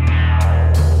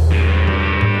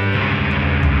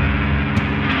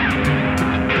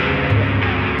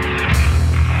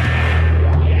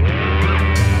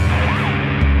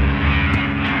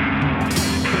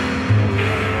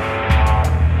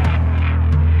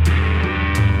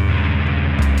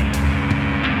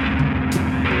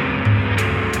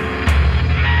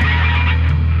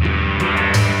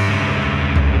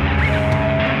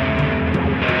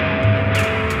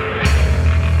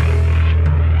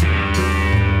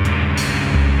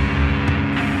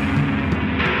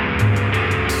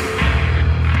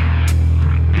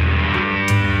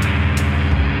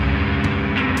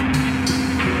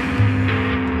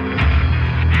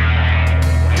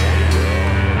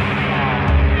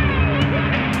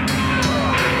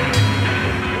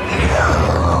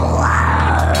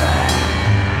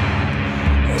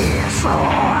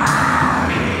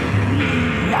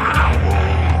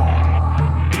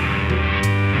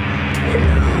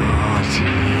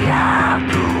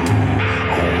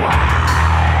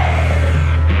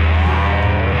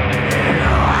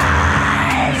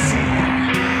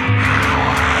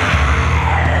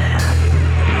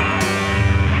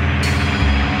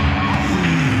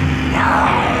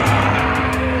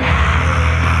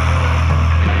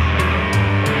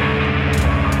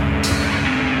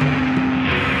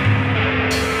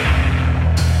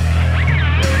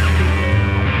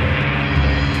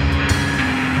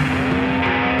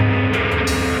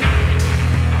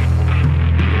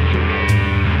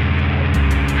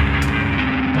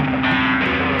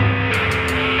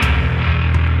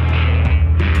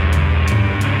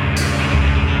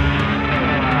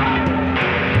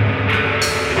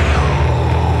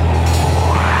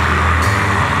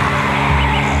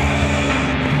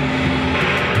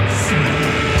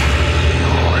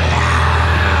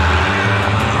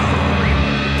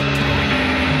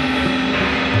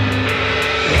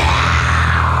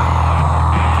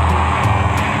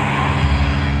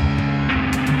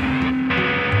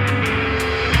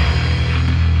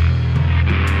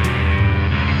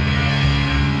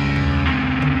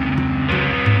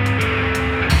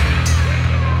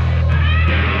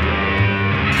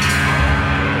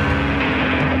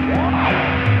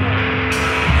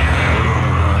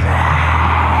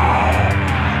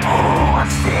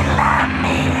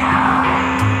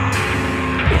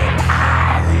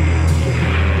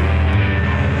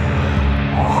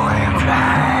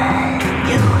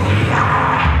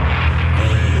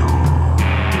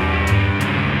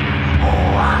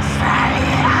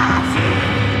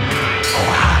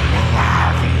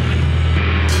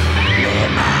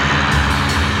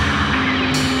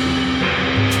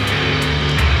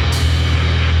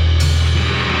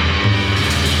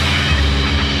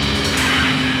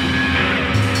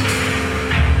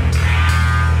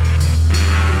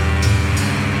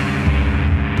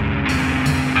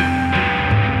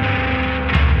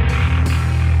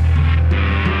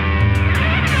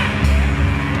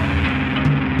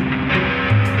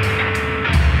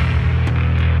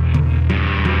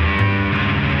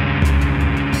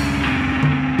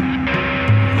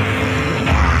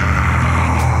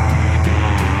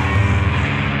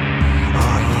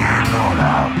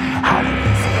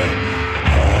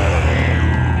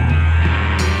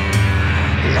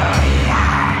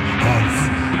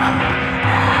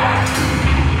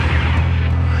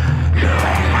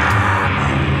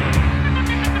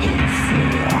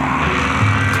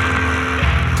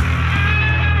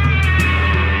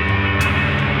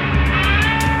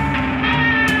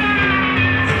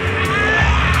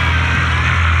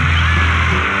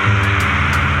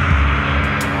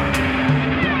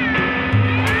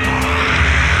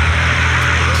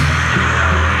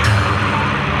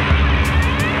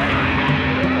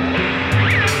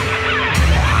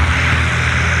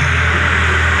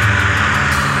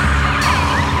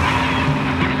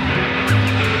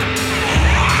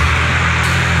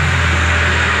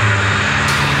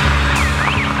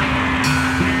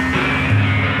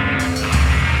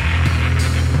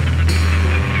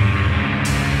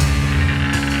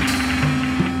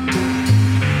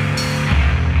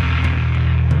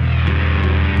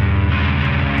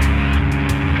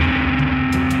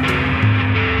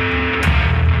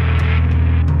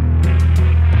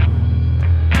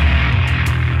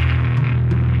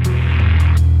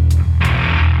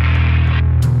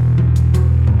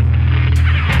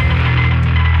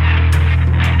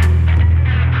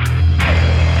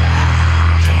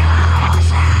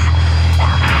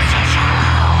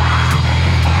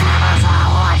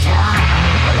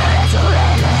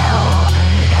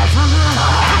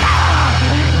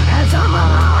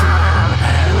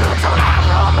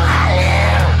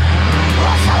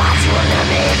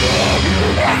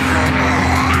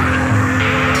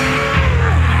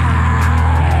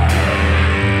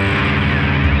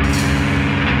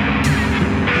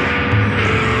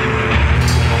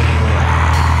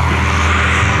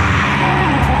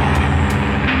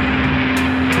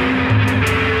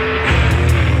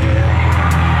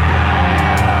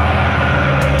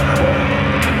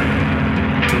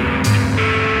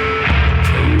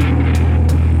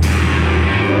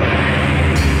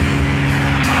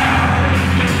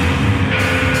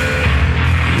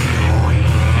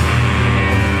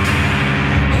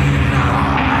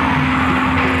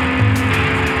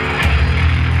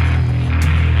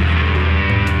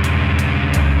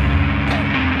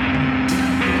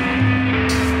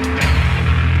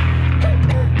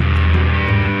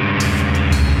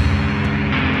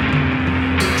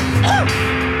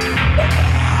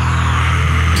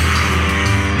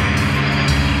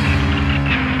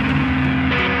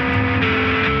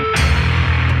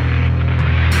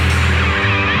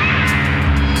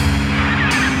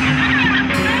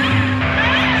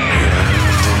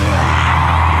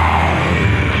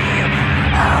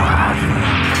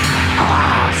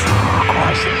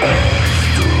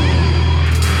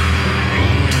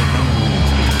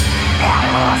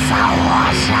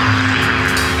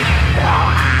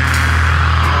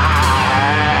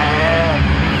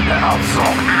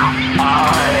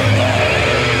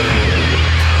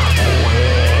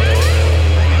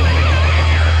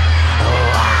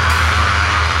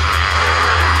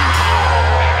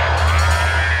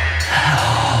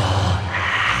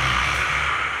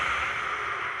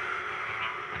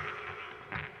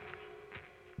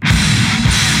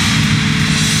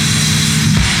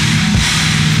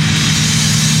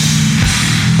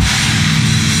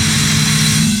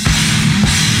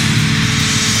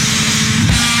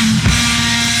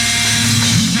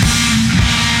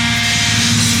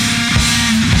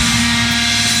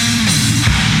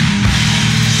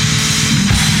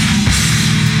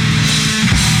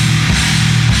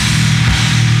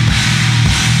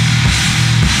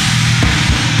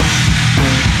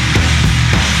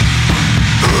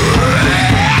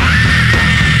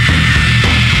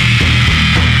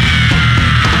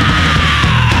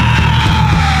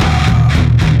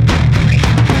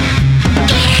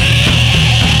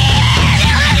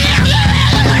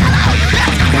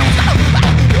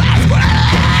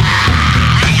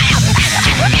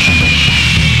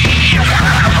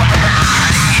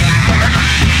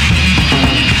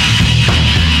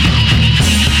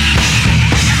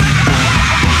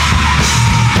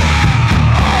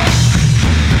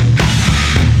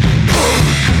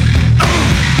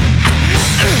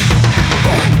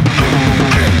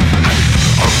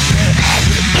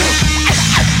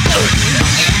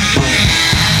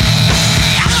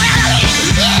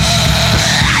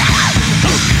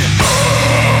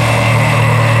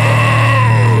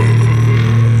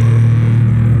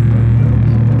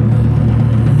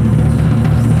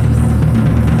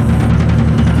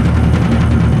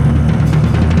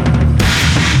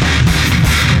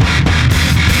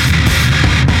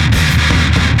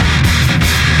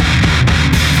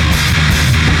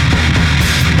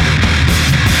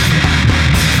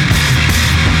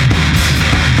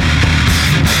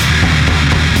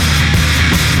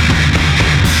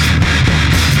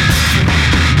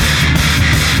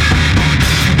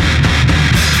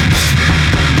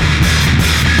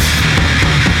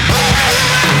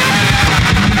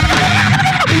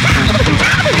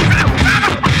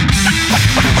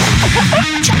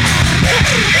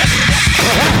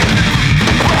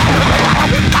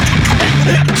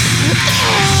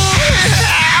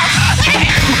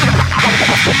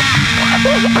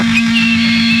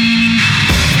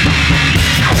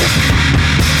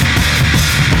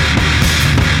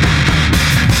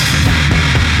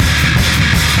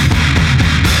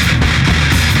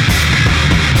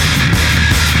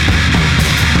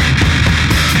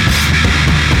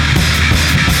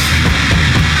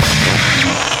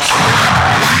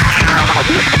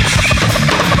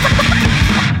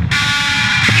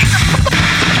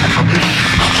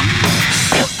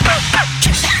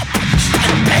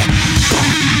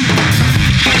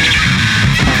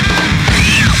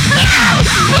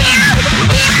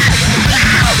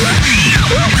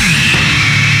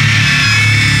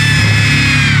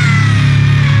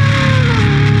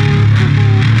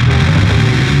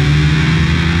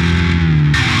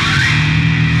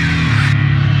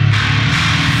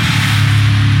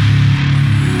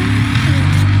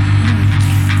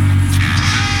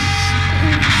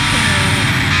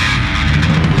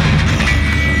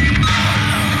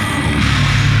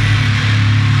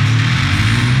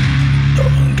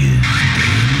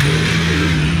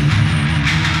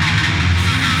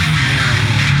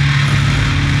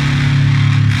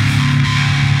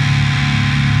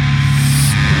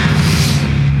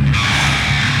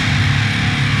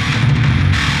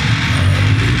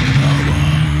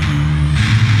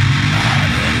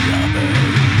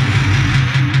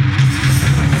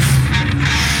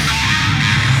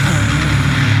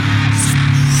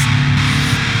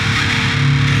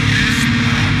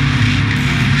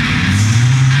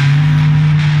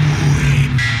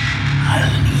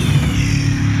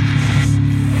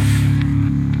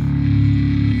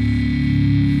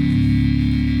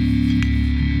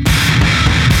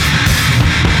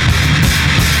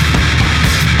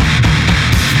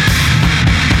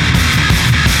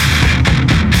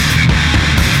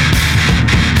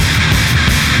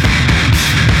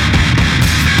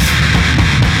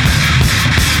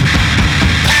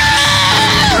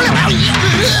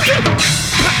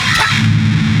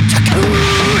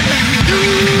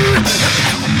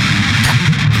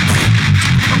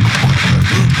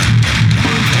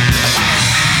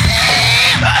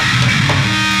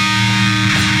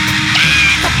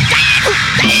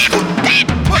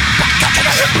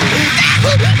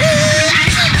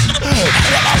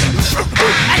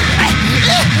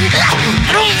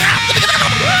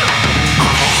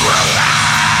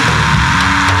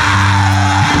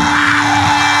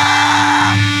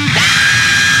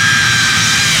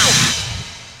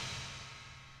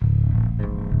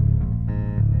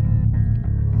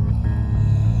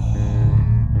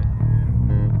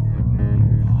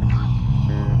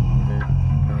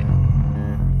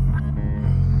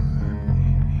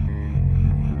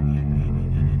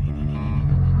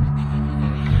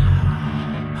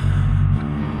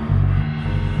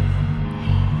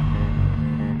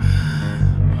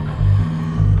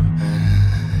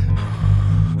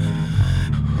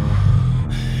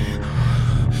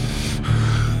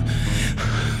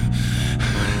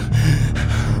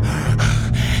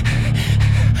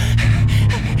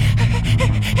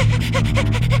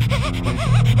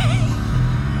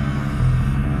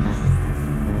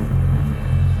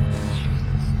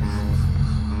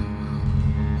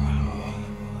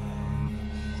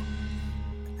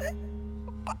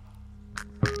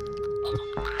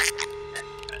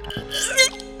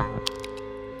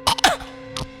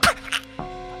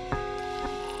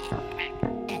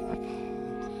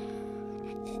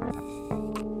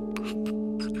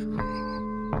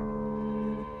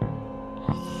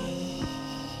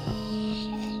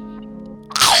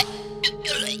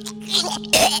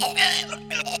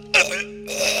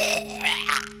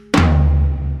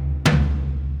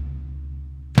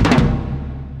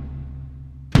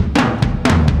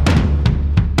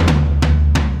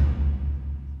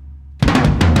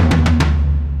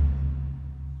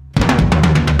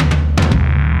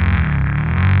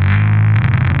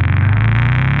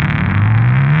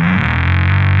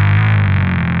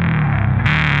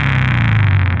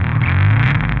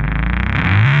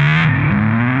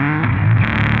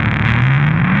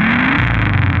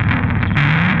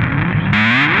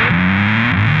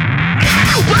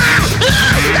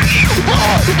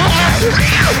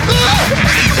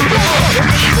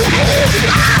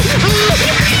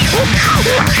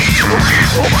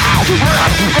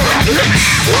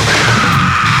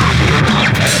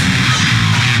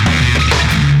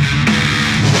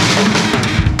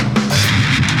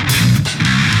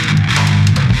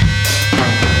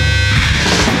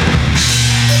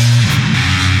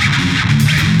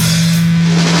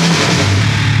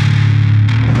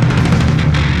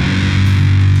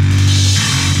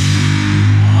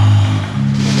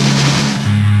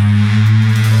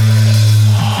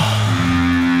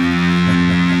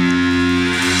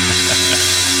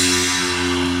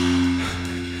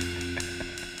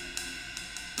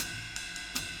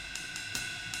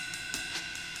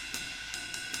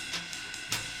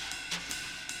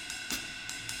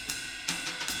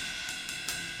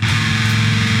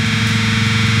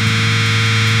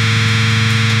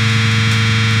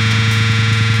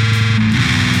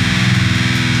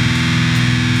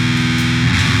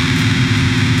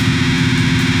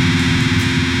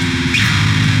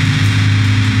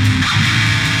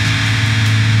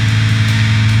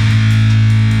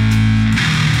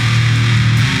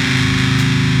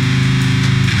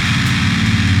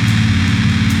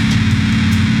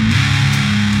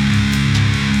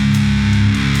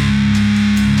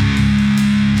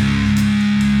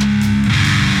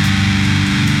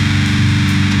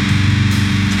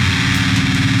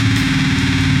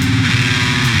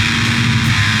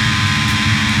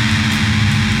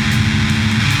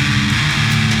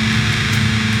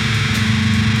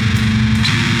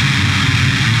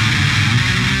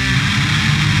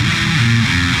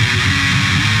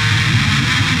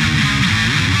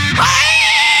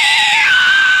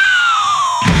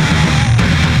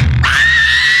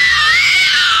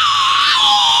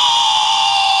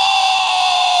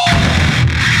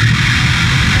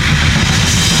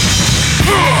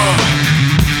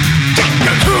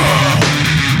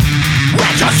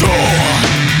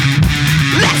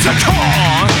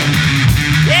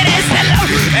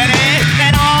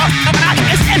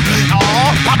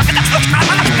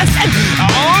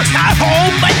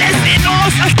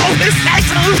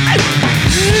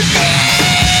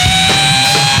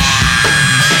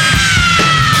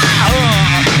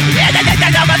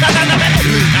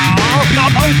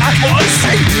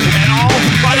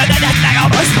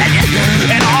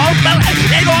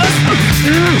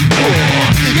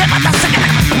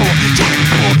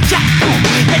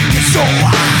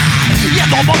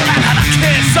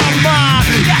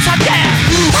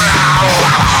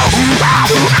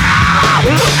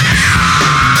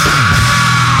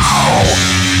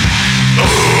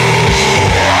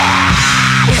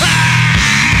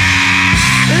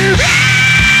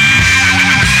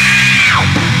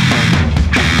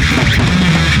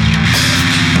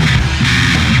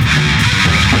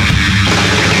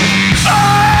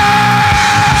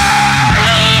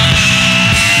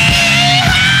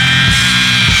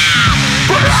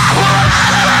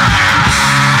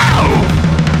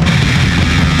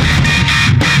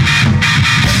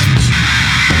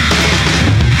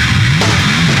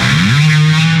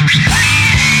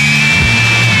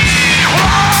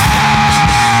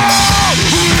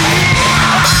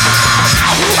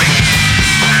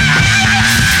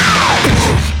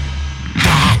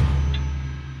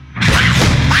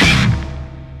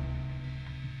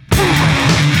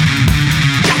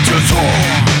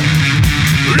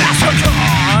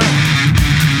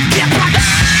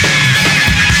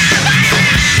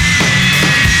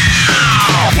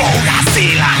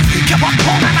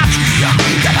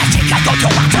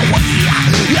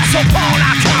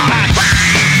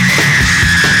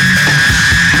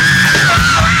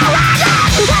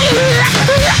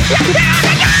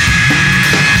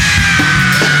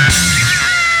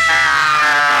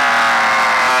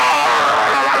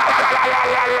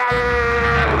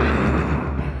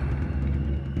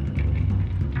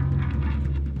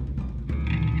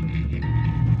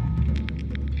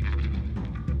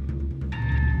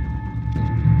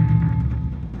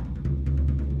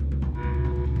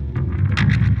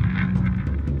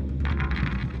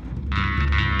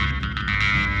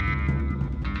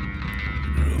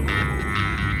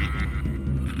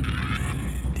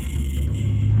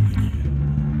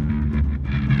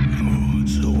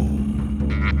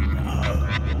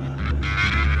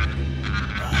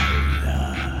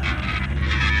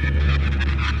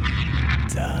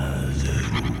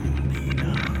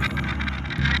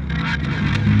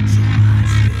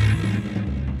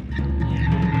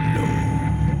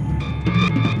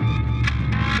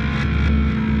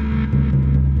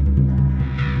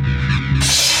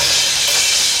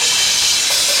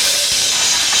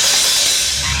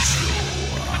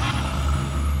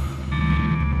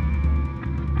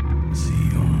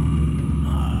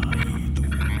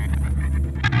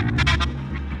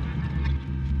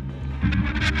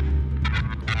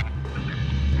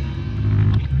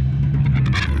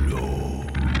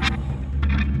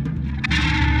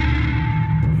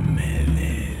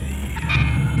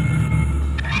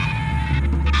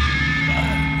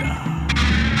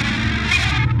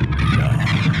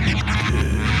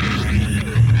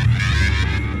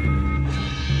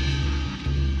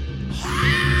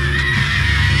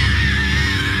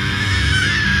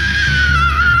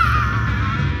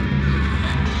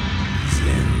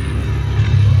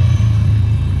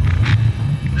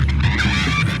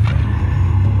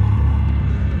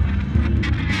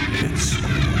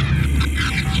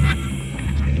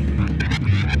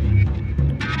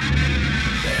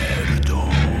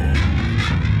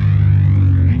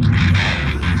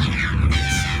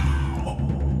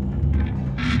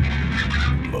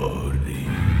 mordi.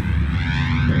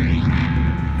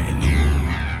 Menù.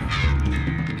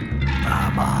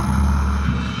 Baba.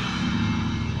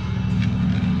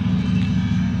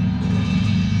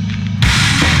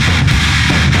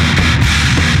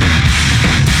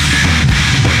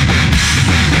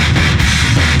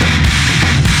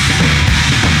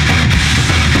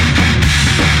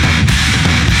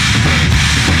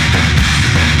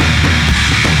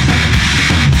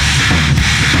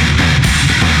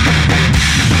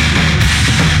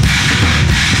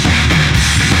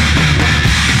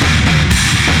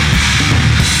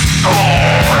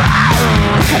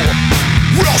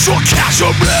 We also catch a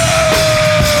blood.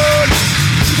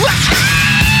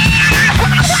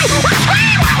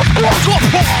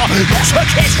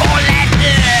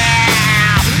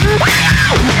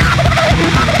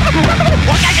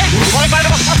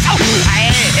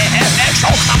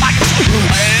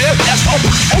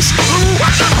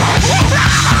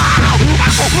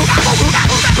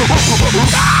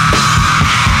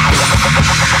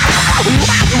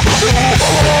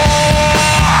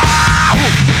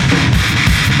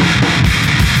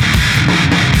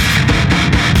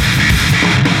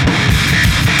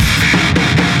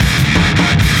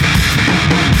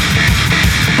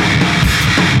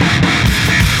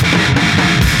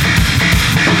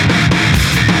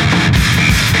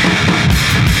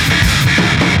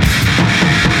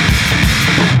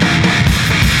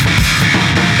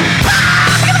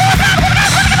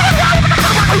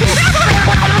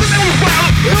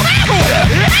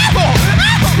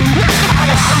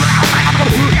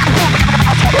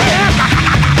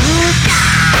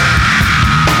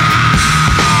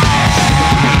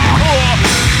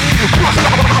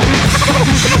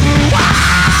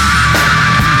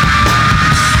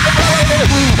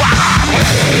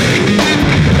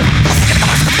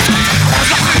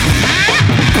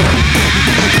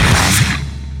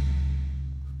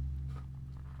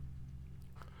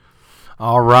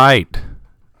 All right,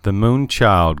 the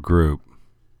Moonchild Group.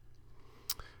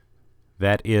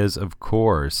 That is, of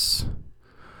course,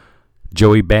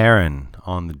 Joey Barron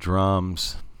on the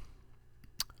drums,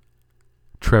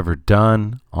 Trevor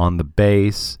Dunn on the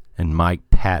bass, and Mike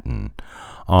Patton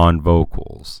on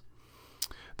vocals.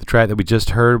 The track that we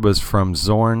just heard was from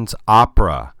Zorn's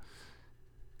opera,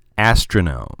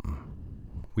 Astronome.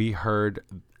 We heard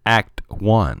Act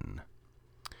 1.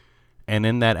 And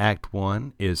in that Act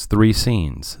 1 is 3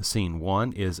 scenes. Scene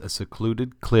 1 is a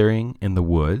secluded clearing in the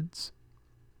woods.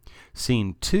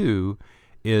 Scene 2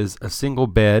 is a single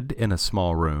bed in a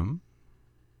small room.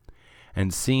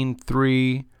 And Scene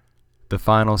 3, the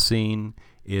final scene,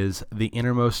 is the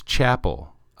innermost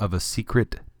chapel of a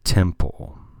secret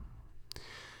temple.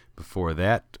 Before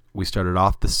that, we started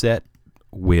off the set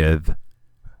with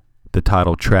the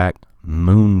title track,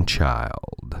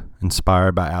 Moonchild,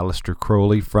 inspired by Aleister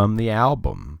Crowley from the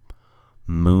album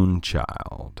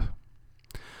Moonchild.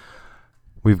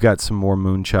 We've got some more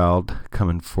Moonchild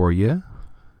coming for you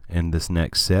in this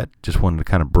next set. Just wanted to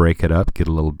kind of break it up, get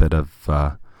a little bit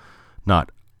of,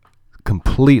 not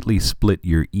completely split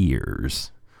your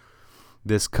ears.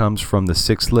 This comes from the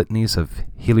 6 litanies of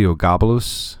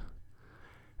Heliogabalus.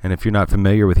 And if you're not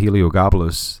familiar with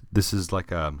Heliogabalus, this is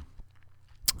like a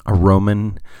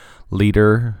Roman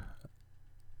leader,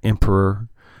 emperor,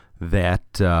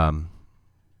 that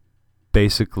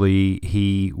basically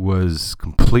he was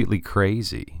completely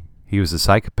crazy. He was a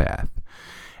psychopath.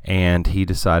 And he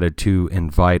decided to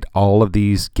invite all of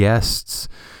these guests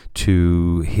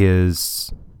to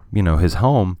his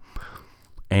home.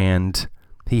 And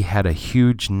he had a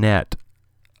huge net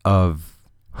of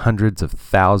hundreds of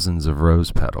thousands of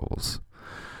rose petals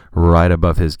right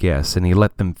above his guests, and he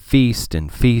let them feast and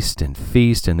feast and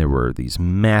feast, and there were these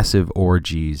massive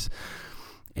orgies.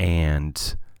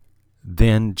 And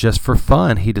then, just for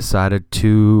fun, he decided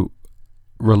to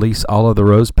release all of the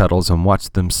rose petals and watch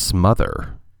them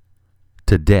smother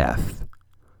to death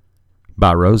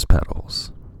by rose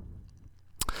petals.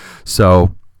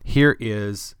 So here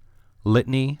is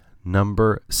litany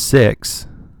number 6,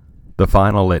 the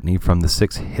final litany from the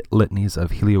 6 litanies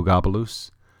of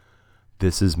Heliogabalus.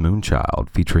 This is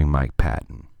Moonchild featuring Mike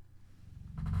Patton.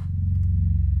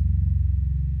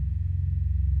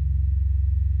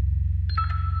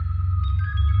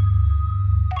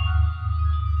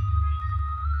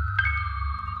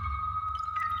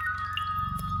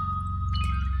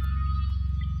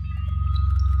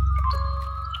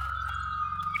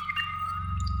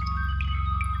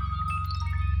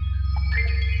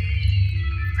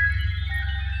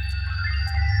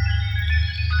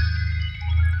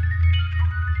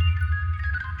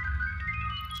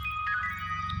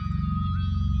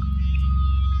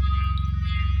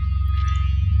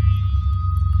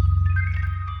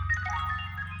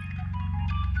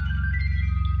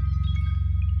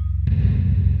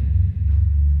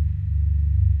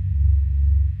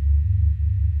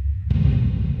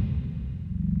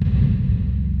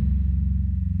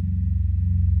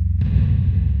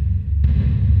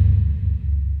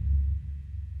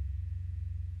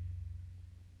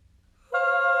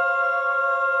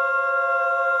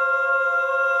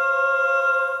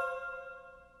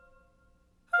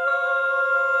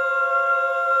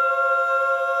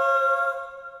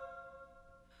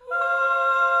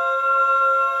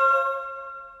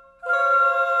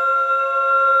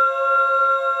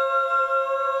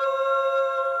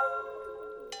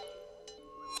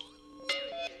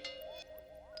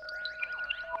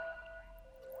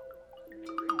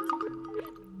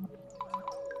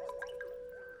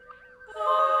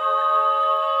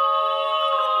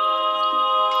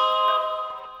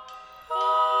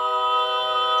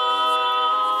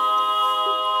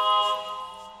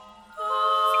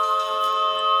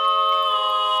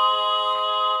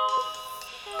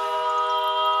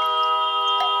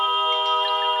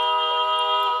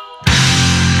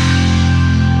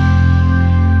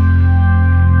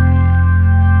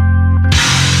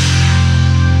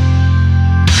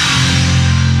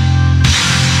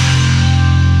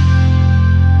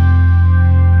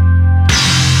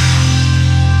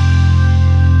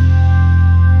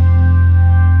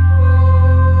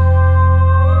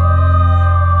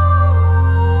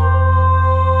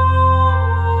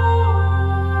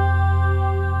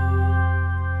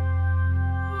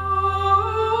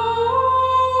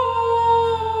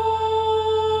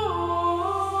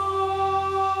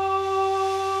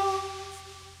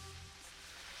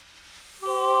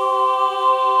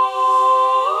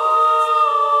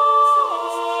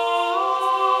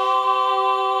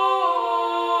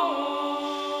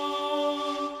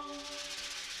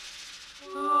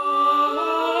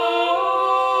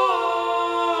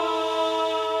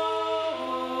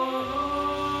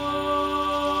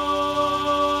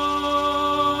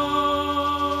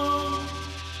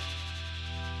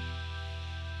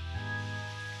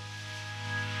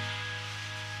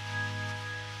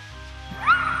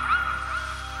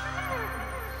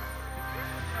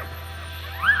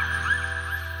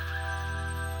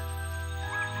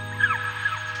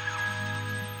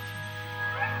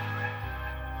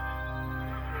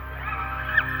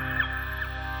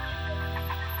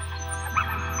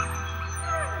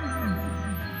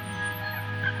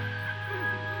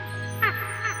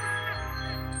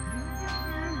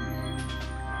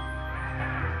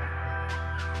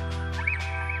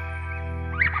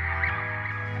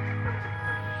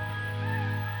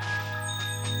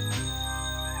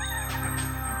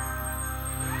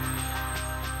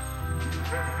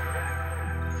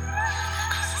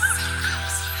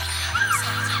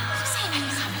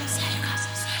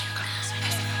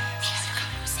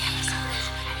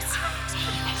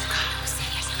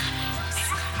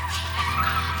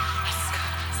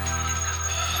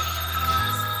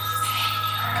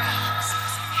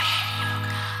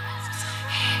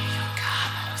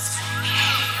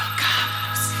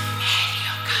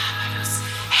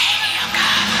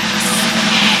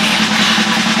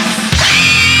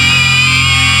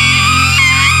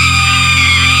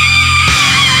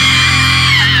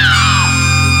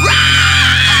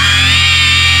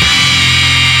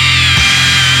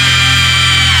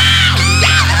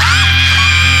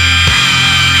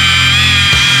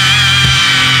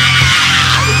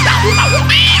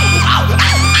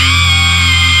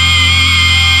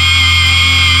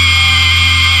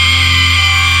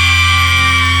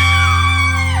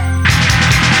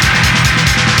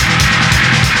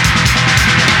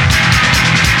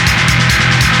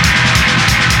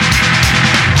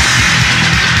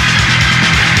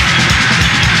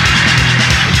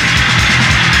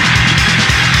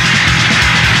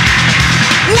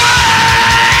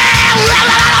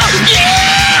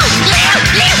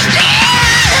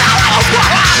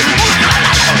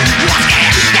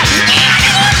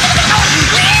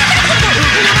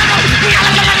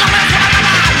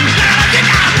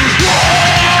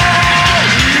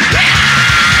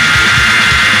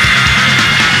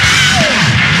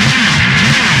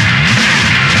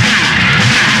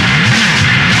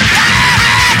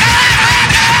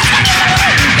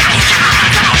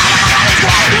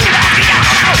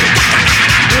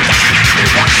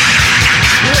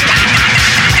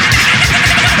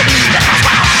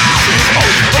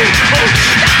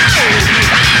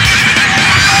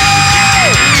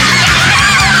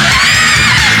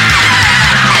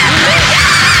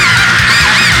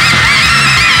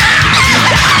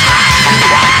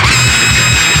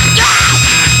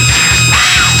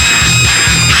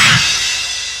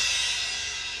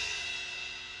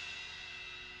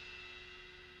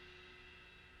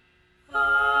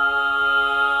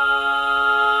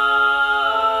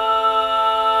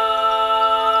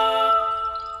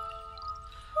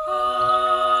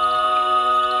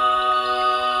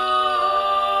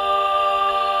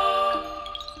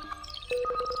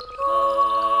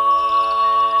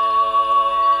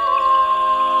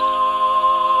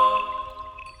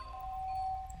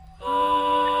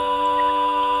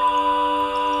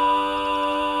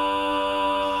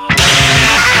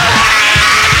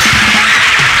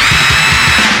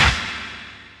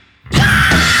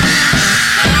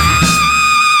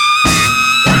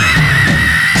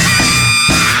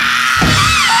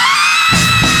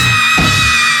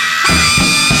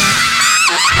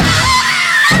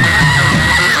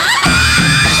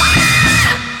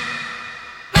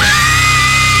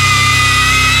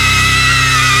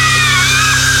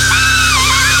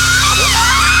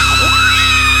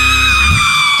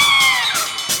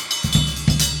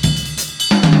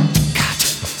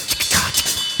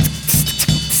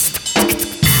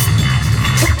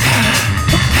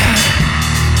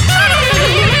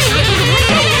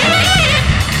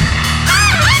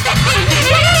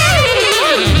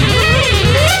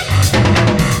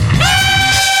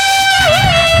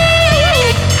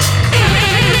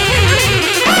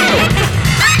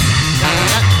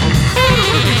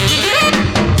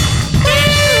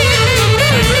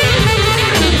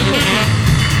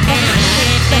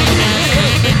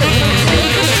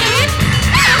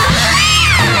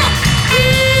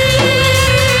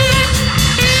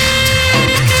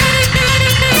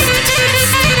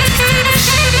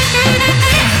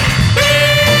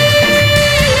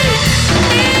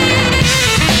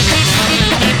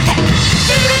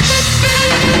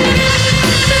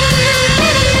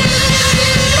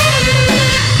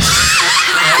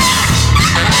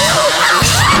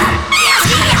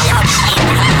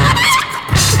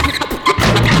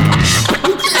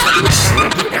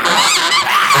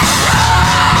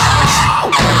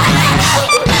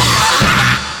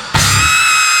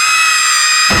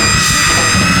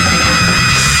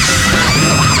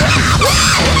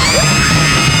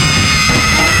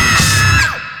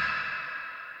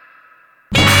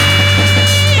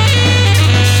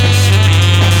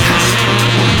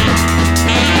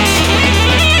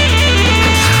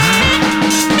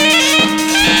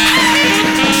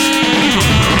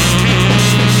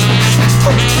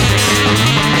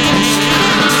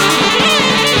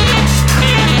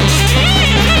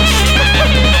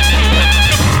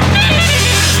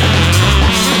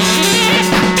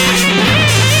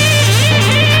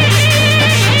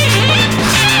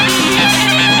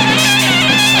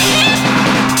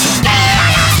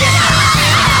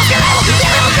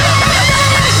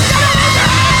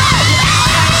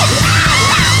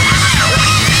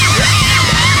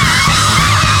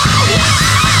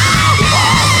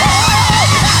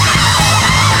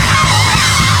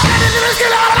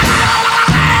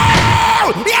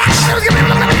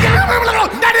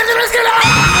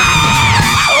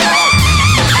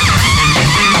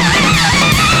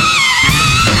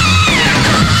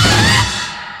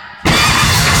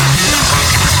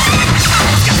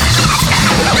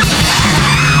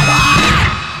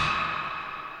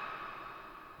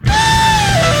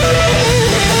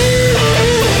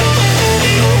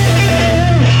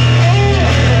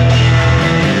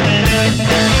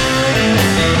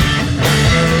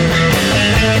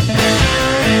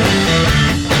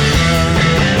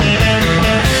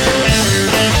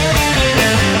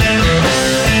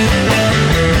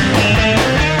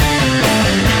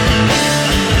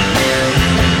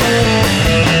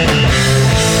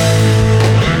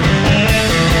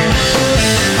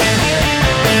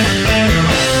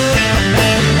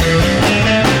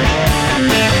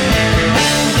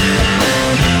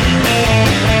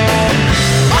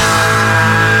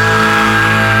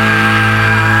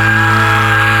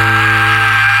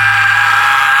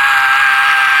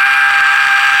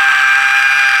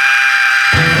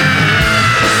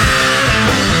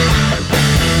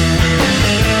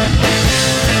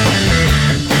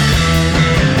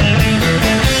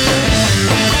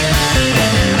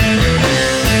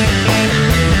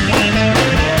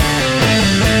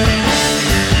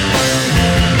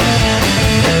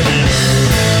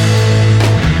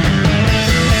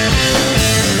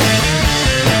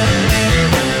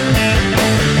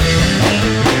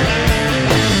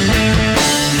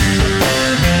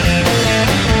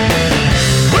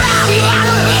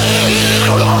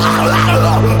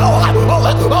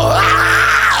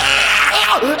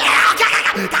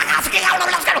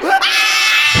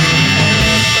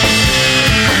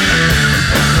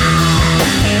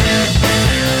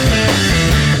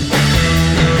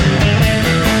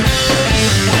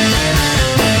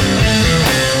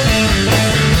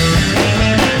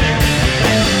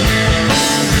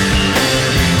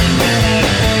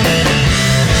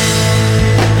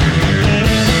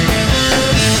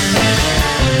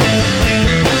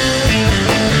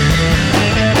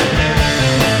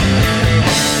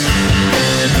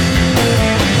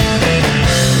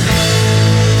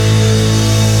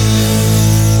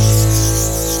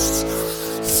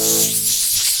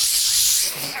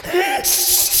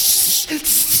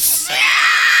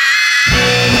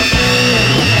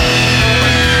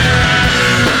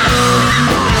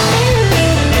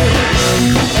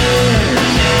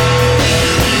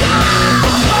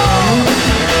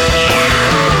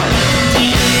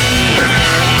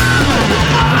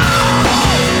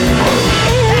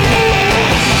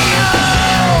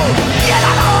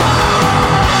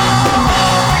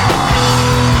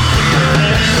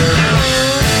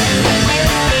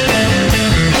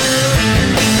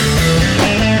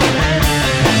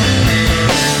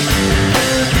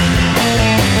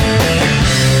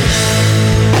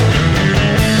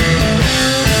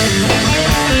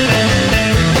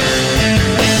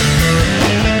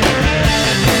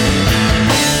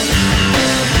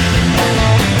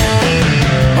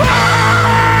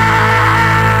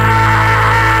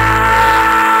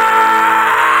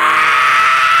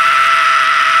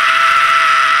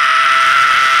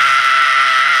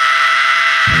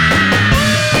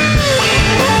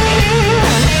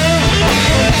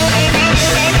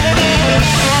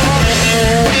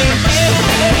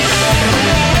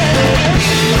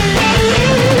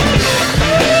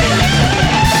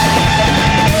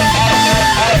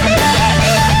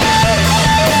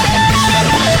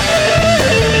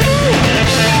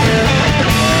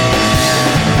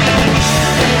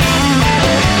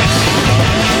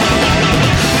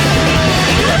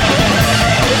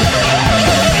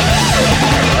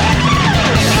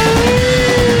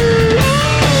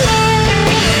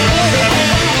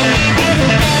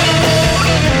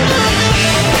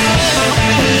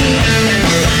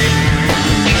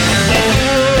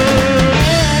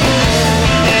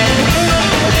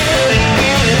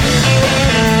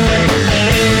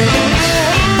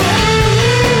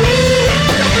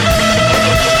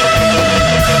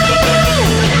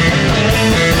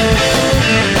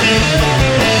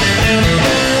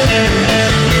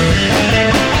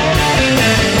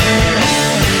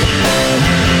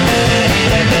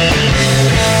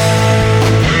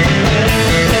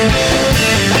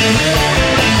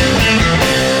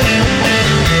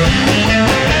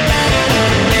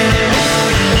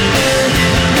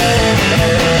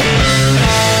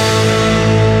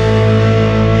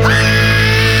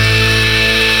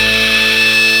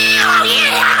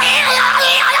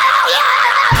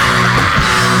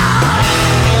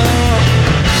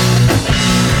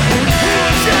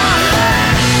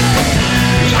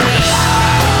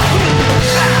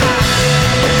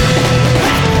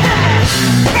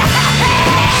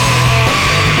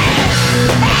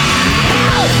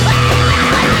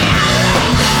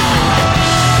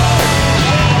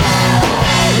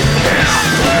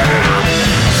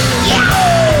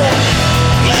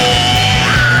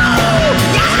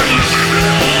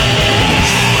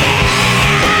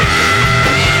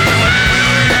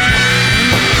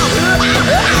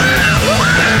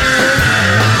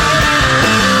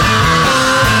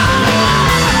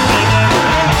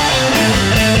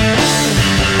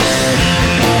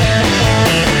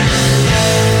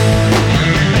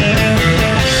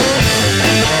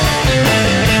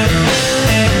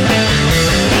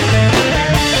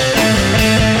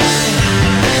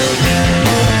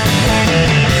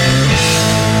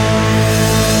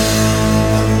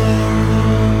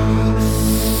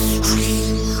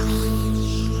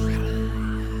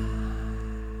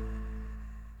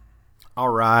 All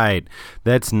right,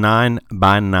 that's 9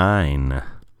 by 9,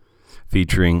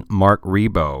 featuring Mark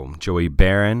Rebo, Joey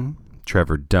Barron,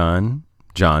 Trevor Dunn,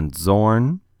 John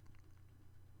Zorn,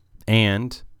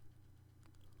 and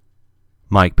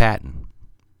Mike Patton.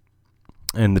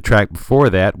 And the track before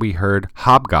that, we heard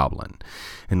Hobgoblin,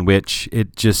 in which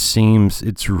it just seems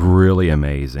it's really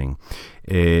amazing.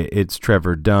 It's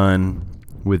Trevor Dunn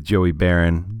with Joey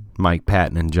Barron, Mike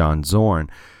Patton, and John Zorn.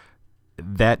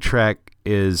 That track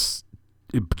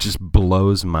it just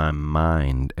blows my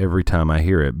mind every time I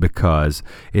hear it, because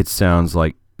it sounds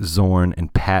like Zorn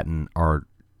and Patton are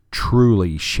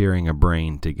truly sharing a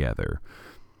brain together,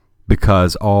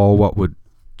 because all what would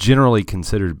generally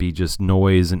considered to be just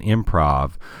noise and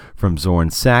improv from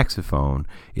Zorn's saxophone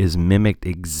is mimicked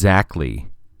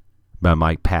exactly by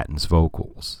Mike Patton's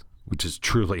vocals, which is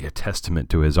truly a testament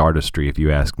to his artistry, if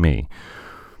you ask me.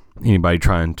 Anybody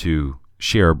trying to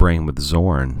share a brain with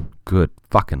Zorn, good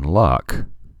fucking luck,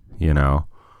 you know?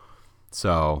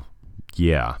 So,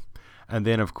 yeah. And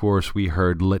then, of course, we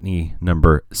heard Litany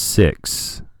number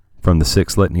 6 from the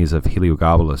 6 litanies of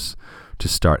Heliogabalus to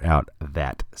start out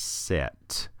that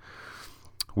set.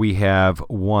 We have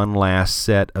one last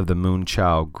set of the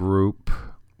Moonchild group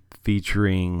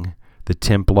featuring the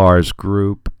Templars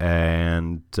group,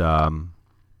 and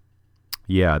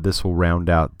this will round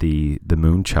out the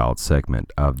Moonchild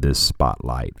segment of this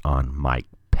spotlight on Mike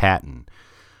Patton.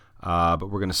 But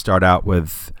we're going to start out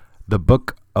with The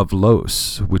Book of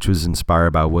Los, which was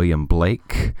inspired by William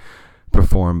Blake,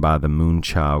 performed by the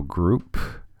Moonchild Group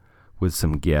with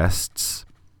some guests.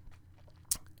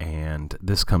 And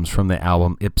this comes from the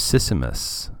album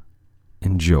Ipsissimus.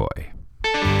 Enjoy.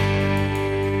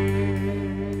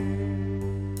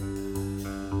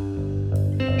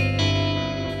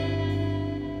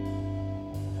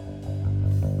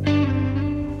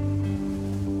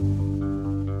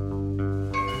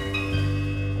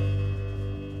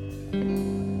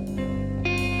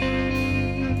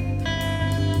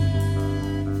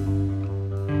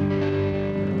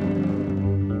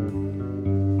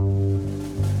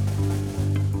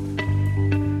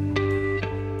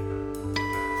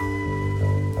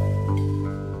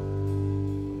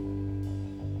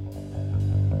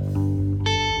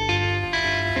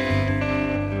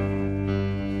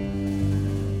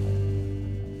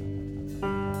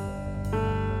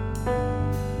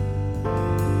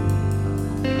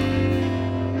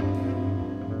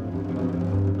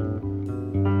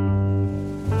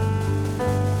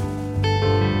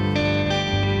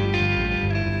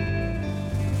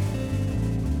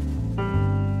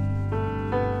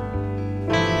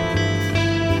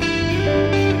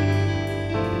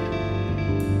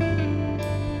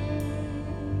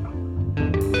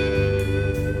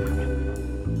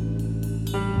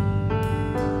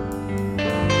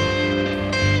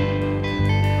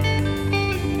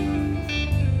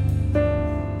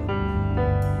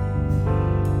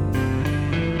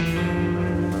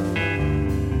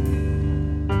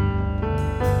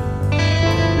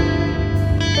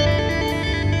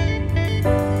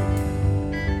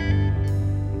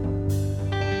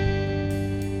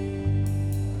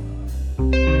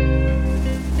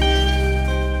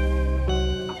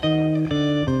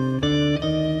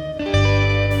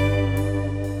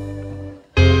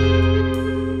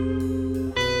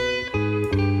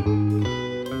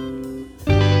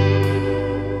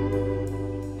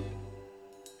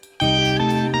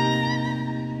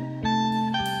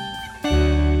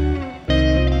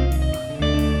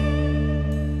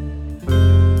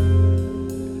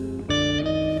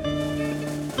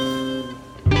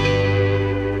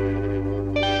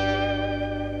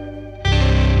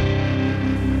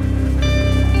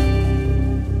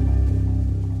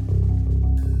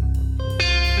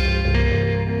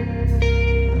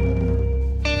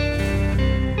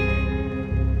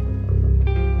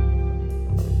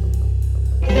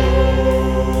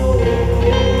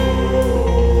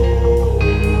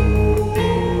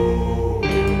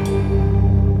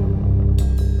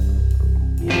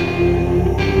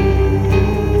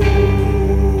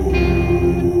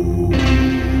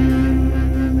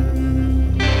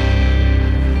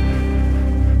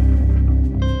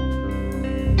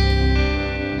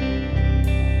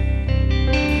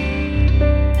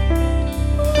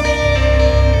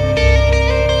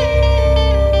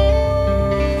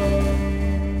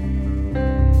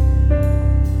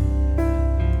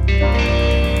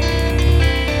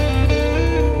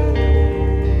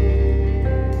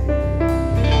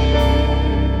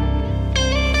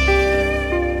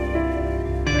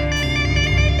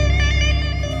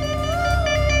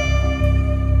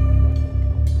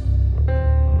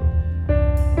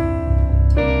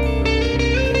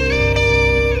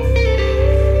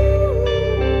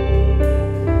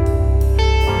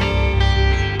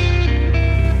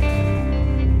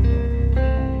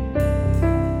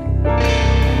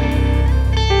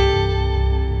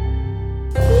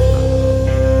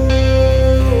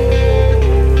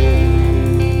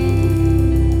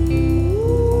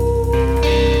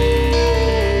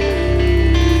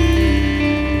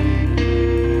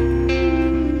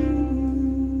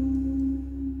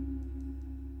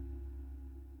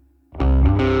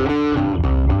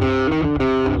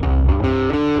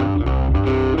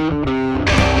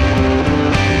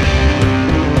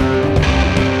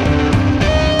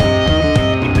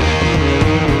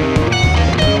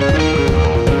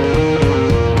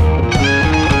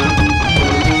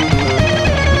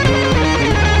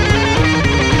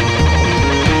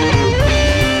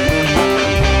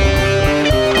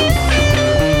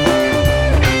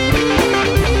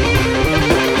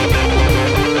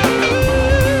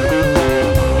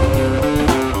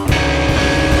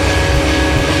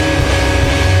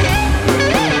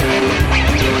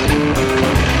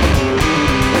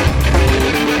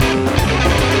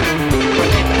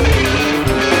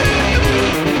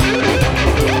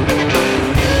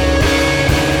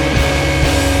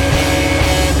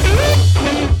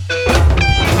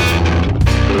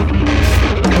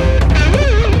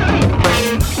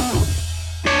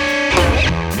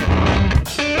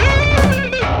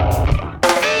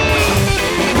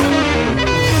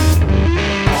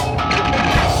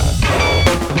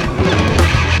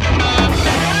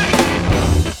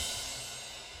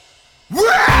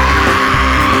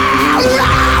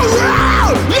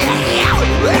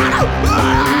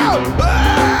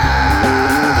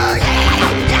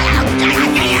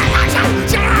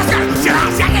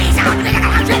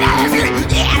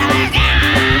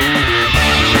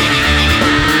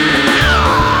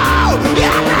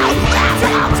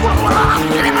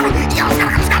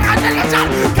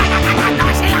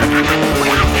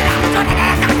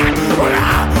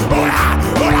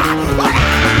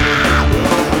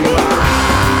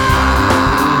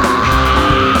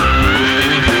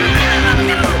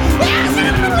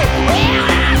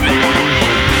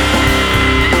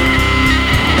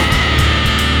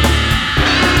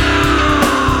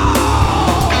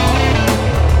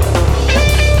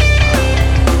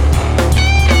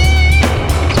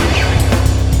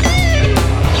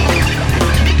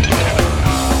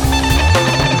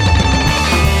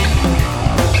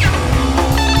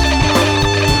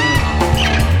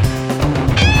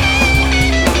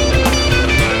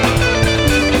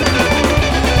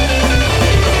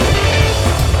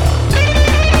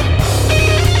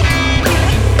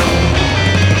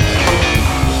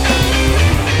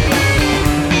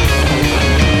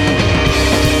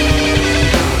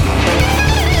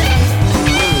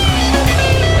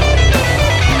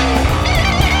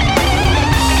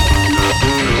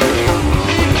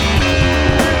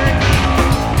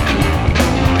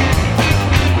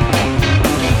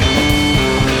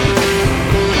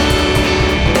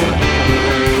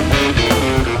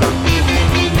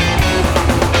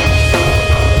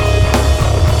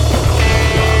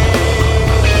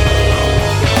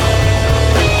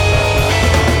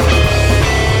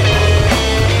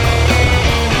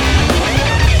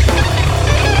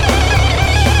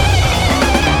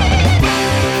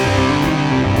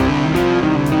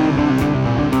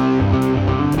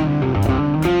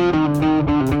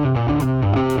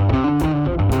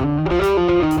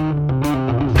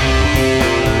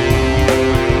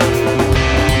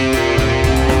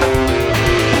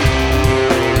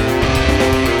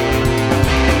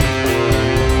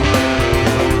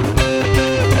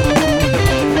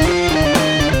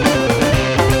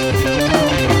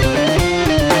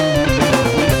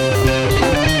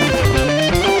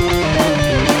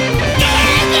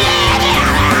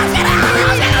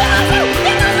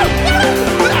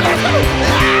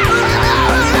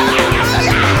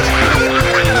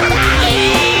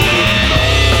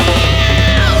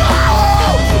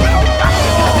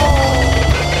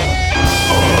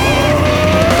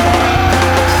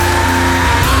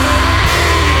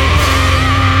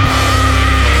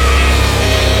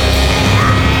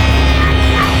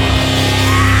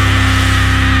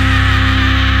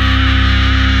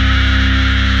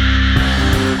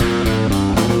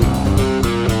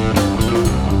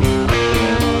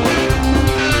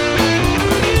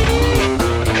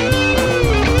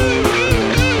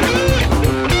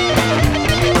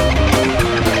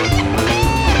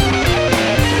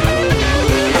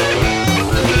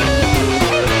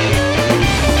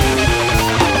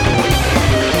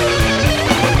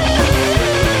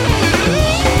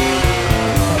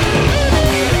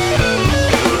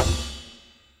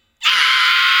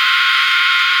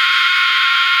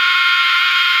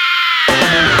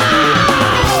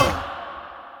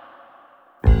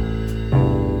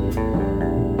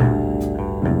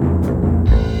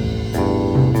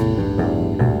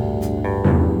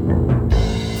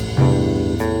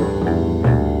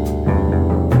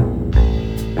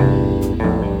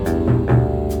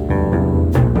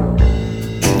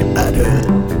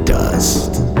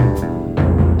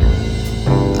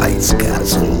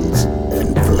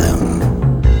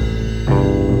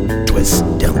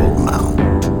 temple mount.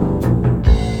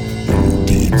 In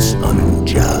deeds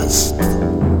unjust,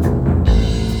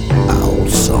 our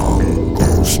song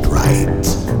goes right.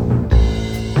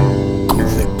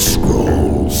 Kufic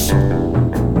scrolls,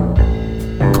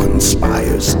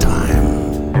 conspires time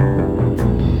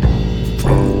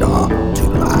from dark to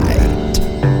light.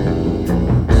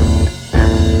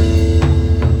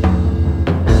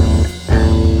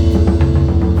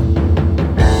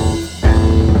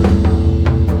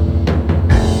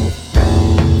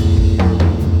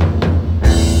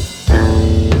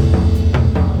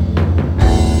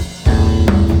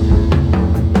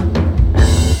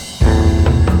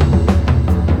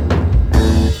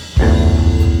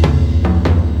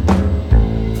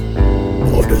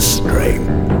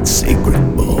 Strength,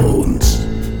 sacred bones,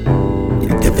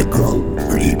 difficult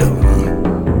freedom,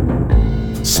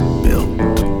 spilt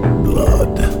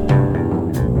blood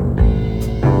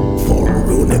for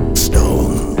runic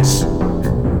stones,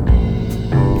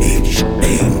 aged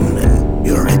pain and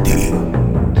purity,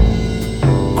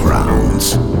 crowns,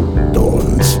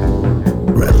 thorns,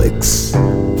 relics,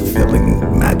 filling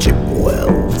magic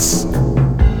wells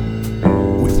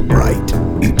with bright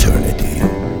eternity.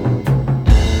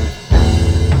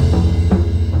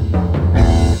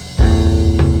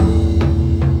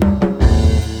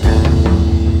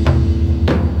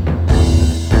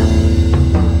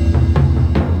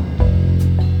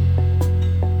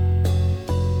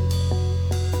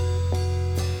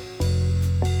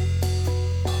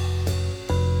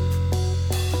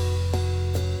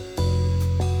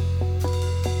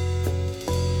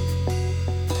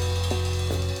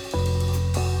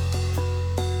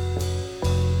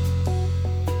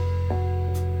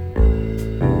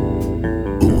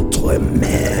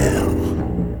 Outre-mer,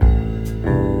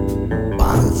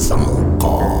 pas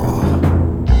encore.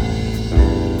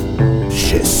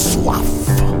 J'ai soif.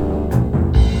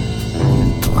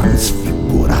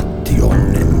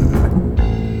 Transfigurationem.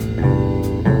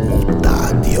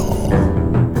 Mutadio.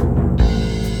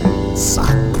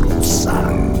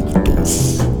 Sacrosanctus.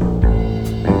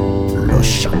 Le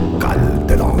chacal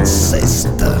de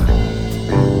l'ancestre.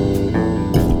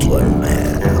 Outre-mer.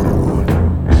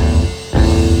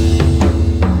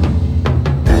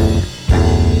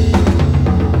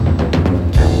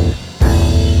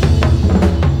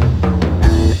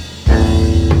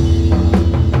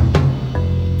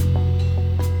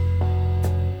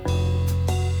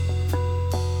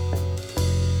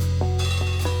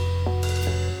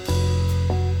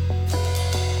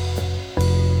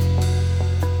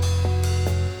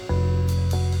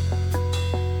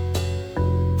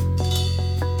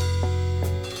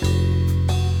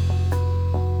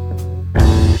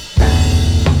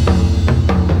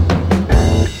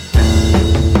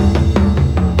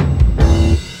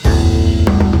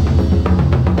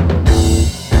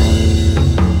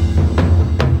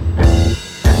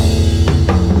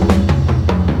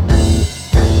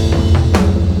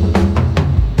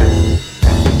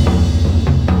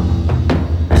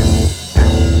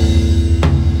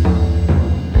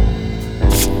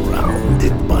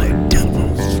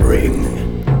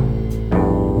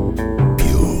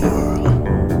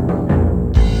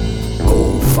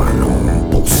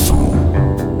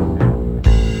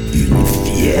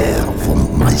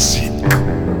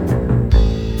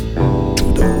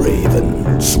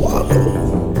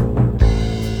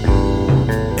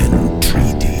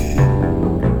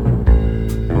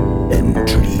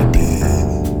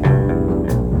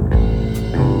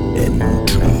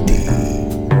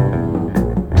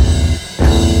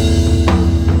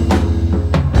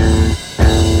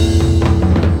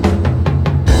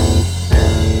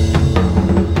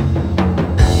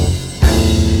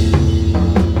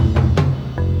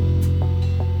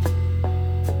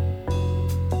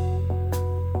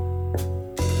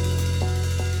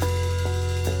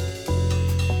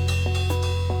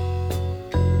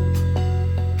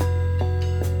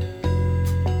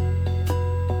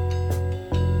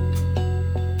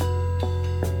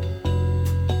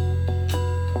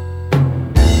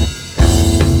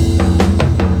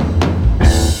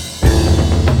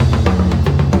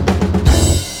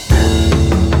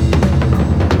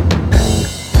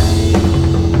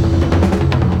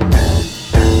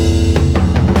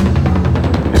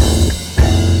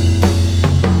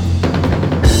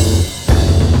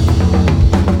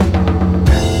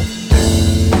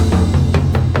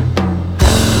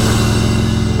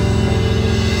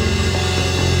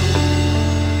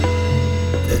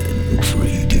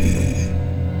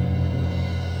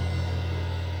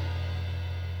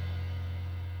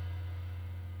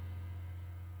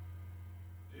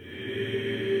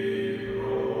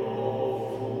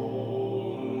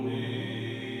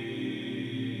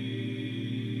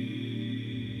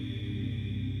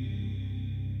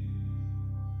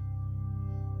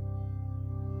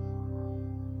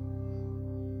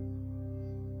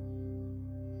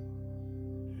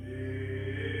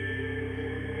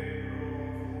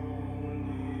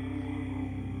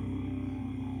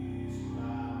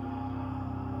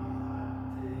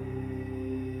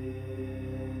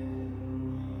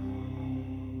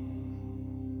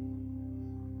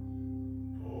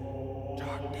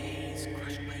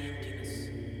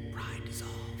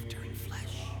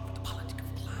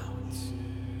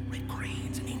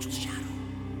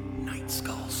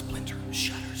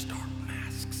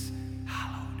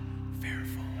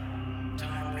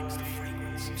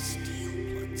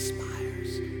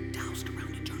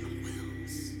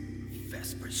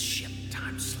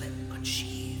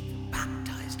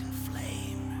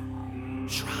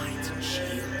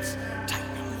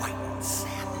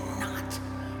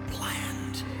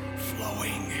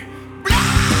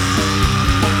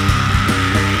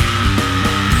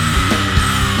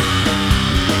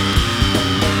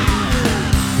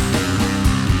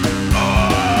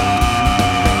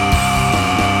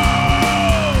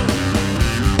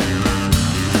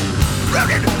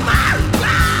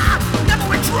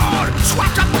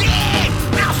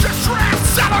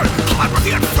 of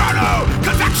the inferno.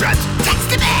 Convictions,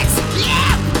 testaments,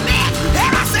 yeah, myth,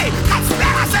 heresy,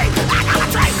 conspiracy,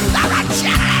 idolatry, the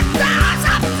regenerate powers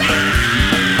of man.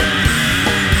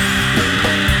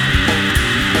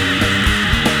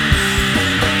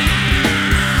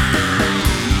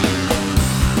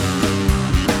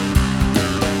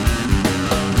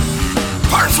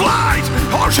 Purse lines,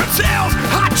 ocean sails,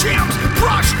 hot gems,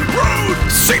 brush, rude,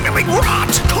 seemingly rot,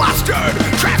 clustered,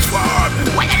 transformed,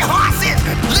 winged horses,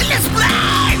 lidless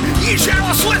blind, ye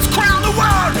shadow slits crown the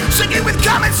world, singing with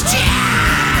common steel.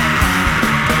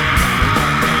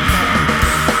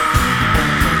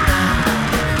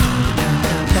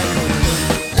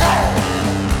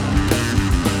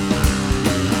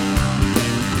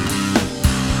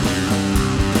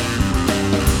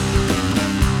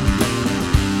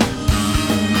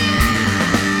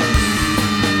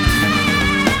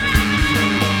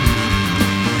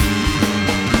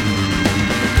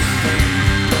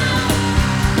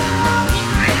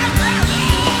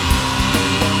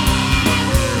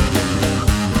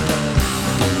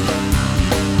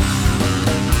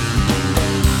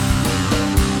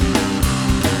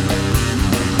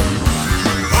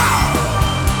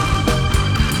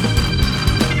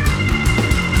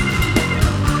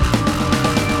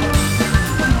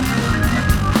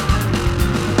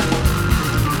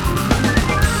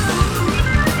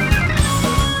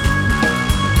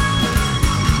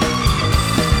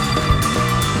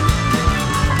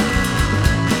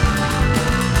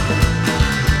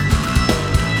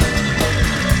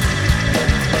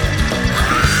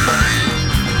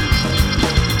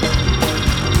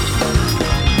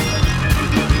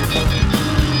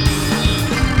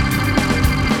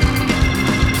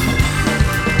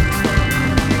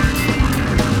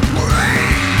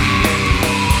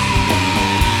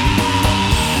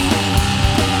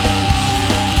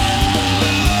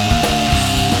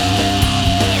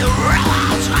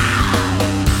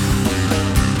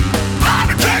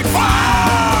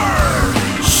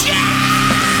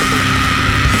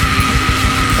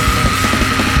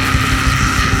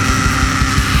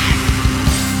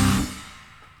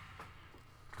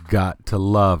 Got to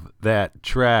love that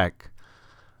track.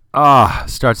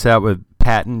 Starts out with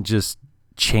Patton just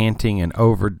chanting and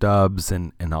overdubs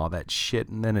and all that shit,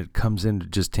 and then it comes into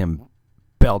just him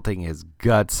belting his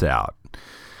guts out.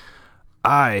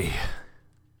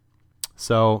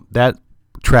 So that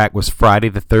track was Friday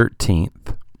the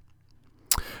 13th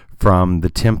from the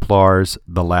Templars'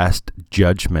 The Last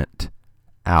Judgment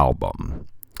album,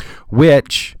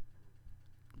 which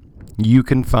you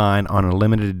can find on a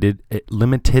limited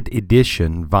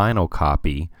edition vinyl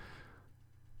copy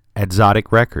at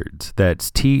Zodik Records. That's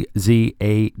TZADIK,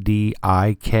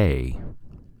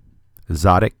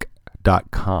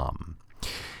 Zodik.com.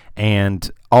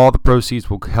 And all the proceeds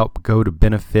will help go to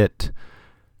benefit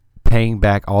paying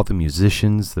back all the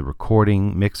musicians, the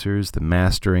recording, mixers, the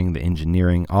mastering, the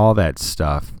engineering, all that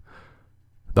stuff.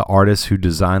 The artists who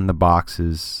designed the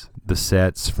boxes, the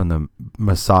sets from the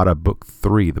Masada Book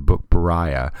 3, the book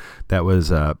Beriah. That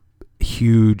was a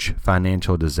huge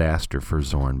financial disaster for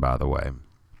Zorn, by the way.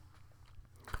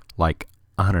 Like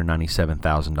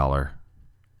 $197,000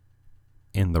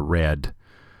 in the red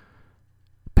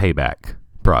payback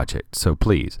project. So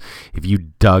please, if you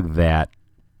dug that,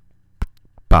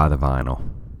 buy the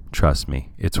vinyl. Trust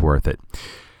me, it's worth it.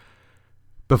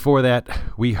 Before that,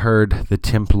 we heard the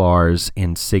Templars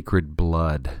in Sacred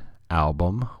Blood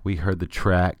album. We heard the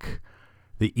track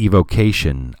The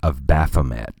Evocation of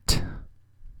Baphomet.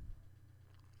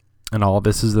 And all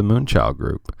this is the Moonchild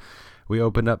Group. We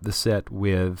opened up the set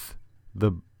with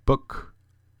the Book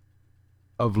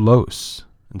of Los,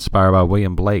 inspired by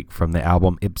William Blake, from the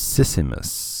album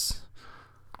Ipsissimus,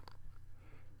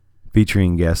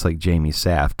 featuring guests like Jamie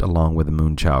Saft along with the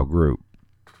Moonchild Group.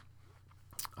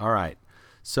 All right.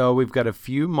 So we've got a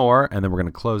few more, and then we're going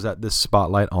to close out this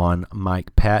spotlight on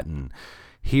Mike Patton.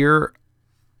 Here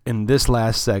in this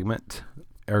last segment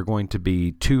are going to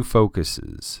be two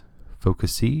focuses.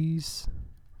 Focusi?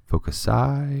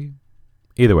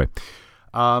 Either way.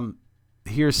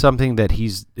 Here's something that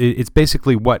it's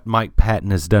basically what Mike Patton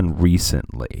has done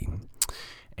recently.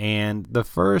 And the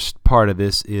first part of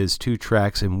this is two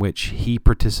tracks in which he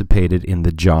participated in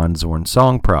the John Zorn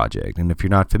Song Project. And if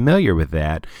you're not familiar with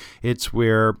that, it's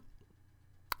where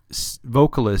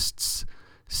vocalists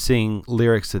sing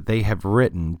lyrics that they have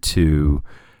written to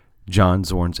John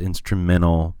Zorn's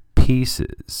instrumental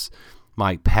pieces.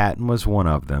 Mike Patton was one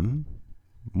of them,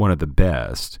 one of the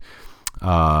best.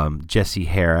 Jesse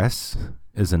Harris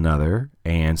is another,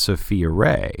 and Sophia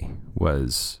Ray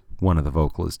was one of the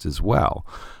vocalists as well.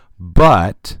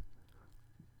 But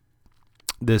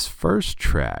this first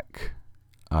track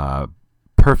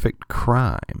Perfect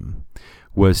Crime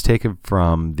was taken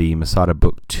from the Masada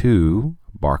Book 2,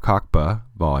 Bar Kokhba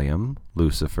Volume,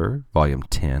 Lucifer, Volume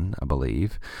 10, I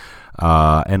believe.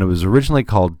 And it was originally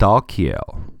called Dal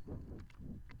Kiel.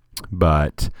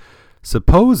 But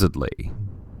supposedly,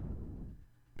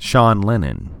 Sean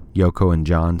Lennon, Yoko and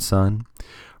John's son,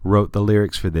 wrote the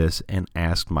lyrics for this and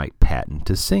asked Mike Patton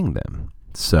to sing them.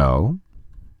 So,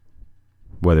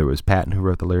 whether it was Patton who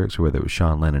wrote the lyrics or whether it was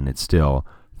Sean Lennon, it's still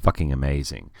fucking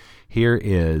amazing. Here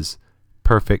is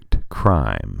Perfect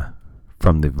Crime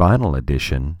from the vinyl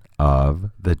edition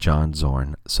of the John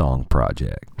Zorn Song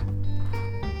Project.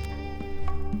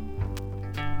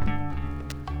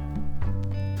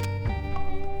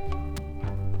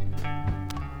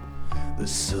 The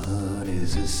sun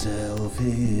is a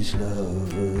selfish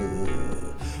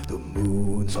lover. The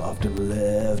moon's often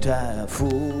left half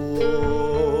full,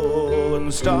 and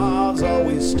the stars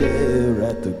always stare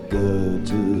at the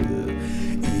gutter.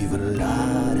 Even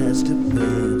light has to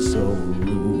bend some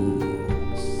rules.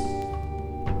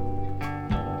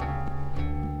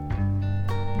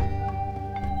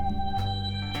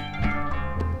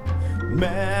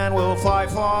 Man will fly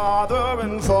farther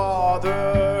and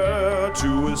farther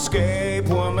to escape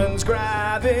woman's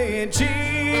gravity.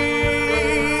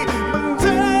 But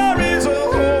there is a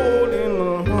hole in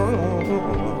the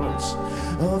hearts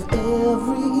of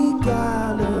every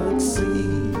galaxy.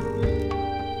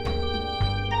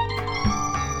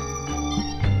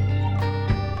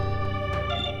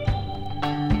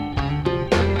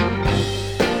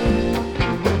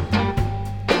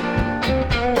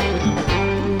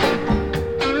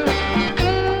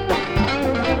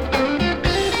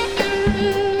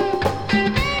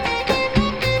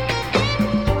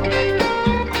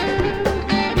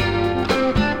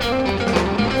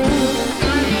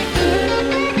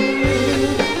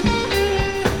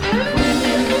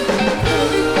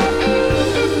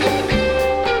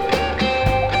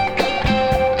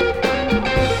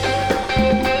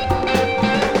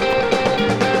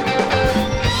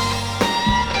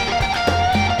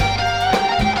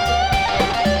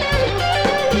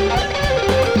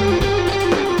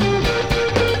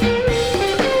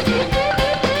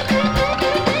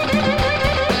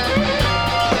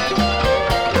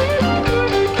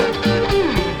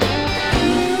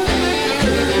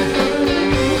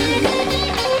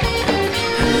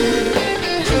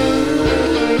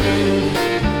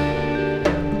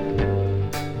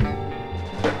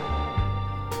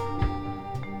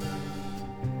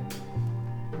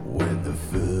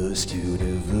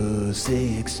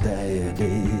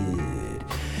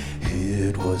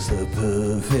 It was the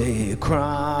perfect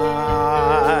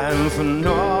crime, for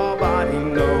nobody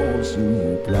knows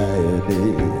who planned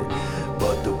it,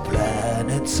 but the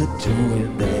planets are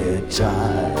doing their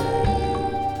time.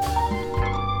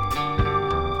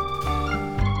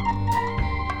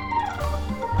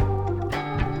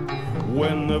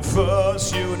 When the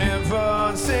first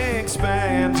universe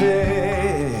expanded,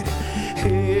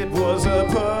 it was a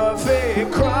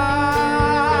perfect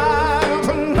crime,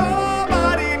 for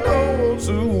nobody knows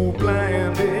who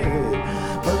planned it,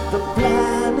 but the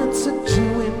planets are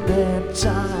doing their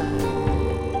time.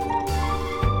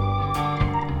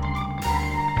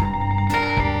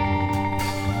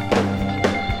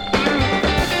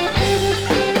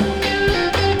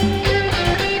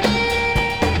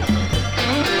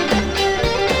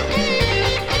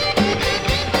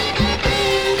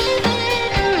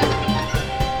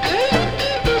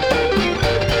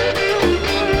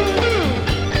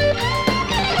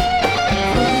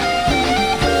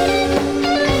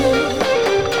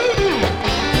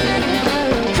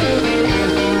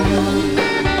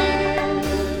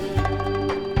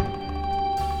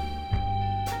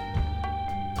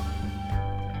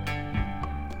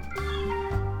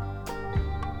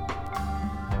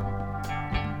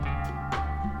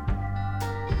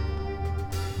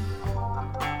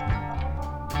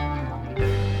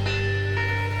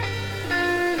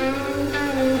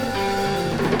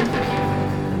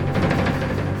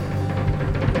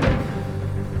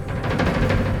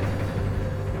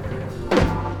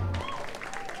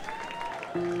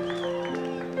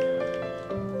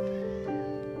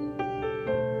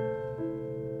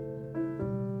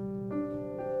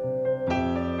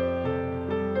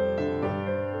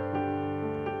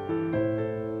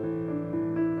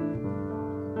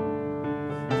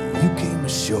 You came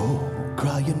ashore,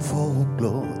 crying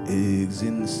folklore, eggs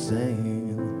in the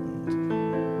sand.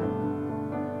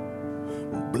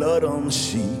 Blood on the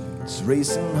sheets,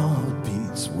 racing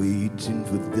heartbeats, waiting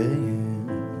for them.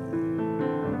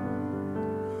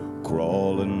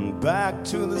 Crawling back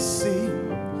to the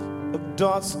scene of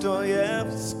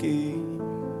Dostoevsky.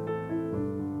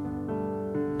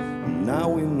 Now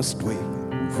we must wait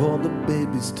for the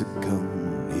babies to come.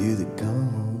 Here they come.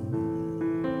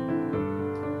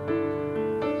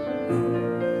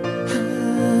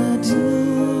 Hiding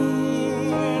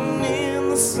in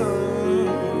the sun,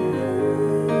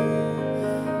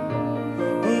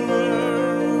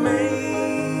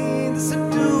 mermaids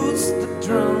seduce the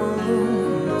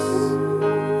drums.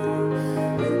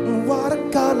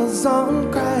 Watercolors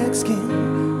on cracked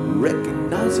skin,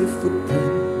 recognize your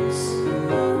footprints.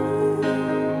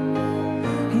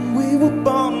 We were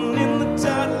born in the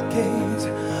tidal cage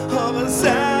of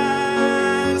Assassin's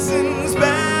Bay.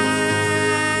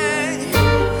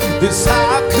 This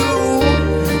haiku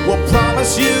will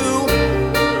promise you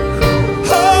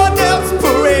a death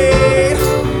parade.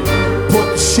 Put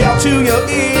the shell to your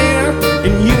ear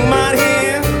and you might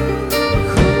hear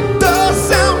the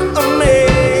sound of me.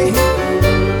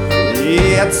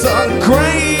 It's a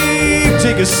great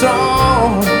digger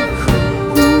song.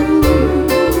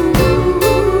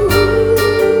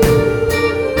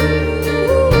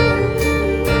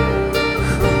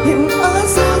 In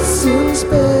Assassin's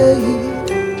Bay.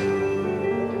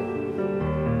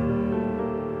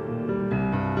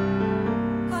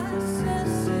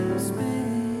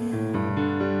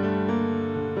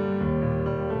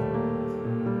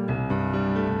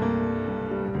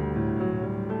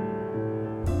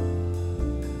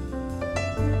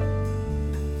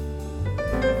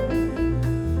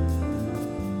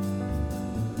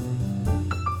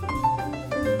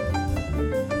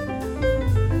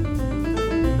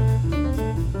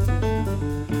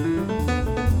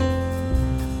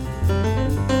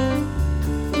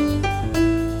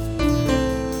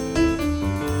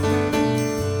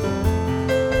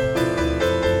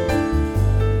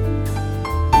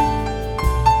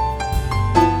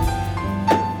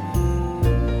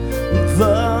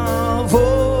 The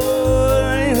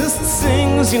voice that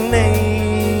sings your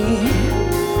name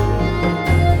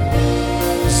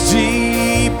is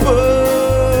deeper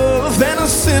than a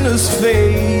sinner's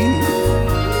faith,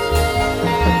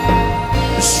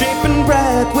 shaping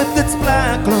bright with its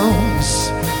black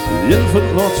lungs,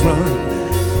 infant lords run.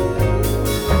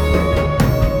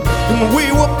 And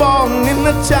we were born in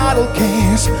the tidal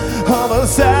cage of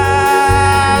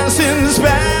Assassin's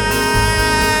Bay.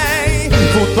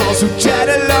 For those who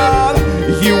chatty love,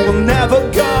 you will never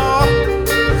go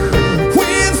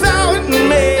without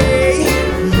me.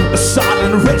 A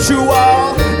silent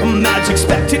ritual, a magic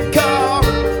spectacle,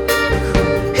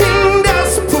 in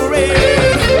desperate.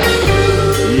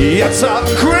 It's a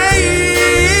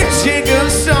great jigger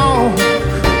song.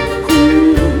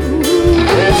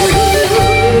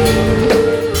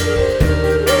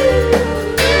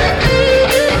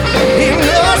 In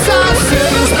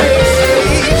Assassin's Bay.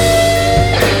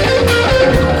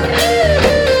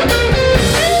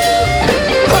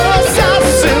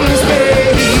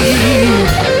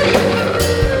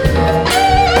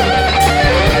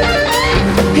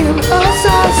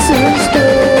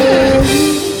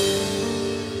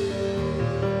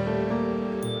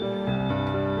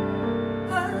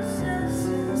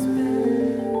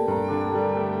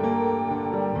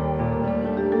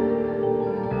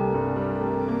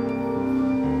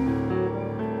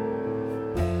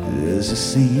 There's a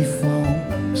sea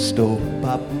foam stoked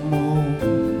by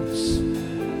moans.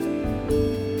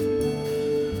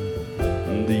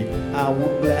 The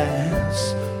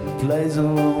hourglass plays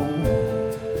alone.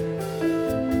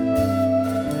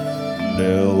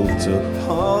 Nailed to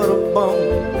heart of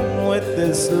bone with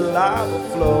this lava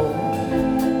flow.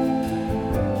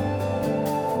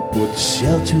 Put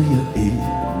shell to your ear,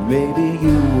 maybe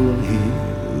you will hear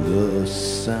the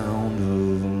sound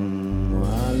of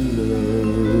my love.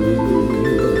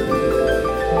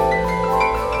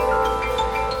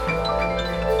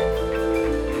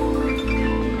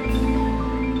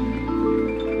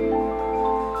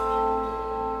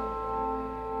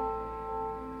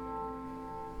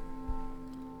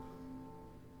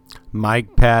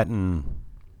 Mike Patton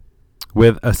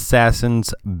with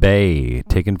Assassin's Bay,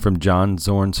 taken from John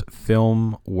Zorn's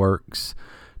Film Works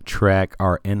track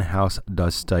Our In-House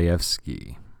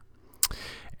Dostoevsky.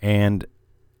 And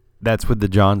that's with the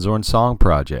John Zorn Song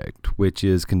Project, which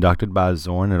is conducted by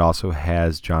Zorn. It also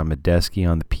has John Medeski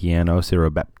on the piano, Ciro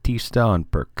Baptista on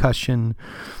percussion,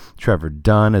 Trevor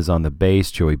Dunn is on the bass,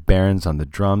 Joey Barron's on the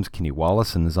drums, Kenny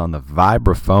Wallison is on the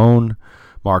vibraphone,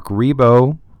 Mark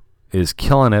Rebo is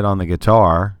killing it on the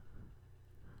guitar,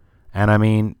 and I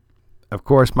mean, of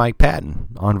course, Mike Patton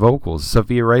on vocals.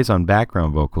 Sophia Ray's on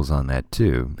background vocals on that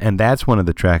too, and that's one of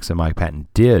the tracks that Mike Patton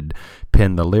did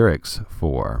pen the lyrics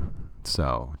for.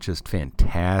 So just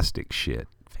fantastic shit,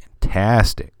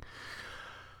 fantastic.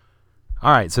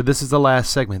 All right, so this is the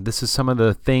last segment. This is some of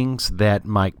the things that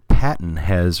Mike Patton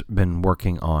has been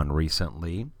working on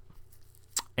recently.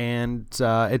 And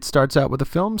it starts out with a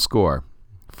film score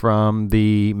from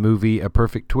the movie A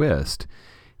Perfect Twist.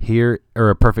 A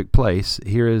Perfect Place.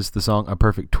 Here is the song A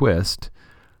Perfect Twist,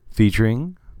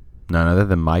 featuring none other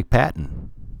than Mike Patton.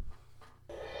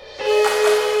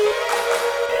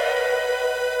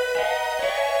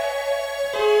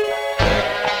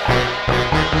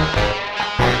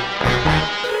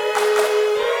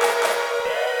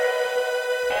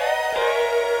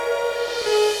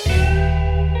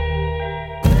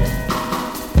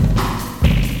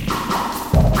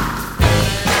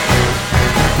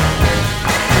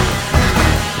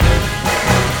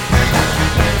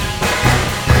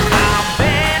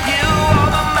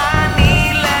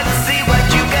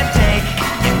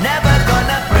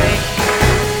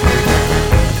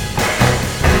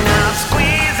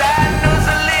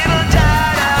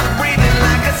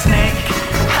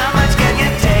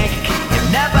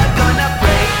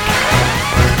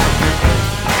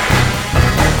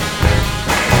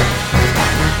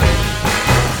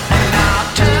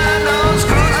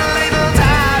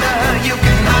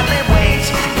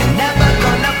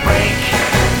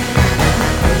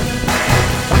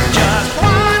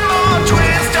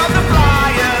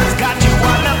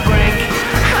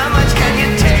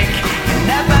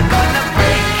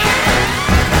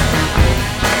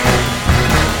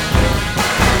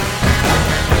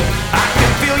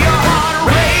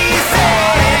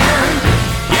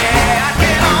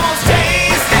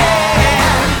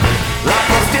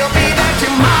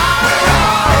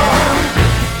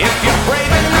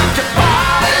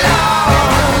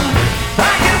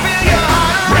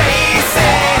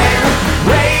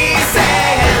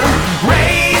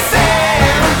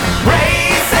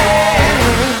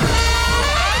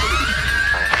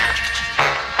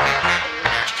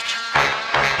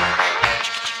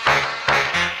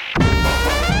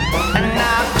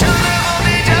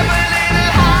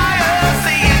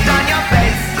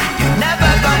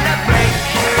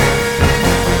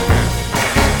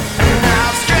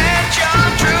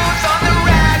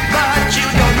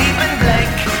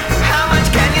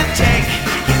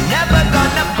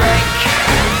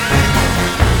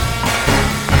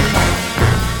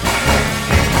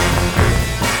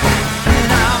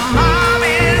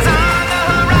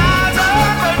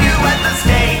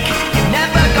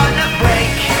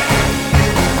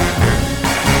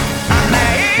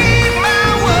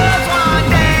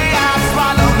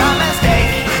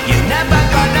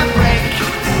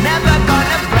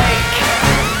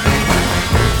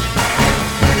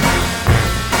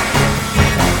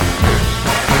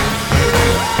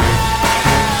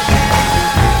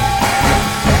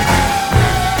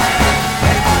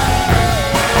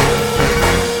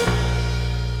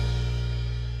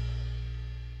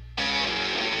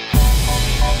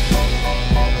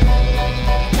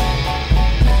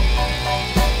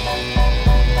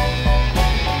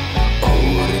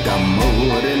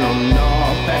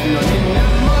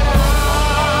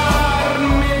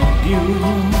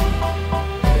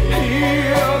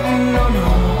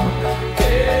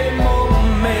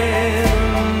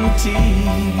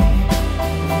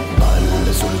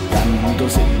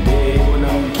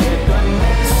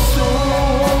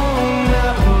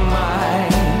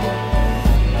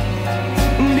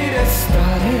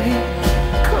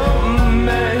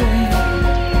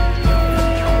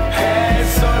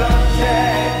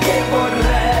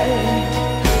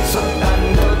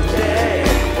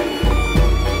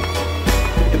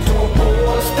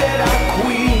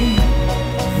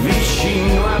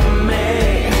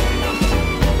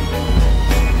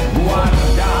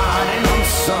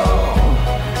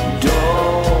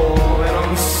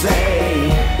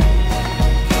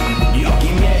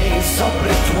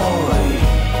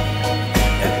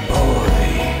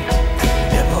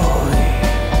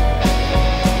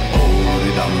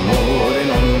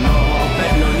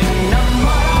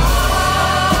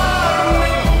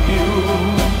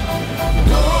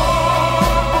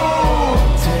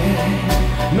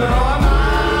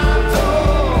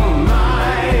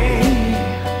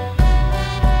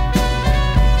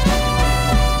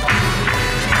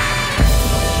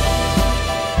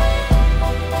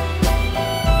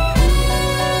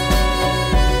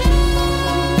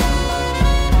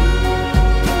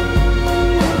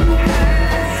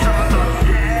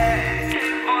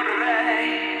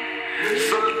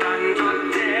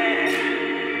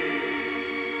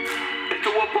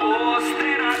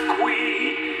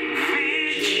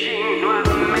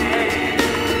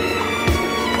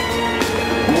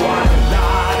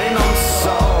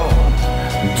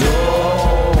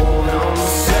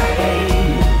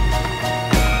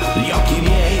 Gli occhi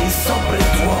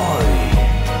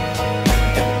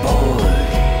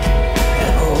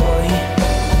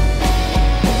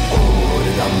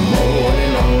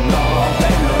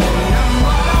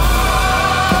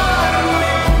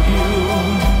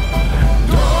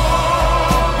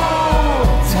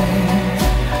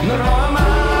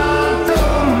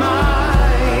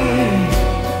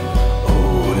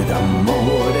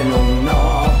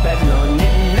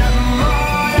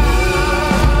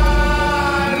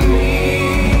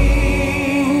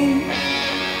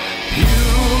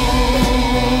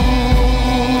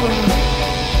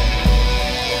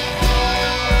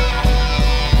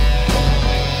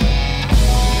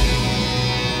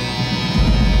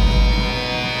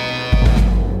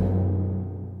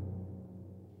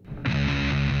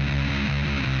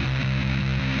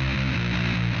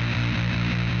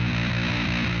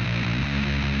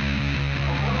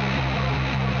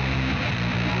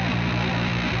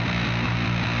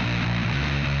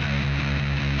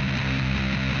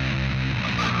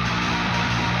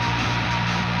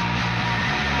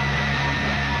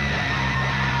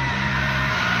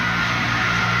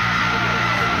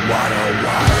What a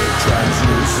wild,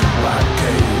 translucent black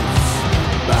caves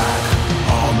back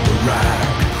on the rack.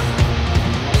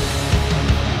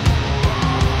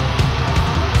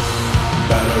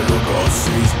 Bela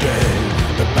Lugosi's dead.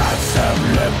 The bats have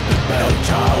left the bell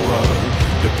tower.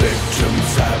 The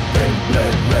victims have been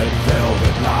bled, red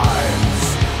velvet lines.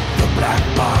 The black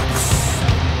box.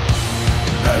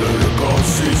 Bela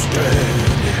Lugosi's dead.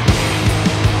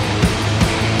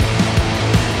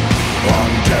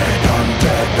 Undead,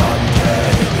 undead,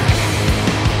 undead.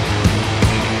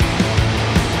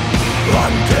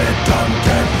 Undead,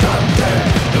 undead, undead.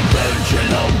 The virgin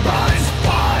O'Brien's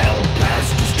file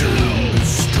past his tomb.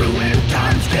 Strewn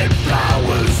times dead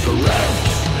flowers bereft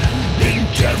in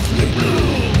deathly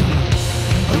bloom.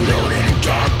 Alone in a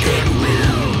darkened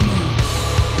room.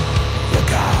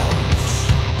 Look out.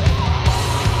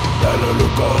 Bela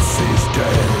Lugosi's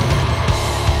dead.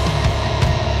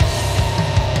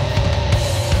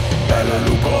 Bela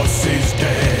Lugosi's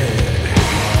dead.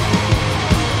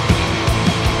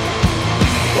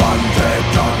 Undead,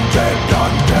 undead,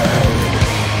 undead.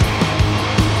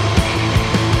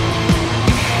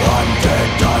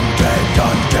 Undead, undead,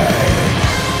 undead.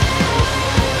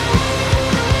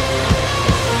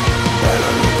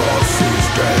 Bela Lugosi's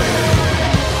dead.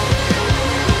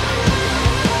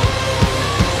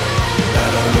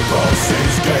 Bela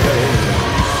Lugosi's dead.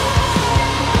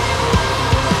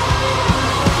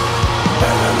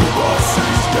 Bela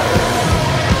Lugosi's dead.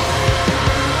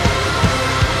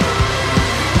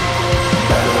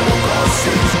 Bela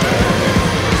Lugosi's dead.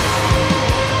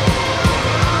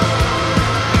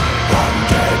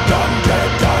 Undead,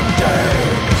 undead, undead.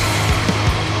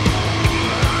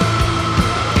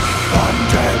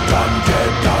 Undead,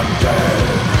 undead, undead.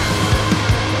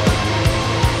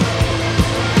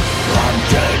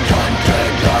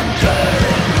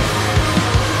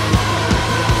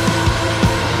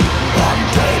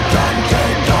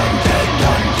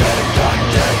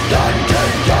 Undead,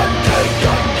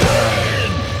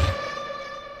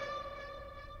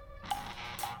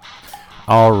 undead, undead.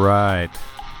 All right.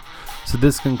 So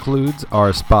this concludes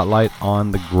our spotlight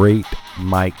on the great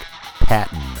Mike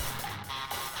Patton.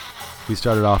 We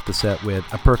started off the set with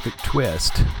A Perfect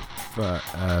Twist,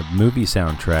 a movie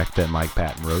soundtrack that Mike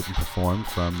Patton wrote and performed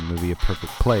from the movie A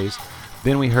Perfect Place.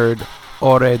 Then we heard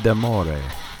Ore d'Amore,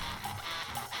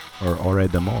 or Ore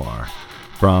d'Amore,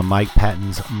 from Mike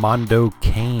Patton's Mondo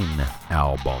Cane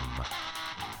album,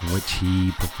 in which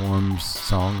he performs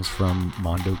songs from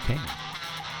Mondo Cane.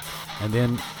 And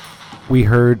then we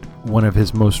heard one of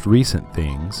his most recent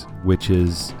things, which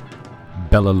is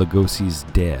Bela Lugosi's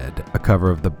Dead, a cover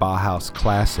of the Bauhaus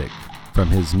classic from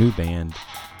his new band,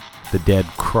 The Dead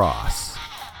Cross.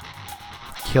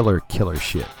 Killer, killer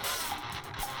shit.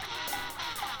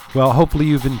 Well, hopefully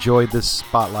you've enjoyed this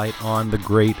spotlight on the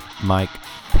great Mike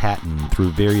Patton through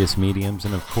various mediums,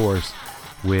 and of course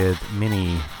with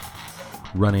many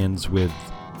run-ins with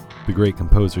the great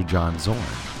composer John Zorn.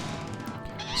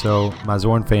 So my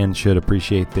Zorn fans should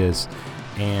appreciate this,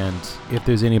 and if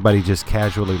there's anybody just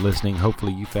casually listening,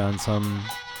 hopefully you found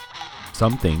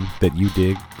something that you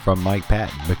dig from Mike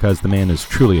Patton, because the man is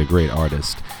truly a great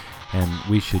artist, and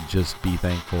we should just be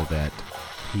thankful that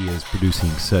he is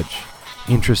producing such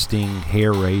interesting,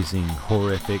 hair-raising,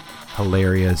 horrific,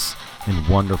 hilarious, and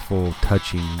wonderful,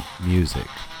 touching music.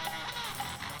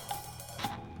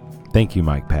 Thank you,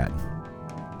 Mike Patton.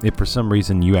 If for some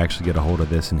reason you actually get a hold of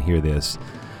this and hear this,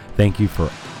 thank you for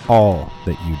all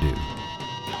that you do.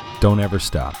 Don't ever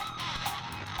stop.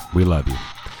 We love you.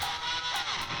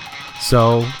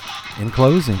 So, in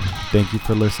closing, thank you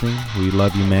for listening. We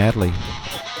love you madly.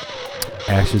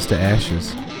 Ashes to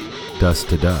ashes, dust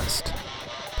to dust.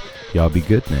 Y'all be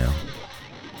good now.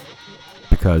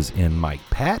 Because in Mike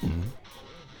Patton,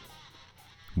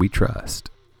 we trust.